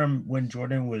everything from when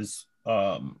Jordan was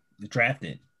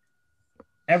drafted.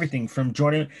 Everything from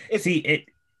Jordan.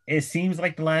 It seems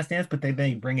like The Last Dance, but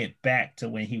they bring it back to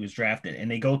when he was drafted,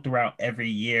 and they go throughout every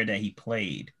year that he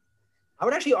played. I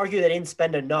would actually argue they didn't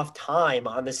spend enough time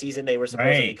on the season they were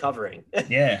supposed to be covering.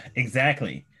 Yeah,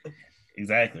 exactly.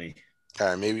 Maybe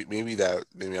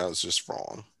I was just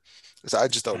wrong. So I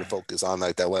just thought to focus on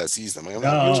like that last season. We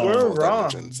were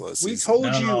wrong. We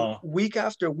told you week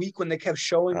after week when they kept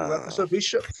showing the episodes. We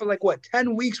should for like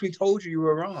 10 weeks. We told you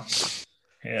were wrong.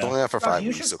 Yeah. Only for 5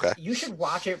 weeks. Okay. You should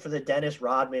watch it for the Dennis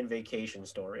Rodman vacation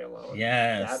story alone.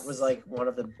 Yes, that was like one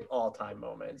of the all-time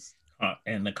moments.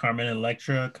 And the Carmen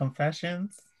Electra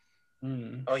confessions.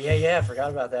 Oh yeah, I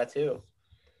forgot about that too.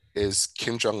 Is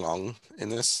Kim Jong-un in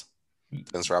this?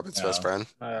 Dennis Rodman's best friend.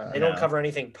 They don't cover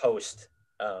anything post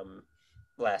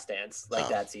Last Dance like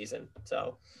that season.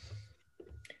 So,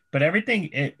 but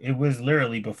everything it was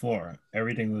literally before.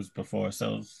 Everything was before.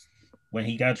 So when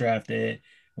he got drafted,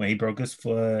 when he broke his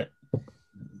foot,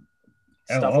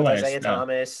 stuff with Isaiah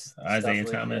Thomas,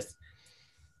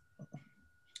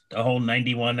 the whole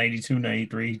 91, 92,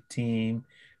 93 team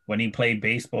when he played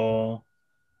baseball.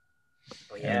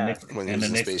 Oh, yeah, when he was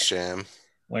in Space Jam.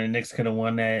 When the Knicks could have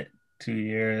won that 2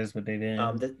 years, but they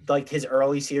didn't. Like his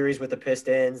early series with the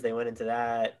Pistons, they went into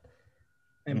that.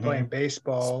 And playing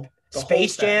baseball.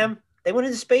 Space Jam. They went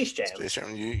into Space Jam. Space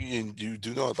Jam. You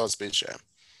do know about Space Jam.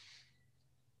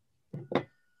 Well,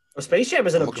 Space Jam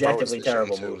is an objectively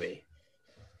terrible movie.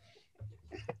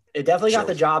 It definitely got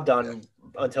the job done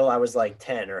until I was like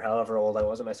 10 or however old I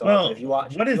was when I saw it. But if you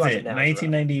watch, what is it?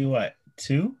 1990 what?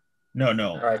 2? No.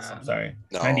 All right, I'm sorry.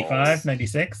 95,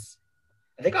 96?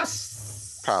 I think I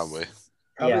was probably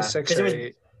 6 or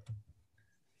 8.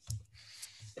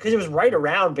 Because it was right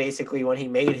around basically when he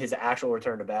made his actual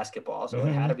return to basketball. So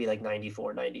it had to be like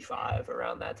 94, 95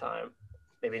 around that time.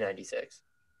 Maybe 96.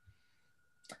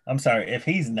 I'm sorry. If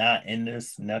he's not in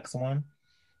this next one,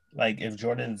 like if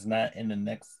Jordan's not in the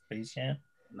next Space Jam,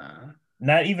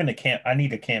 not even I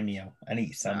need a cameo. I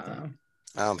need something.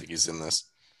 I don't think he's in this.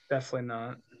 Definitely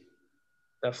not.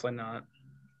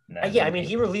 Yeah, I mean,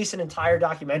 he released an entire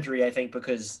documentary, I think,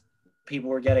 because people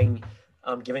were giving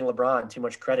LeBron too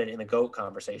much credit in the GOAT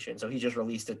conversation. So he just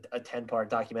released a 10-part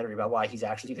documentary about why he's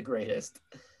actually the greatest.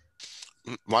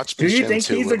 Watch Space Jam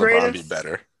 2 with LeBron be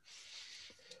better.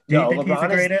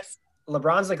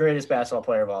 LeBron's the greatest basketball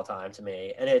player of all time to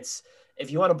me. And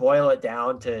if you want to boil it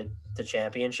down to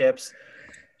championships,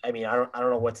 I mean, I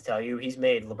don't know what to tell you.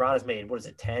 LeBron has made, what is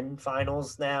it, 10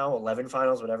 finals now, 11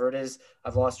 finals, whatever it is.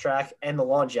 I've lost track. And the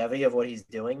longevity of what he's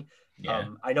doing. Yeah.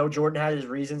 I know Jordan had his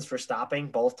reasons for stopping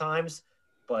both times,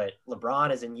 but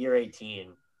LeBron is in year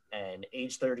 18 and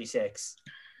age 36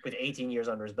 with 18 years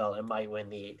under his belt and might win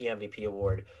the MVP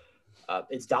award.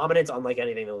 It's dominance unlike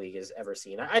anything the league has ever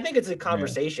seen. I think it's a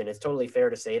conversation. Yeah. It's totally fair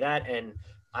to say that. And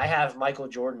I have Michael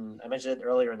Jordan. I mentioned it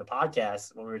earlier in the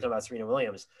podcast when we were talking about Serena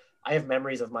Williams. I have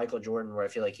memories of Michael Jordan where I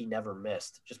feel like he never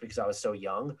missed just because I was so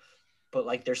young. But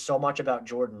like, there's so much about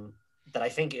Jordan that I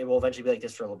think it will eventually be like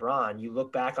this for LeBron. You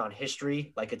look back on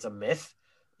history like it's a myth.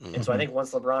 Mm-hmm. And so I think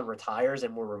once LeBron retires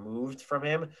and we're removed from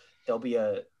him, there'll be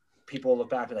people will look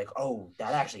back and be like, oh,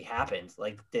 that actually happened.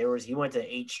 Like he went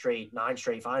to 9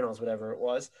 straight finals, whatever it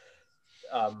was.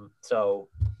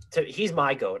 He's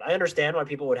my GOAT. I understand why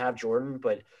people would have Jordan,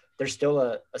 but there's still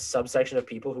a subsection of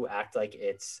people who act like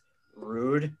it's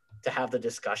rude to have the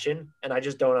discussion. And I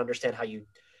just don't understand how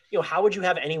how would you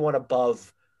have anyone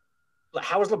above?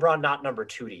 How is LeBron not number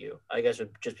 2 to you? I guess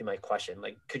would just be my question.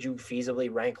 Like, could you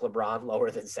feasibly rank LeBron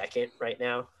lower than second right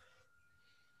now?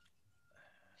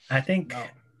 I think, no.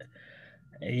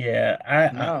 Yeah,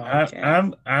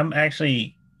 I'm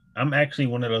actually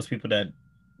one of those people that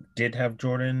did have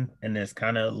Jordan and is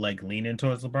kind of like leaning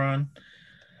towards LeBron.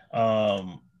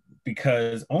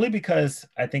 Because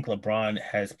I think LeBron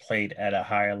has played at a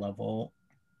higher level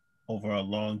over a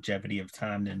longevity of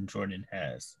time than Jordan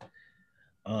has.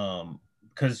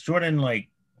 Because Jordan, like,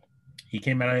 he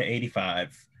came out at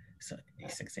 85, so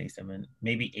 86, 87,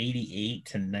 maybe 88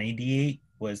 to 98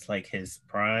 was like his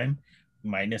prime,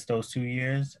 minus those 2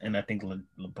 years. And I think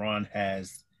LeBron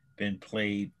has been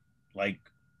played like...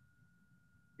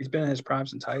 He's been in his prime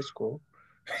since high school.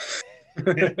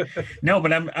 No,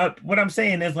 but what I'm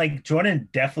saying is, like, Jordan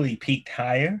definitely peaked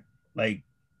higher, like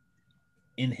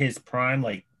in his prime,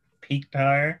 like peaked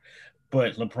higher,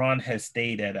 but LeBron has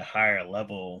stayed at a higher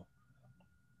level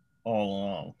all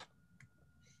along.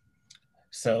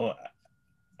 So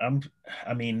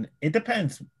I mean, it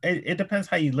depends. It depends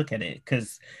how you look at it,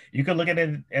 because you could look at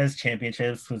it as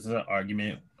championships, which is an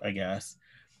argument, I guess.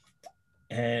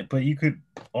 But you could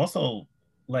also,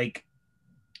 like,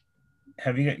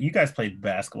 have you guys played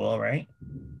basketball, right?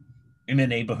 In the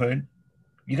neighborhood,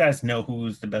 you guys know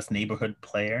who's the best neighborhood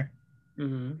player.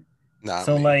 Mm-hmm. Nah,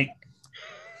 so,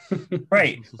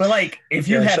 right, but like, if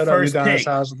you had first pick,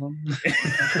 but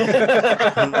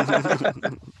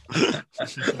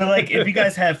like, if you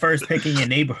guys had first pick in your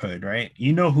neighborhood, right,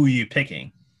 you know who you're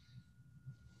picking.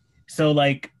 So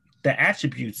like, the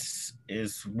attributes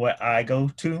is what I go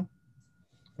to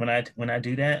when I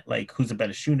do that. Like, who's a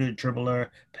better shooter, dribbler,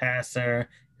 passer,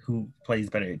 who plays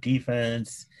better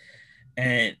defense.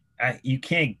 And I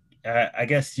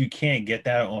guess you can't get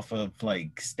that off of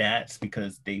like stats,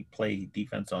 because they play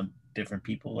defense on different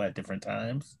people at different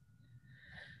times.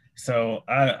 So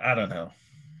I don't know.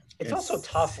 It's also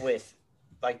tough with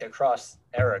like the cross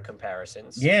era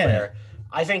comparisons. Yeah. Where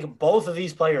I think both of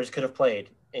these players could have played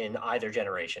in either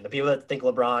generation. The people that think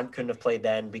LeBron couldn't have played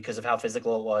then because of how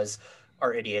physical it was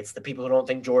are idiots. The people who don't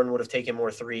think Jordan would have taken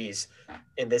more threes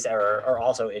in this era are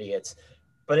also idiots.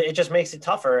 But it just makes it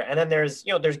tougher. And then there's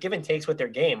give and takes with their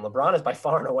game. LeBron is by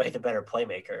far and away the better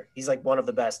playmaker. He's like one of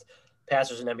the best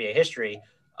passers in NBA history.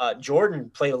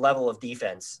 Jordan played a level of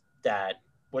defense that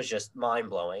was just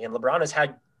mind-blowing. And LeBron has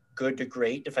had good to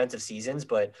great defensive seasons,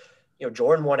 but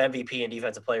Jordan won MVP and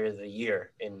Defensive Player of the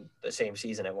Year in the same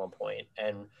season at one point,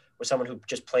 and was someone who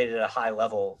just played at a high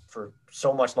level for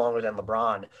so much longer than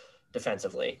LeBron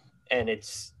defensively. And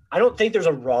I don't think there's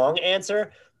a wrong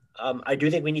answer. I do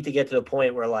think we need to get to the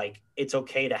point where, like, it's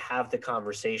okay to have the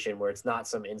conversation where it's not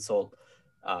some insult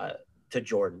to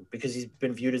Jordan, because he's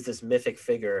been viewed as this mythic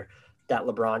figure that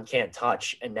LeBron can't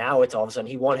touch. And now it's all of a sudden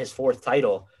he won his 4th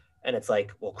title. And it's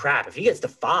like, well, crap, if he gets to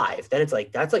 5, then it's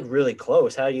like, that's like really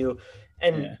close. So you're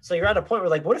at a point where,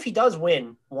 like, what if he does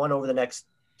win one over the next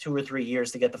 2 or 3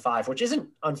 years to get the 5, which isn't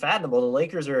unfathomable. The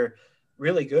Lakers are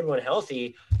really good when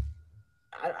healthy.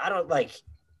 I don't like,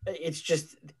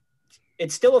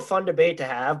 it's still a fun debate to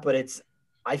have, but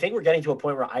I think we're getting to a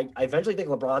point where I eventually think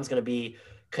LeBron's going to be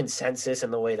consensus in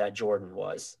the way that Jordan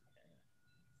was.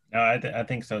 No, I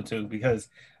think so too, because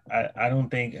I don't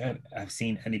think I've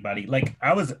seen anybody, like,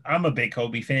 I'm a big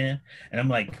Kobe fan, and I'm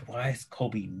like, why is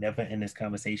Kobe never in this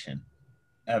conversation?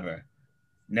 Ever.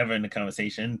 Never in the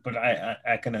conversation. But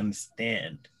I can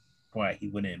understand why he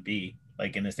wouldn't be,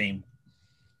 like, in the same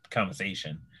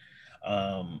conversation.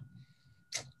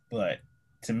 But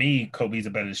to me, Kobe's a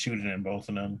better shooter than both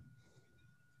of them.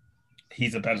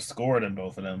 He's a better scorer than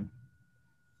both of them.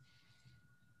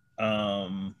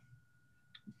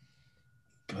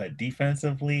 but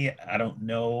defensively, I don't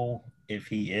know if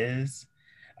he is.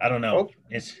 I don't know.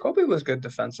 Kobe was good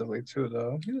defensively too,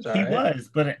 though. He was. He was,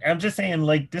 but I'm just saying,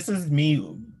 like, this is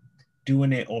me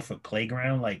doing it off of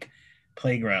playground, like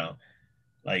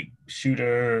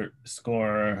shooter,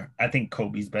 scorer. I think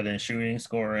Kobe's better in shooting,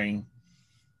 scoring.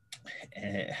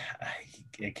 I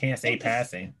can't say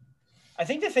passing. I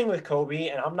think the thing with Kobe,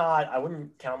 and I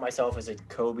wouldn't count myself as a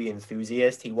Kobe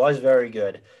enthusiast. He was very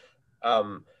good.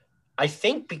 I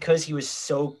think because he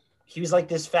was like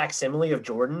this facsimile of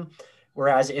Jordan.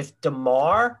 Whereas if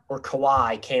DeMar or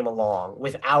Kawhi came along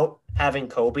without having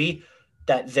Kobe,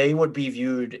 that they would be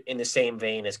viewed in the same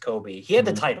vein as Kobe. He had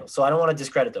the title, so I don't want to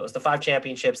discredit those. The 5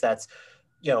 championships, that's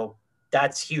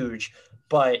huge.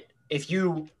 But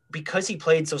because he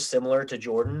played so similar to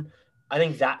Jordan, I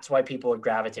think that's why people would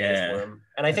gravitate for him.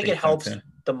 And I think it helps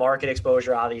the market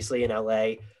exposure, obviously, in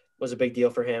LA was a big deal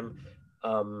for him.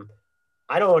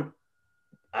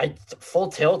 Full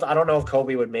tilt, I don't know if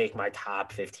Kobe would make my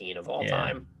top 15 of all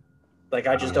time. Like,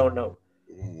 I just don't know.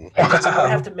 I would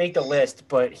have to make the list,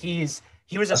 but he was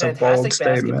a fantastic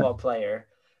basketball player.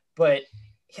 But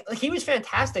he was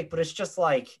fantastic, but it's just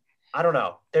like, I don't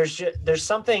know. There's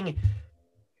something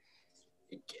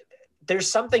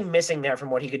missing there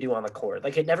from what he could do on the court.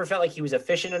 Like, it never felt like he was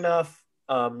efficient enough,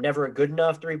 never a good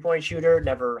enough 3-point shooter,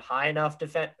 never high enough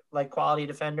quality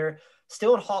defender.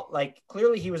 Still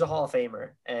clearly he was a Hall of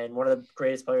Famer and one of the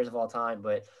greatest players of all time,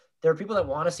 but there are people that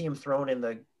want to see him thrown in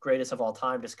the greatest of all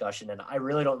time discussion. And I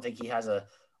really don't think he has a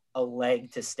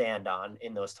leg to stand on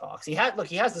in those talks. He has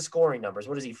the scoring numbers.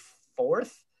 What is he,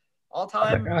 4th all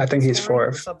time? I think he's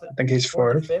 4th. I think he's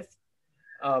 4th.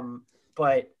 5th.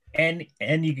 But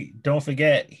you don't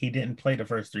forget, he didn't play the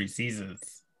first 3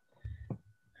 seasons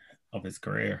of his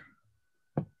career,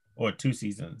 or 2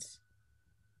 seasons.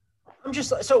 I'm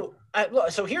just so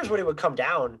here's what it would come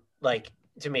down like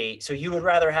to me. So you would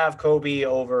rather have Kobe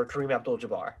over Kareem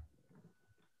Abdul-Jabbar?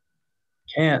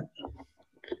 Can't.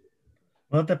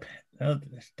 Well, that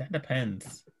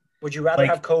depends. Would you rather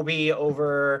have Kobe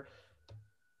over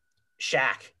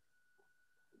Shaq?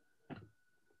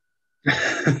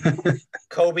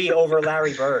 Kobe over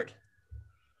Larry Bird?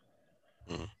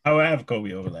 I would have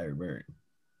Kobe over Larry Bird.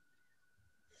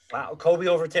 Wow, Kobe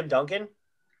over Tim Duncan?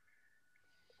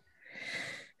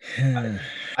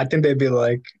 I think they'd be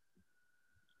like,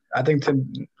 I think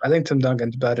Tim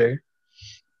Duncan's better.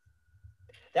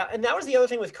 And that was the other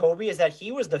thing with Kobe, is that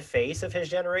he was the face of his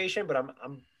generation, but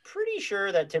I'm pretty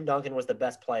sure that Tim Duncan was the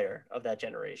best player of that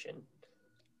generation.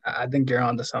 I think you're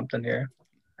onto something here.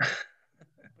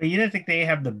 But you didn't think they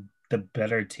have the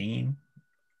better team,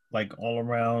 like all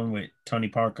around, with Tony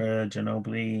Parker,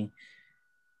 Ginobili?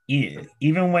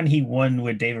 Even when he won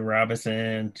with David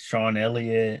Robinson, Sean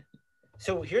Elliott.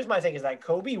 So here's my thing, is that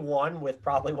Kobe won with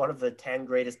probably one of the 10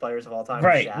 greatest players of all time.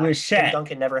 Right, with Shaq. Tim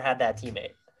Duncan never had that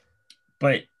teammate.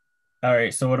 But, all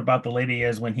right, so what about the later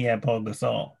years when he had Paul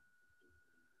Gasol?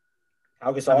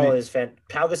 Pau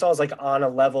Gasol is like on a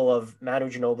level of Manu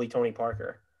Ginobili, Tony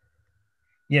Parker.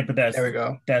 Yeah, but there we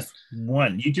go. That's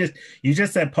one. You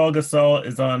just said Paul Gasol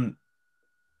is on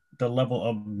the level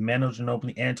of Manu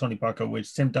Ginobili and Tony Parker,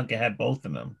 which Tim Duncan had both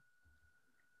of them.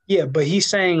 Yeah, but he's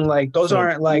saying like those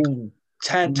aren't like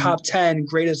top 10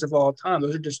 greatest of all time.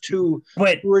 Those are just two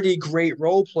pretty great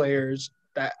role players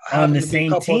that on the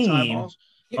same team.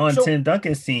 Tim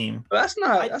Duncan's team. But that's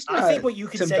not. I think what you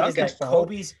could say is that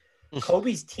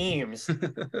Kobe's teams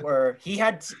were, he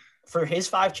had, for his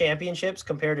 5 championships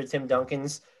compared to Tim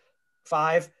Duncan's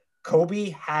 5, Kobe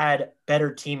had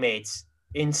better teammates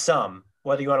in some,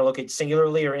 whether you want to look at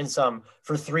singularly or in some,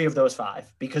 for 3 of those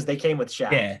 5, because they came with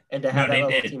Shaq. Yeah. And to have that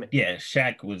level of teammate. Yeah,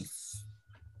 Shaq was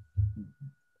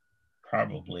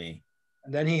probably.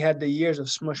 And then he had the years of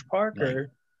Smush Parker, right.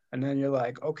 And then you're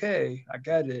like, okay, I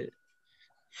get it.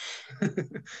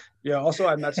 Yeah, also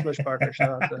I met Smush Parker.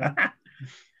 Shout out to him.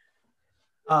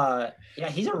 Yeah,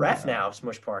 he's a ref now,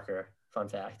 Smush Parker. Fun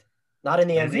fact. Not in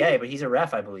the NBA, but he's a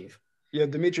ref, I believe. Yeah,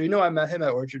 Dimitri, you know I met him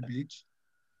at Orchard Beach.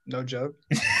 No joke.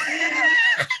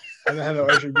 I met him at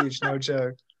Orchard Beach. No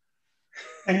joke.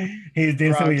 He's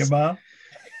dancing with your mom?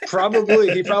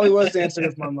 Probably. He probably was dancing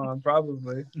with my mom.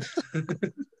 Probably.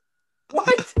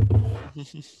 What?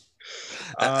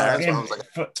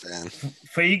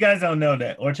 For you guys don't know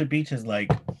that Orchard Beach is like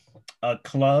a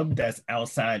club that's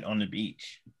outside on the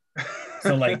beach.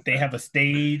 So like they have a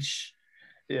stage,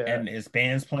 and it's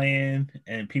bands playing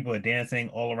and people are dancing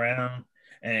all around,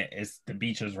 and the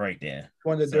beach is right there.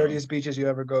 One of the dirtiest beaches you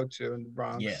ever go to in the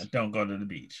Bronx. Yeah, don't go to the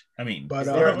beach. I mean, but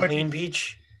is there a clean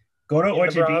beach? Go to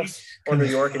Orchard Beach or New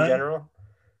York in general.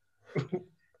 Wait,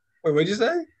 what'd you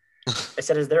say? I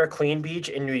said, is there a clean beach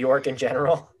in New York in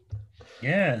general?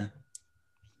 Yeah.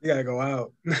 You gotta go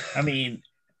out. I mean,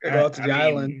 Go out to the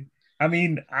island.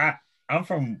 I'm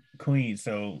from Queens,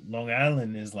 so Long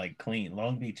Island is like clean.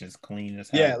 Long Beach is clean as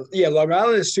hell. Yeah. Long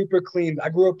Island is super clean. I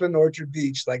grew up in Orchard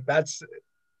Beach. Like that's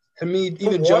to me,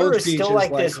 even the water Jones is Beach still is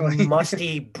like like this clean.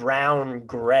 musty brown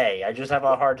gray. I just have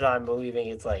a hard time believing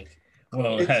it's like.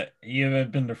 Well, you ever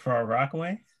been to Far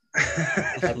Rockaway?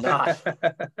 I'm not.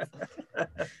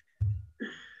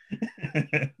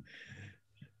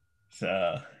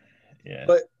 So, yeah.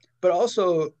 But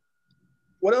also,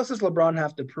 what else does LeBron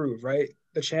have to prove, right?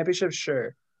 The championship,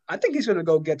 sure. I think he's gonna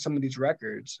go get some of these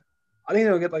records. I think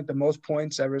he'll get like the most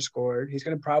points ever scored. He's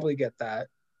gonna probably get that.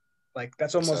 Like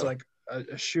that's almost like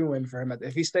a shoe-in for him.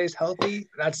 If he stays healthy,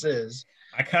 that's his.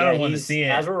 I kind of want to see it.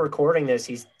 As we're recording this,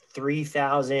 he's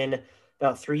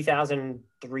about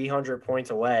 3,300 points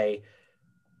away.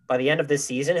 By the end of this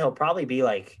season, he'll probably be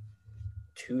like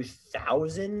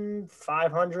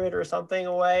 2,500 or something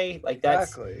away. Like that's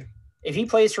exactly. If he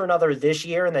plays for another this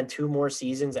year and then 2 more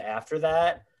seasons after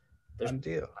that, there's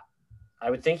deal. I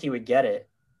would think he would get it.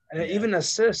 And even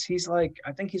assists, I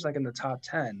think he's like in the top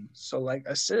 10. So like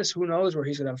assists, who knows where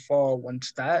he's gonna fall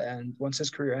once his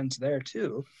career ends there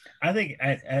too. I think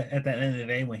at the end of the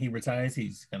day, when he retires,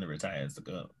 he's gonna retire as the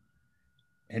GOAT.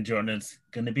 And Jordan's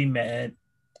gonna be mad.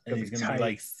 And he's gonna be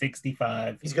like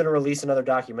 65. He's gonna release another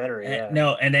documentary.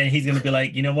 And then he's gonna be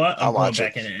like, you know what? I'm going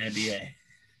back in the NBA.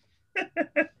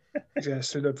 He's gonna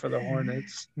suit up for the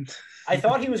Hornets. I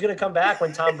thought he was gonna come back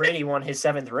when Tom Brady won his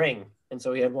 7th ring, and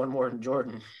so he had one more than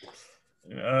Jordan.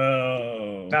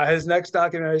 Oh. Now his next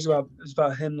documentary is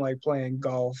about him like playing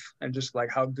golf and just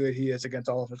like how good he is against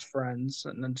all of his friends,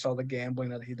 and then all the gambling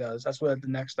that he does. That's what the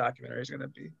next documentary is gonna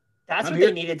be. That's what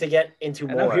they needed to get into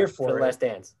more for The Last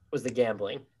Dance was the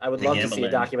gambling. I would love to see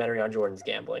a documentary on Jordan's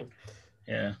gambling.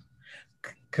 Yeah,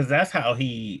 because that's how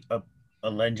he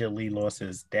allegedly lost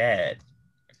his dad.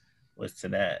 Was to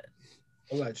that.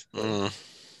 Allegedly.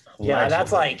 Yeah,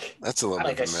 that's a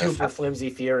super flimsy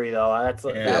theory though. That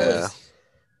was.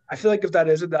 I feel like if that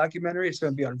is a documentary, it's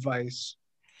going to be on Vice,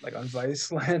 like on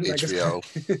Vice Land, HBO.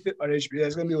 On HBO,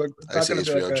 it's going to be like. I see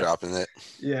HBO dropping it.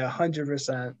 Yeah,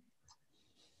 100%.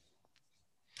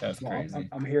 That's crazy.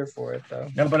 I'm here for it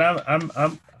though. No, but I'm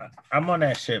on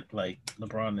that ship. Like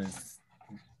LeBron is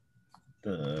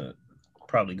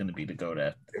probably going to be the GOAT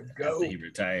after he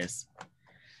retires.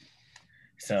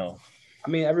 So, I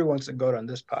mean, everyone's a GOAT on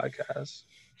this podcast.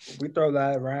 We throw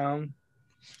that around.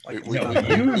 Like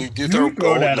you throw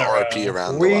gold and RP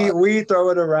around. We throw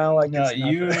it around like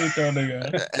you throw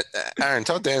it. Aaron,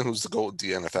 tell Dan who's the GOAT of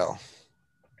the NFL.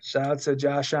 Shout out to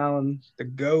Josh Allen, the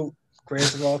GOAT,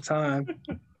 greatest of all time.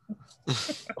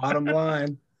 Bottom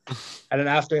line. And then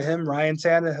after him, Ryan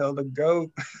Tannehill, the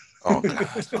GOAT. Oh,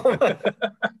 God.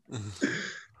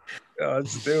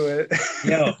 Let's do it.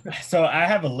 So I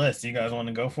have a list. You guys want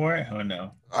to go for it or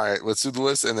no? All right, let's do the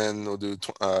list and then we'll do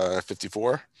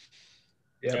 54.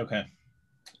 Yeah. Okay.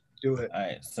 Do it. All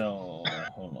right. So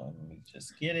hold on. Let me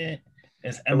just get it.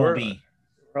 It's MLB.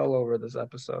 We're all over this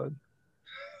episode.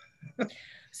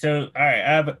 So all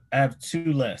right, I have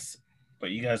 2 lists,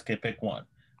 but you guys can pick one.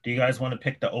 Do you guys want to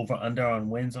pick the over/under on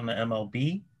wins on the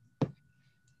MLB?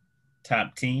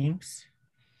 Top teams?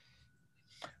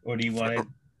 Or do you want to?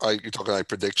 You're talking like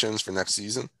predictions for next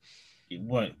season?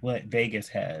 What Vegas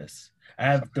has. I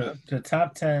have the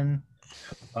top 10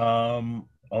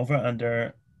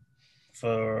 over/under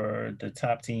for the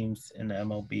top teams in the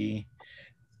MLB.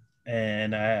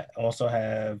 And I also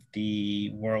have the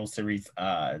World Series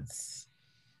odds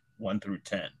 1 through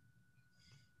 10.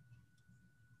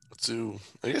 So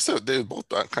I guess they both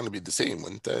kind of be the same,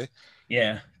 wouldn't they?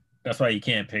 Yeah, that's why you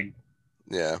can't pick.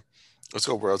 Yeah, let's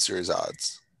go World Series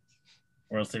odds.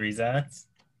 World Series odds?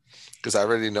 Because I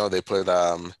already know they put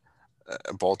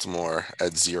Baltimore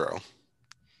at 0.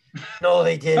 No,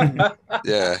 they didn't.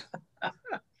 Yeah.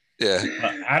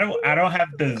 I don't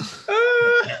have the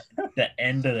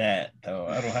end of that though.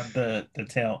 I don't have the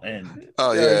tail end.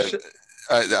 Oh yeah.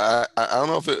 I don't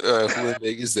know if who in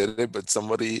Vegas did it, but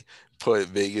somebody put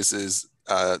Vegas's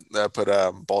put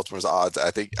Baltimore's odds.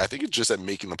 I think it's just at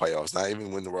making the playoffs, not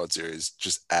even win the World Series,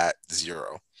 just at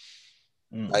 0.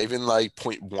 Not even like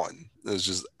 0.1. It was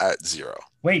just at 0.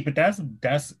 Wait, but that's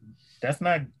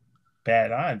not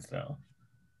bad odds though.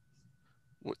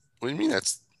 What do you mean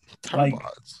that's terrible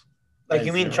odds? Like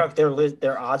you mean, Chuck,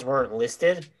 their odds weren't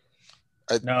listed?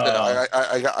 No.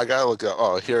 I gotta look up.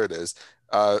 Oh, here it is.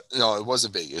 No, it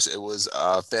wasn't Vegas. It was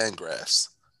Fangraphs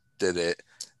did it,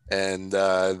 and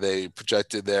they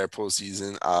projected their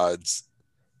postseason odds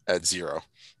at 0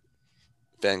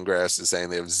 Fangraphs is saying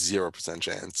they have 0%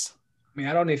 chance. I mean,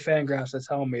 I don't need Fangraphs to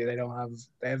tell me they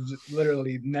have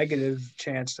literally negative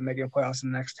chance to making playoffs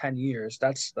in the next 10 years.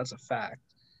 That's a fact.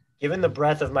 Given the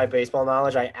breadth of my baseball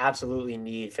knowledge, I absolutely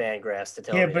need Fangraphs to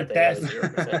tell me that they have a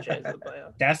 0% chance of the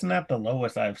playoffs. That's not the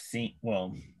lowest I've seen.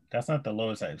 Well, that's not the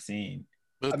lowest I've seen.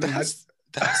 But that has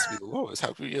to be the lowest.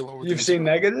 How can we get lower? You've seen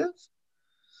negative?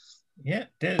 Yeah,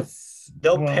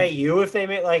 they'll pay you if they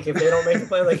if they don't make the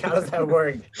play. Like, how does that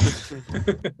work?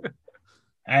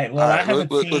 All right. Well, I have a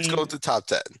team. Let's go to top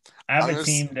 10. I have a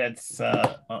team that's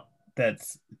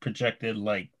projected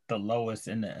like the lowest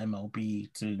in the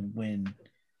MLB to win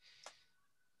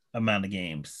amount of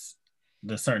games,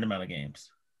 the certain amount of games.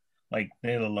 Like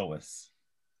they're the lowest.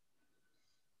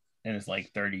 And it's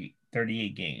like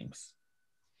 38 games.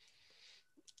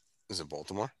 Is it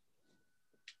Baltimore?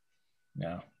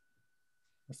 No.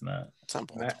 It's not. It's not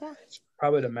Baltimore? It's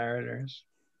probably the Mariners.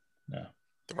 No.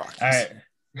 The Rockies. All right.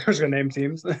 I was going to name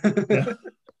teams. No.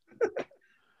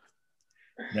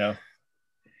 No.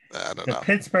 I don't the know.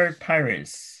 Pittsburgh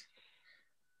Pirates.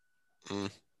 Mm.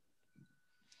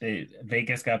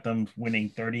 Vegas got them winning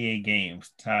 38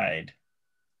 games, tied.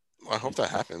 Well, I hope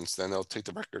that happens. Then they'll take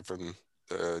the record from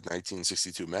the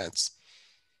 1962 Mets,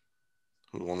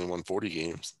 who only won 40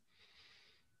 games.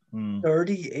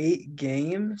 38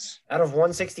 games out of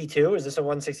 162. Is this a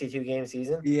 162 game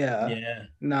season? Yeah.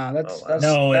 No, that's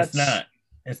no, it's not.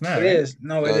 It's not. It right? is.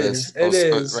 No, it is. It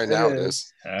is. Right now, it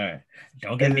is. All right.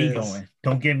 Don't get me going.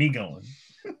 Don't get me going.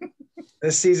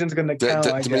 This season's gonna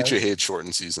count. Dimitri hates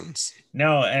shortened seasons.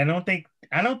 No, I don't think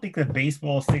the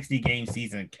baseball 60-game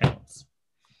season counts.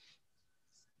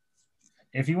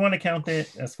 If you want to count it,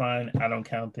 that's fine. I don't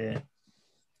count it.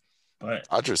 But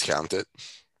Dodgers count it.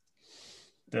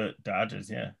 The Dodgers,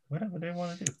 yeah. Whatever they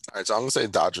want to do. All right, so I'm gonna say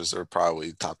Dodgers are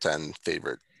probably top 10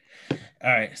 favorite. All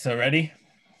right, so ready?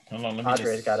 Hold on, let me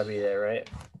Padres got to be there, right?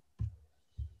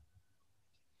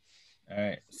 All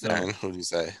right, so Aaron, who do you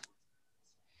say?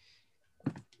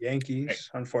 Yankees,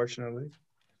 unfortunately.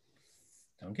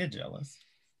 Don't get jealous.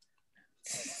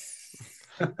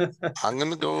 I'm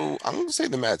gonna say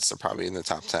the Mets are probably in the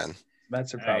top 10.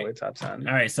 Mets are probably top 10.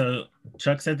 All right, so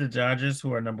Chuck said the Dodgers,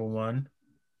 who are number 1.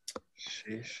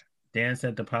 Sheesh. Dan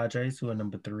said the Padres, who are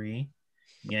number 3.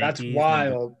 Yankees, that's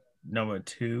wild. Number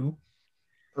 2.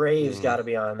 Braves got to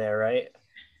be on there, right?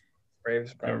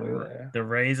 Braves probably there. The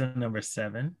Rays are number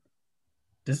 7.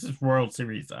 This is World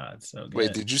Series odds. So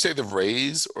wait, did you say the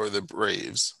Rays or the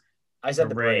Braves? I said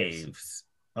the Braves.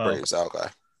 Braves, okay.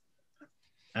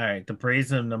 All right, the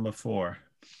Braves are number 4.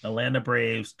 Atlanta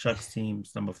Braves, Chuck's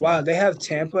team's number 4. Wow, they have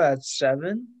Tampa at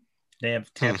 7? They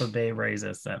have Tampa Bay Rays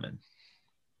at 7.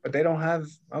 But they don't have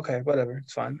okay, whatever.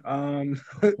 It's fine.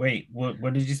 Wait, what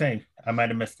did you say? I might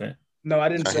have missed it. No, I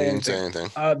didn't say anything.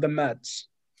 The Mets.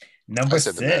 Number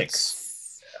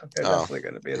 6. Okay, definitely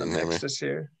gonna be in the mix this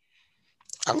year.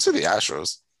 I'm gonna say the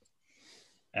Astros.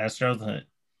 Astros are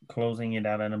closing it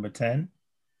out at number 10.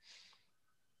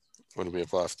 What do we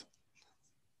have left?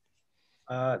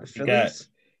 The Phillies. You got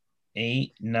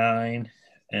 8, 9,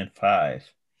 and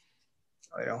 5.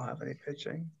 They don't have any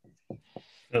pitching.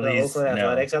 Phillies, the Oakland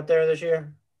Athletics up there this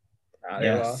year?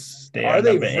 They lost. They are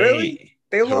they really? 8.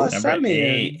 They lost number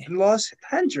Semien and lost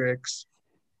Hendricks.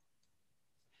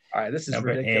 All right, this is number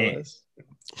ridiculous.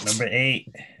 8. Number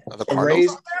 8. Are the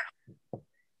Cardinals?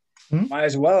 Might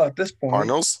as well at this point.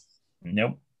 Cardinals?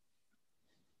 Nope.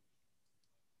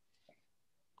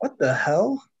 What the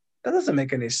hell? That doesn't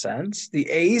make any sense. The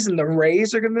A's and the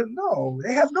Rays are gonna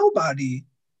they have nobody.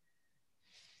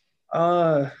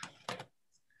 I'm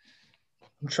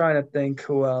trying to think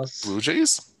who else. Blue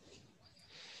Jays?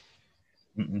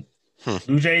 Blue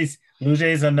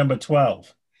Jays are number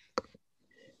 12.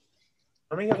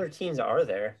 How many other teams are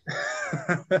there?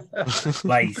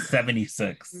 Like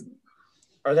 76.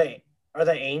 Are they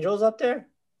Angels up there?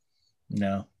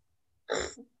 No.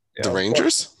 The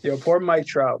Rangers? Poor Mike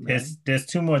Trout, man. There's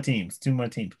 2 more teams.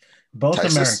 Both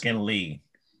Texas? American League.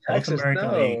 Texas, Both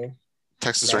American League.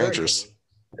 Texas Rangers.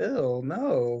 Ew,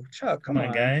 no. Chuck, come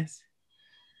on. Guys.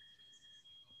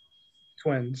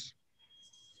 Twins.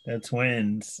 The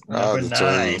Twins. Oh, Number the 9.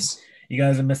 Twins. You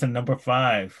guys are missing number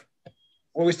 5.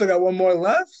 Well, we still got one more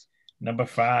left? Number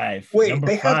 5. Wait, number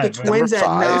they have the 5, Twins at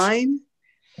 9?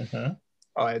 Uh-huh.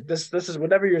 All right, this is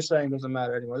whatever you're saying doesn't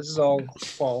matter anymore. This is all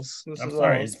false. I'm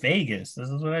sorry, it's Vegas. This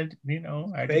is what I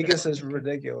Vegas is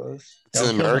ridiculous. It's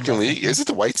an American League. Is it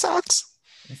the White Sox?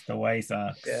 It's the White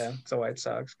Sox. Yeah, it's the White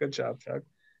Sox. Good job, Chuck.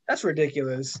 That's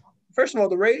ridiculous. First of all,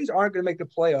 the Rays aren't going to make the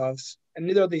playoffs, and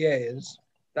neither are the A's.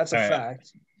 That's a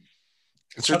fact.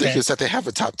 It's ridiculous that they have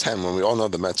a top 10 when we all know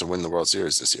the Mets will win the World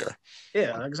Series this year.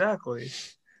 Yeah, exactly.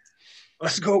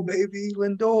 Let's go, baby,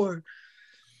 Lindor.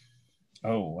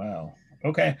 Oh wow.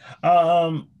 Okay.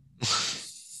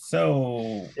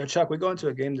 So Yo, Chuck, we going to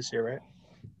a game this year, right?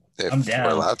 If I'm down.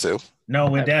 we're allowed to. No,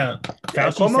 we're down. Yeah,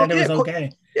 Fauci Cuomo- said it was yeah,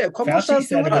 okay. Yeah, Cuomo Fauci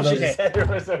said it was Fauci okay. Said it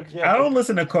was okay. I don't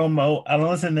listen to Cuomo. I don't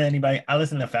listen to anybody. I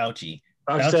listen to Fauci.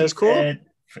 Fauci says cool. said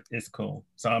it's cool.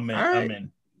 So I'm in. All right. I'm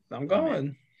in. I'm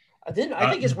going. I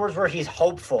think his words were he's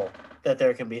hopeful that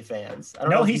there can be fans. I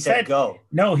don't No, know if he said go.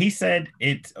 No, he said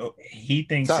it's. He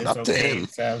thinks It's it's, not up to okay. him.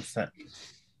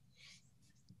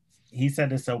 He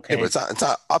said it's okay. Yeah, but it's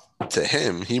not up to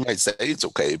him. He might say it's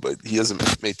okay, but he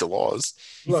doesn't make the laws.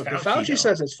 Look, if Fauci though.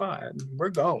 says it's fine, we're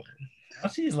going.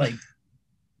 Fauci's like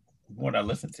what I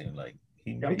listen to. Like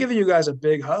I'm giving you guys a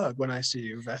big hug when I see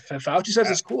you. If Fauci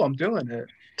says it's cool, I'm doing it.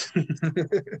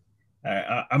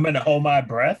 I'm gonna hold my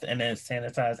breath and then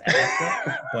sanitize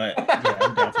after. But yeah,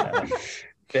 I'm down for that.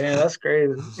 Damn, that's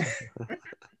crazy.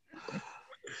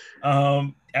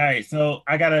 All right, so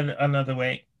I got another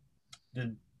way.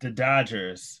 The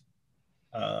Dodgers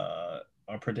are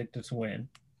predicted to win,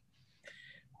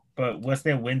 but what's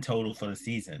their win total for the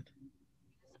season?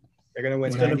 They're gonna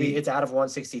win. It's out of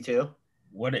 162.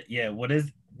 What do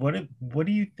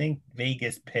you think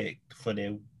Vegas picked for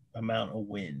their amount of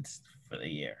wins for the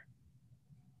year?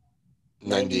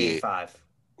 98.5. I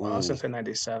also say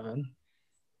 97.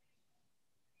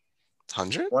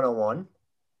 100? 101.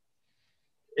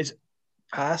 It's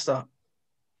past the.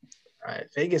 All right,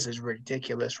 Vegas is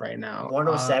ridiculous right now.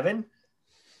 107.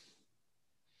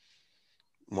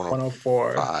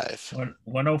 104.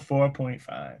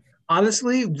 104.5.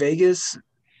 Honestly, Vegas,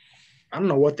 I don't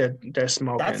know what they're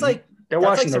smoking. They're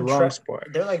watching the wrong sport.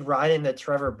 They're like riding the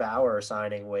Trevor Bauer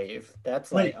signing wave.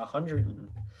 That's like 100.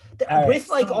 With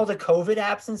all the COVID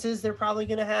absences they're probably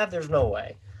going to have, there's no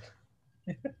way.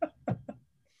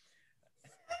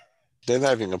 They're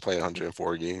not even going to play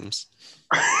 104 games.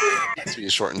 It's be a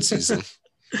shortened season.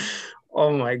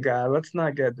 Oh my God! Let's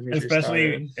not get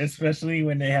especially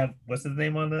when they have what's his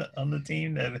name on the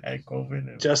team that had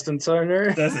COVID. Justin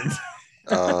Turner.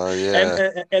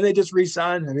 Yeah. And they just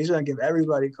re-signed him. He's gonna give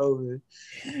everybody COVID.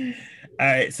 All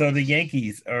right, so the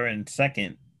Yankees are in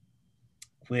second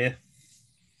with.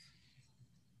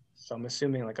 So I'm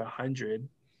assuming like 100,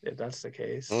 if that's the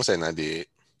case. I'm gonna say 98.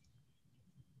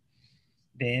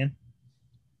 Dan.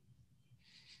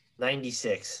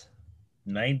 96.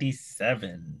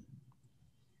 97.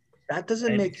 That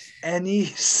doesn't make any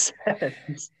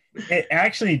sense. It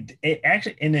actually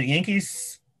in the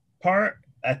Yankees part,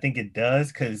 I think it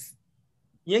does because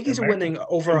Yankees are winning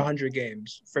over 100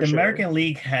 games for the sure. American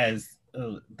League has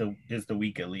is the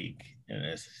weaker league in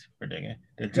this predicament.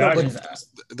 The Dodgers,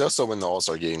 they'll still win the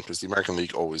All-Star game because the American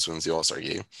League always wins the All-Star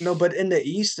game. No, but in the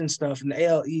East and stuff, in the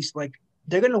AL East, like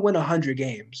they're gonna win 100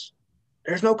 games.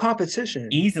 There's no competition.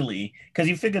 Easily, because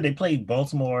you figure they played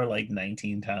Baltimore like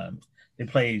 19 times. They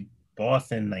played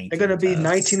Boston 19 They're going to be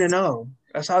times. 19-0.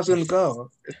 That's how it's going to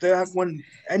go. If they have won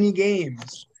any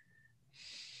games.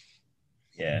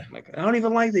 Yeah. Like, I don't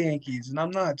even like the Yankees, and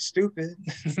I'm not stupid.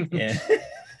 Yeah.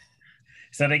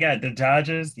 So they got the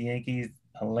Dodgers, the Yankees,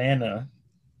 Atlanta,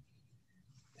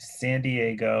 San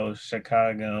Diego,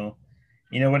 Chicago.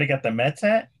 You know where they got the Mets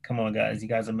at? Come on, guys. You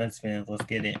guys are Mets fans. Let's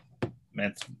get it.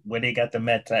 Mets. Where they got the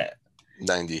Mets at?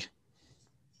 90.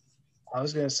 I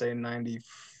was going to say 90.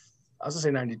 I was going to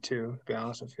say 92, to be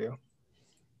honest with you.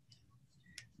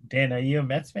 Dan, are you a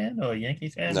Mets fan or a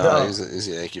Yankees fan? No, he's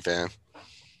a Yankee fan.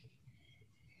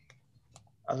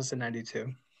 I was going to say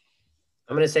 92.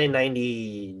 I'm going to say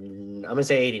 90. I'm going to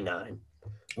say 89.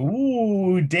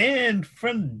 Ooh, Dan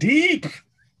from deep.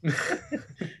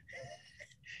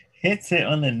 Hits it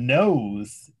on the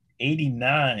nose.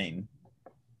 89.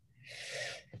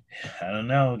 I don't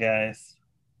know, guys.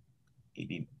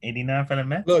 89 for the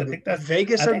Mets. Look, I think that's,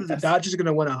 Vegas said that the Dodgers are going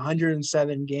to win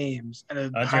 107 games, and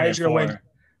the Pirates are going to win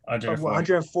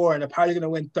 104, and the Pirates are going to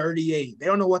win 38. They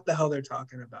don't know what the hell they're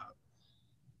talking about.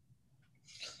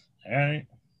 All right.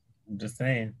 I'm just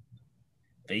saying.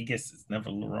 Vegas is never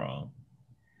wrong.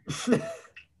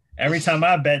 Every time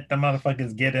I bet, the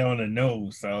motherfuckers get it on the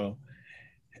nose, so.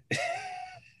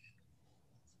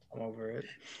 I'm over it.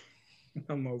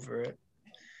 I'm over it.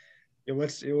 Yeah,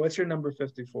 what's your number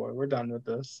 54? We're done with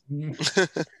this.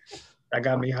 That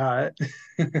got me hot.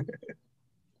 All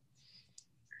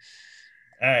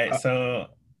right, so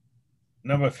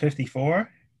number 54.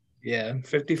 Yeah,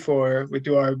 54. We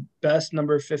do our best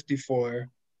number 54.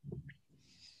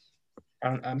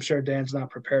 I'm sure Dan's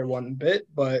not prepared one bit,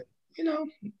 but he'll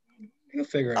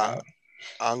figure it out.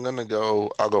 I'll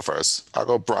go first. I'll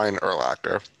go Brian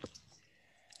Urlacher,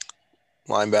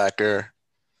 linebacker,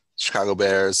 Chicago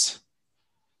Bears.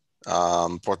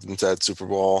 Brought them to that Super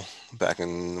Bowl back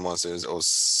in once it was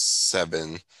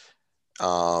 '07.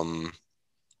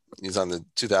 He's on the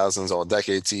 2000s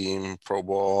All-Decade team, Pro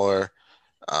Bowler,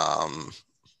 um,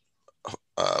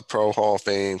 Pro Hall of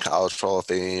Fame, College Hall of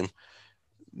Fame.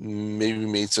 Maybe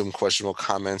made some questionable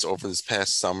comments over this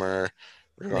past summer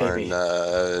regarding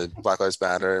Black Lives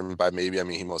Matter, and by maybe I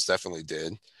mean he most definitely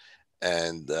did.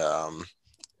 And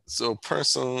so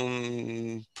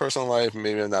personal life,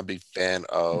 maybe I'm not a big fan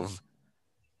of,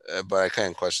 but I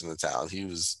can't question the talent. He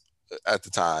was at the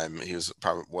time he was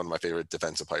probably one of my favorite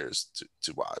defensive players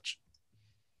to watch.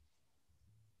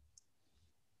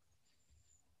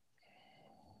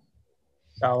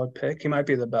 Solid pick. He might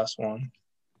be the best one.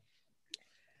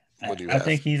 What do you I have?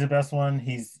 think he's the best one.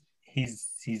 He's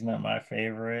not my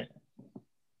favorite.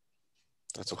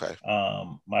 That's okay.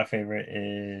 My favorite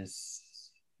is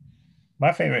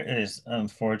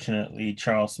unfortunately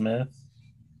Charles Smith.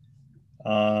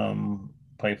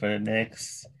 Played for the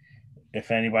Knicks. If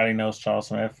anybody knows Charles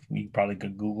Smith, you probably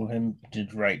could Google him.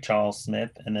 Just write Charles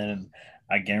Smith, and then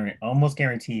I almost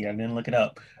guarantee, I didn't look it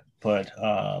up, but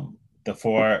the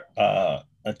 4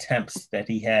 attempts that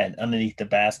he had underneath the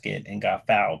basket and got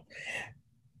fouled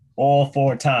all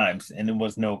 4 times, and it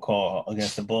was no call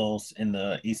against the Bulls in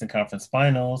the Eastern Conference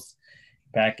Finals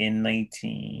back in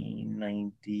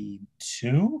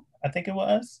 1992, I think it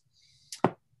was.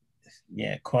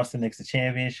 Yeah, cost the Knicks the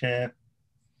championship.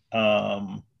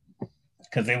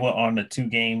 Because they were on the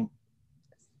 2-game.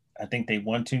 I think they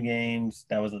won 2 games.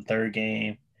 That was the 3rd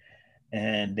game,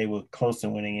 and they were close to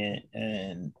winning it.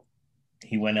 And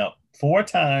he went up 4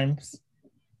 times,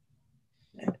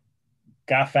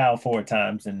 got fouled 4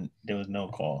 times, and there was no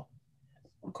call.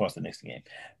 Of course, the next game.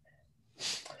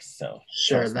 So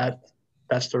sure,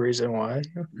 that's the reason why.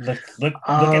 Look at the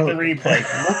replay.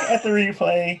 Look at the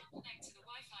replay.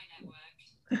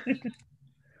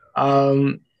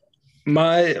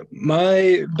 My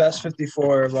best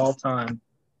 54 of all time.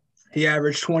 He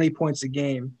averaged 20 points a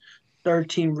game,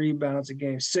 13 rebounds a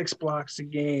game, 6 blocks a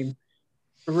game,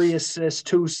 3 assists,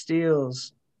 2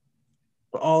 steals.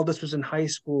 But all this was in high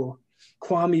school.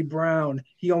 Kwame Brown,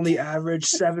 he only averaged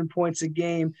 7 points a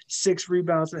game, 6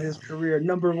 rebounds in his career,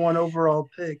 number 1 overall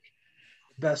pick.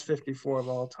 Best 54 of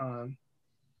all time.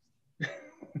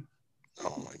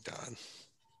 Oh my God.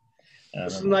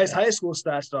 There's some nice high school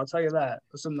stats, though. I'll tell you that.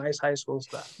 There's some nice high school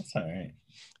stats. That's all right.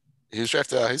 He was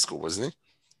drafted out of high school, wasn't he?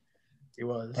 He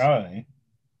was. Probably.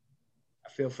 I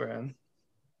feel for him.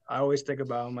 I always think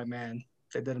about him, like, man,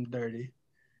 they did him dirty.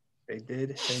 They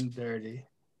did him dirty.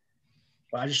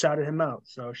 But I just shouted him out.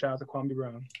 So shout out to Kwame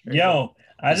Brown. Yo,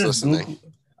 I just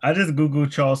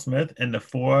Googled Charles Smith and the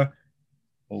 4.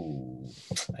 Oh,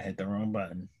 I hit the wrong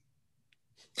button.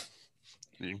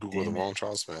 You Google the wrong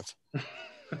Charles Smith.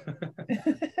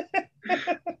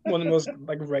 One of the most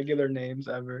regular names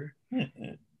ever.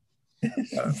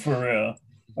 For real.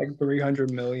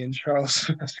 300 million Charles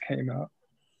Smith came out.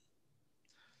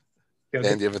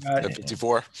 And you have a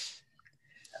 54?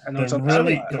 I know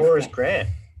really Horace Grant,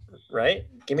 right?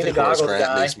 Give me the goggles Grant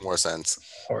guy. Makes more sense.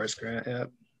 Horace Grant, yeah.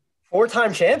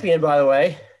 4-time champion, by the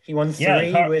way. He won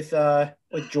 3 with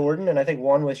Jordan, and I think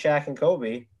 1 with Shaq and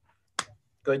Kobe.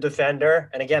 Good defender,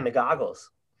 and again the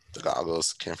goggles. The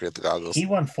goggles, can't forget the goggles. He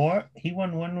won 4. He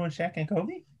won 1 with Shaq and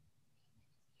Kobe.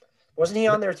 Wasn't he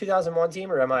on their 2001 team,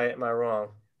 or am I wrong?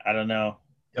 I don't know.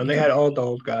 Yo, they had all the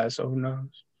old guys, so who knows?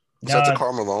 Was that the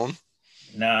Karl Malone?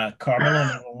 Nah, Karl Malone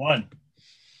never won.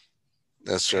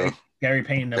 That's true. Gary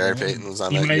Payton was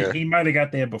on that year. He might have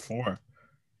got there before.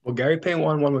 Well, Gary Payton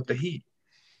won 1 with the Heat.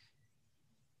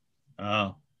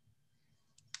 Oh.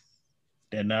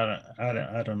 Then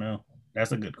I don't know.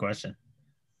 That's a good question.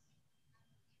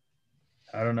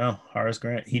 I don't know. Horace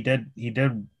Grant. He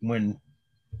did win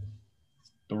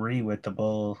 3 with the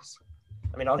Bulls.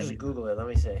 I mean, I'll just Google it. Let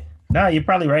me see. No, you're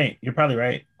probably right.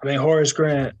 I mean, Horace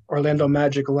Grant, Orlando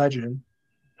Magic legend.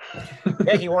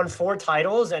 Yeah, he won 4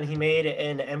 titles, and he made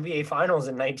an NBA Finals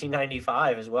in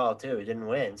 1995 as well, too. He didn't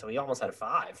win, so he almost had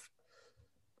 5.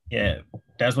 Yeah,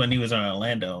 that's when he was on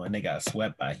Orlando, and they got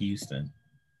swept by Houston.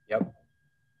 Yep.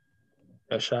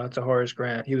 Yeah, shout out to Horace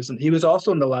Grant. He was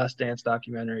also in the Last Dance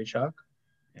documentary, Chuck.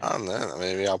 I don't know.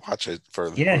 Maybe I'll watch it for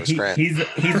Horace Grant. He's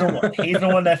the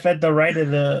one that fed the right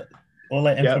of all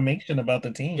that information about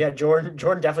the team. Yeah, Jordan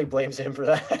definitely blames him for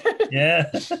that. Yeah.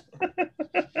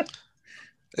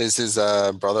 Is his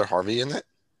brother Harvey in it?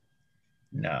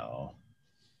 No.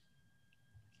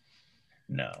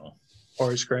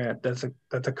 Horace Grant. That's a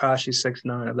Tekashi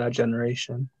 6ix9ine of that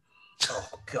generation. Oh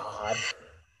God.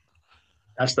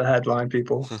 That's the headline,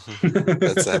 people. That's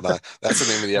the headline. That's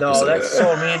the name of the No, episode. that's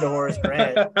so mean to Horace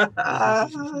Grant.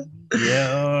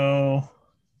 Yo.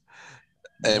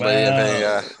 Anybody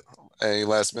have any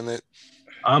last minute?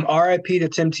 R.I.P. to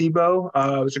Tim Tebow.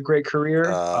 It was a great career.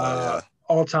 Yeah.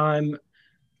 All-time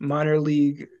minor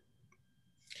league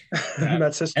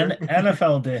Mets history. And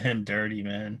NFL did him dirty,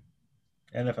 man.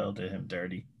 NFL did him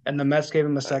dirty. And the Mets gave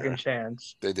him a second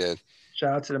chance. They did.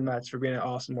 Shout out to the Mets for being an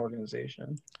awesome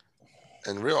organization.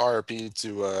 And real RIP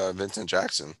to Vincent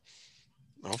Jackson.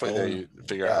 Hopefully they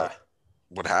figure out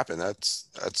what happened. That's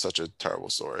such a terrible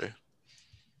story.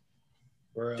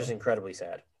 Just incredibly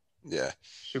sad. Yeah.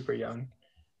 Super young.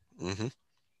 Mm-hmm.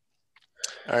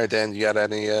 All right, Dan, you got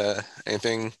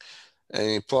anything,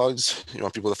 any plugs? You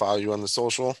want people to follow you on the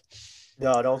social?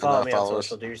 No, don't follow me on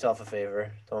social. Do yourself a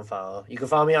favor. Don't follow. You can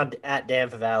follow me on at Dan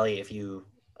Favale if you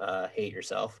hate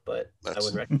yourself, but I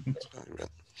wouldn't recommend it.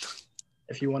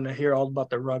 If you want to hear all about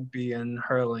the rugby and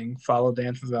hurling, follow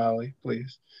Dan Favale,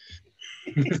 please.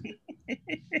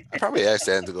 I probably asked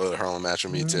Dan to go to the hurling match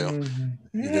with me too.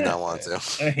 He did not want to.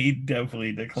 He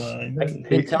definitely declined. I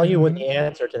can tell you what the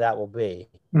answer to that will be.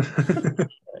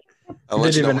 I'll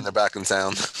let you know when they're back in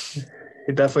town.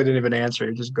 He definitely didn't even answer.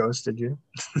 He just ghosted you.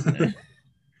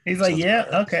 He's like, yeah,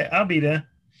 okay, I'll be there.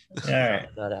 All right.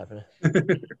 Not happening.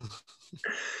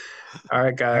 All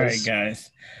right,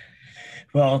 guys.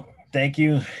 Well, thank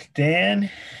you, Dan,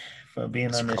 for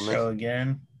being on the show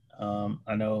again.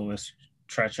 I know it was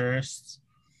treacherous.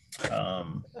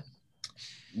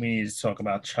 We need to talk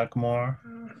about Chuck more,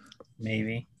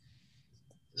 maybe.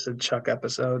 It's a Chuck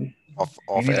episode. Off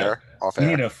air. We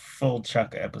need a full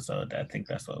Chuck episode. I think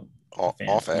that's what off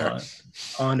air.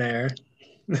 On air.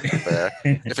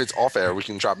 If it's off air, we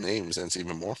can drop names and it's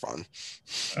even more fun.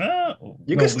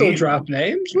 You can still drop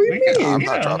names. What do you mean? I'm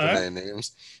not dropping any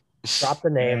names. Drop the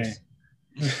names.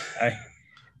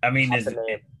 I mean,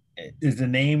 is the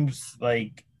names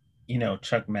like,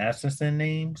 Chuck Masterson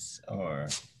names, or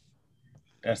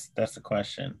that's the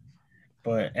question.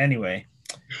 But anyway,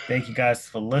 thank you guys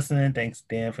for listening. Thanks,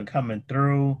 Dan, for coming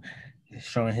through,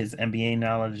 showing his NBA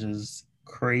knowledge is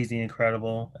crazy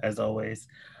incredible as always.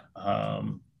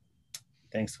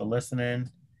 Thanks for listening.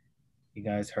 You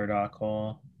guys heard our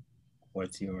call.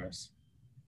 What's yours?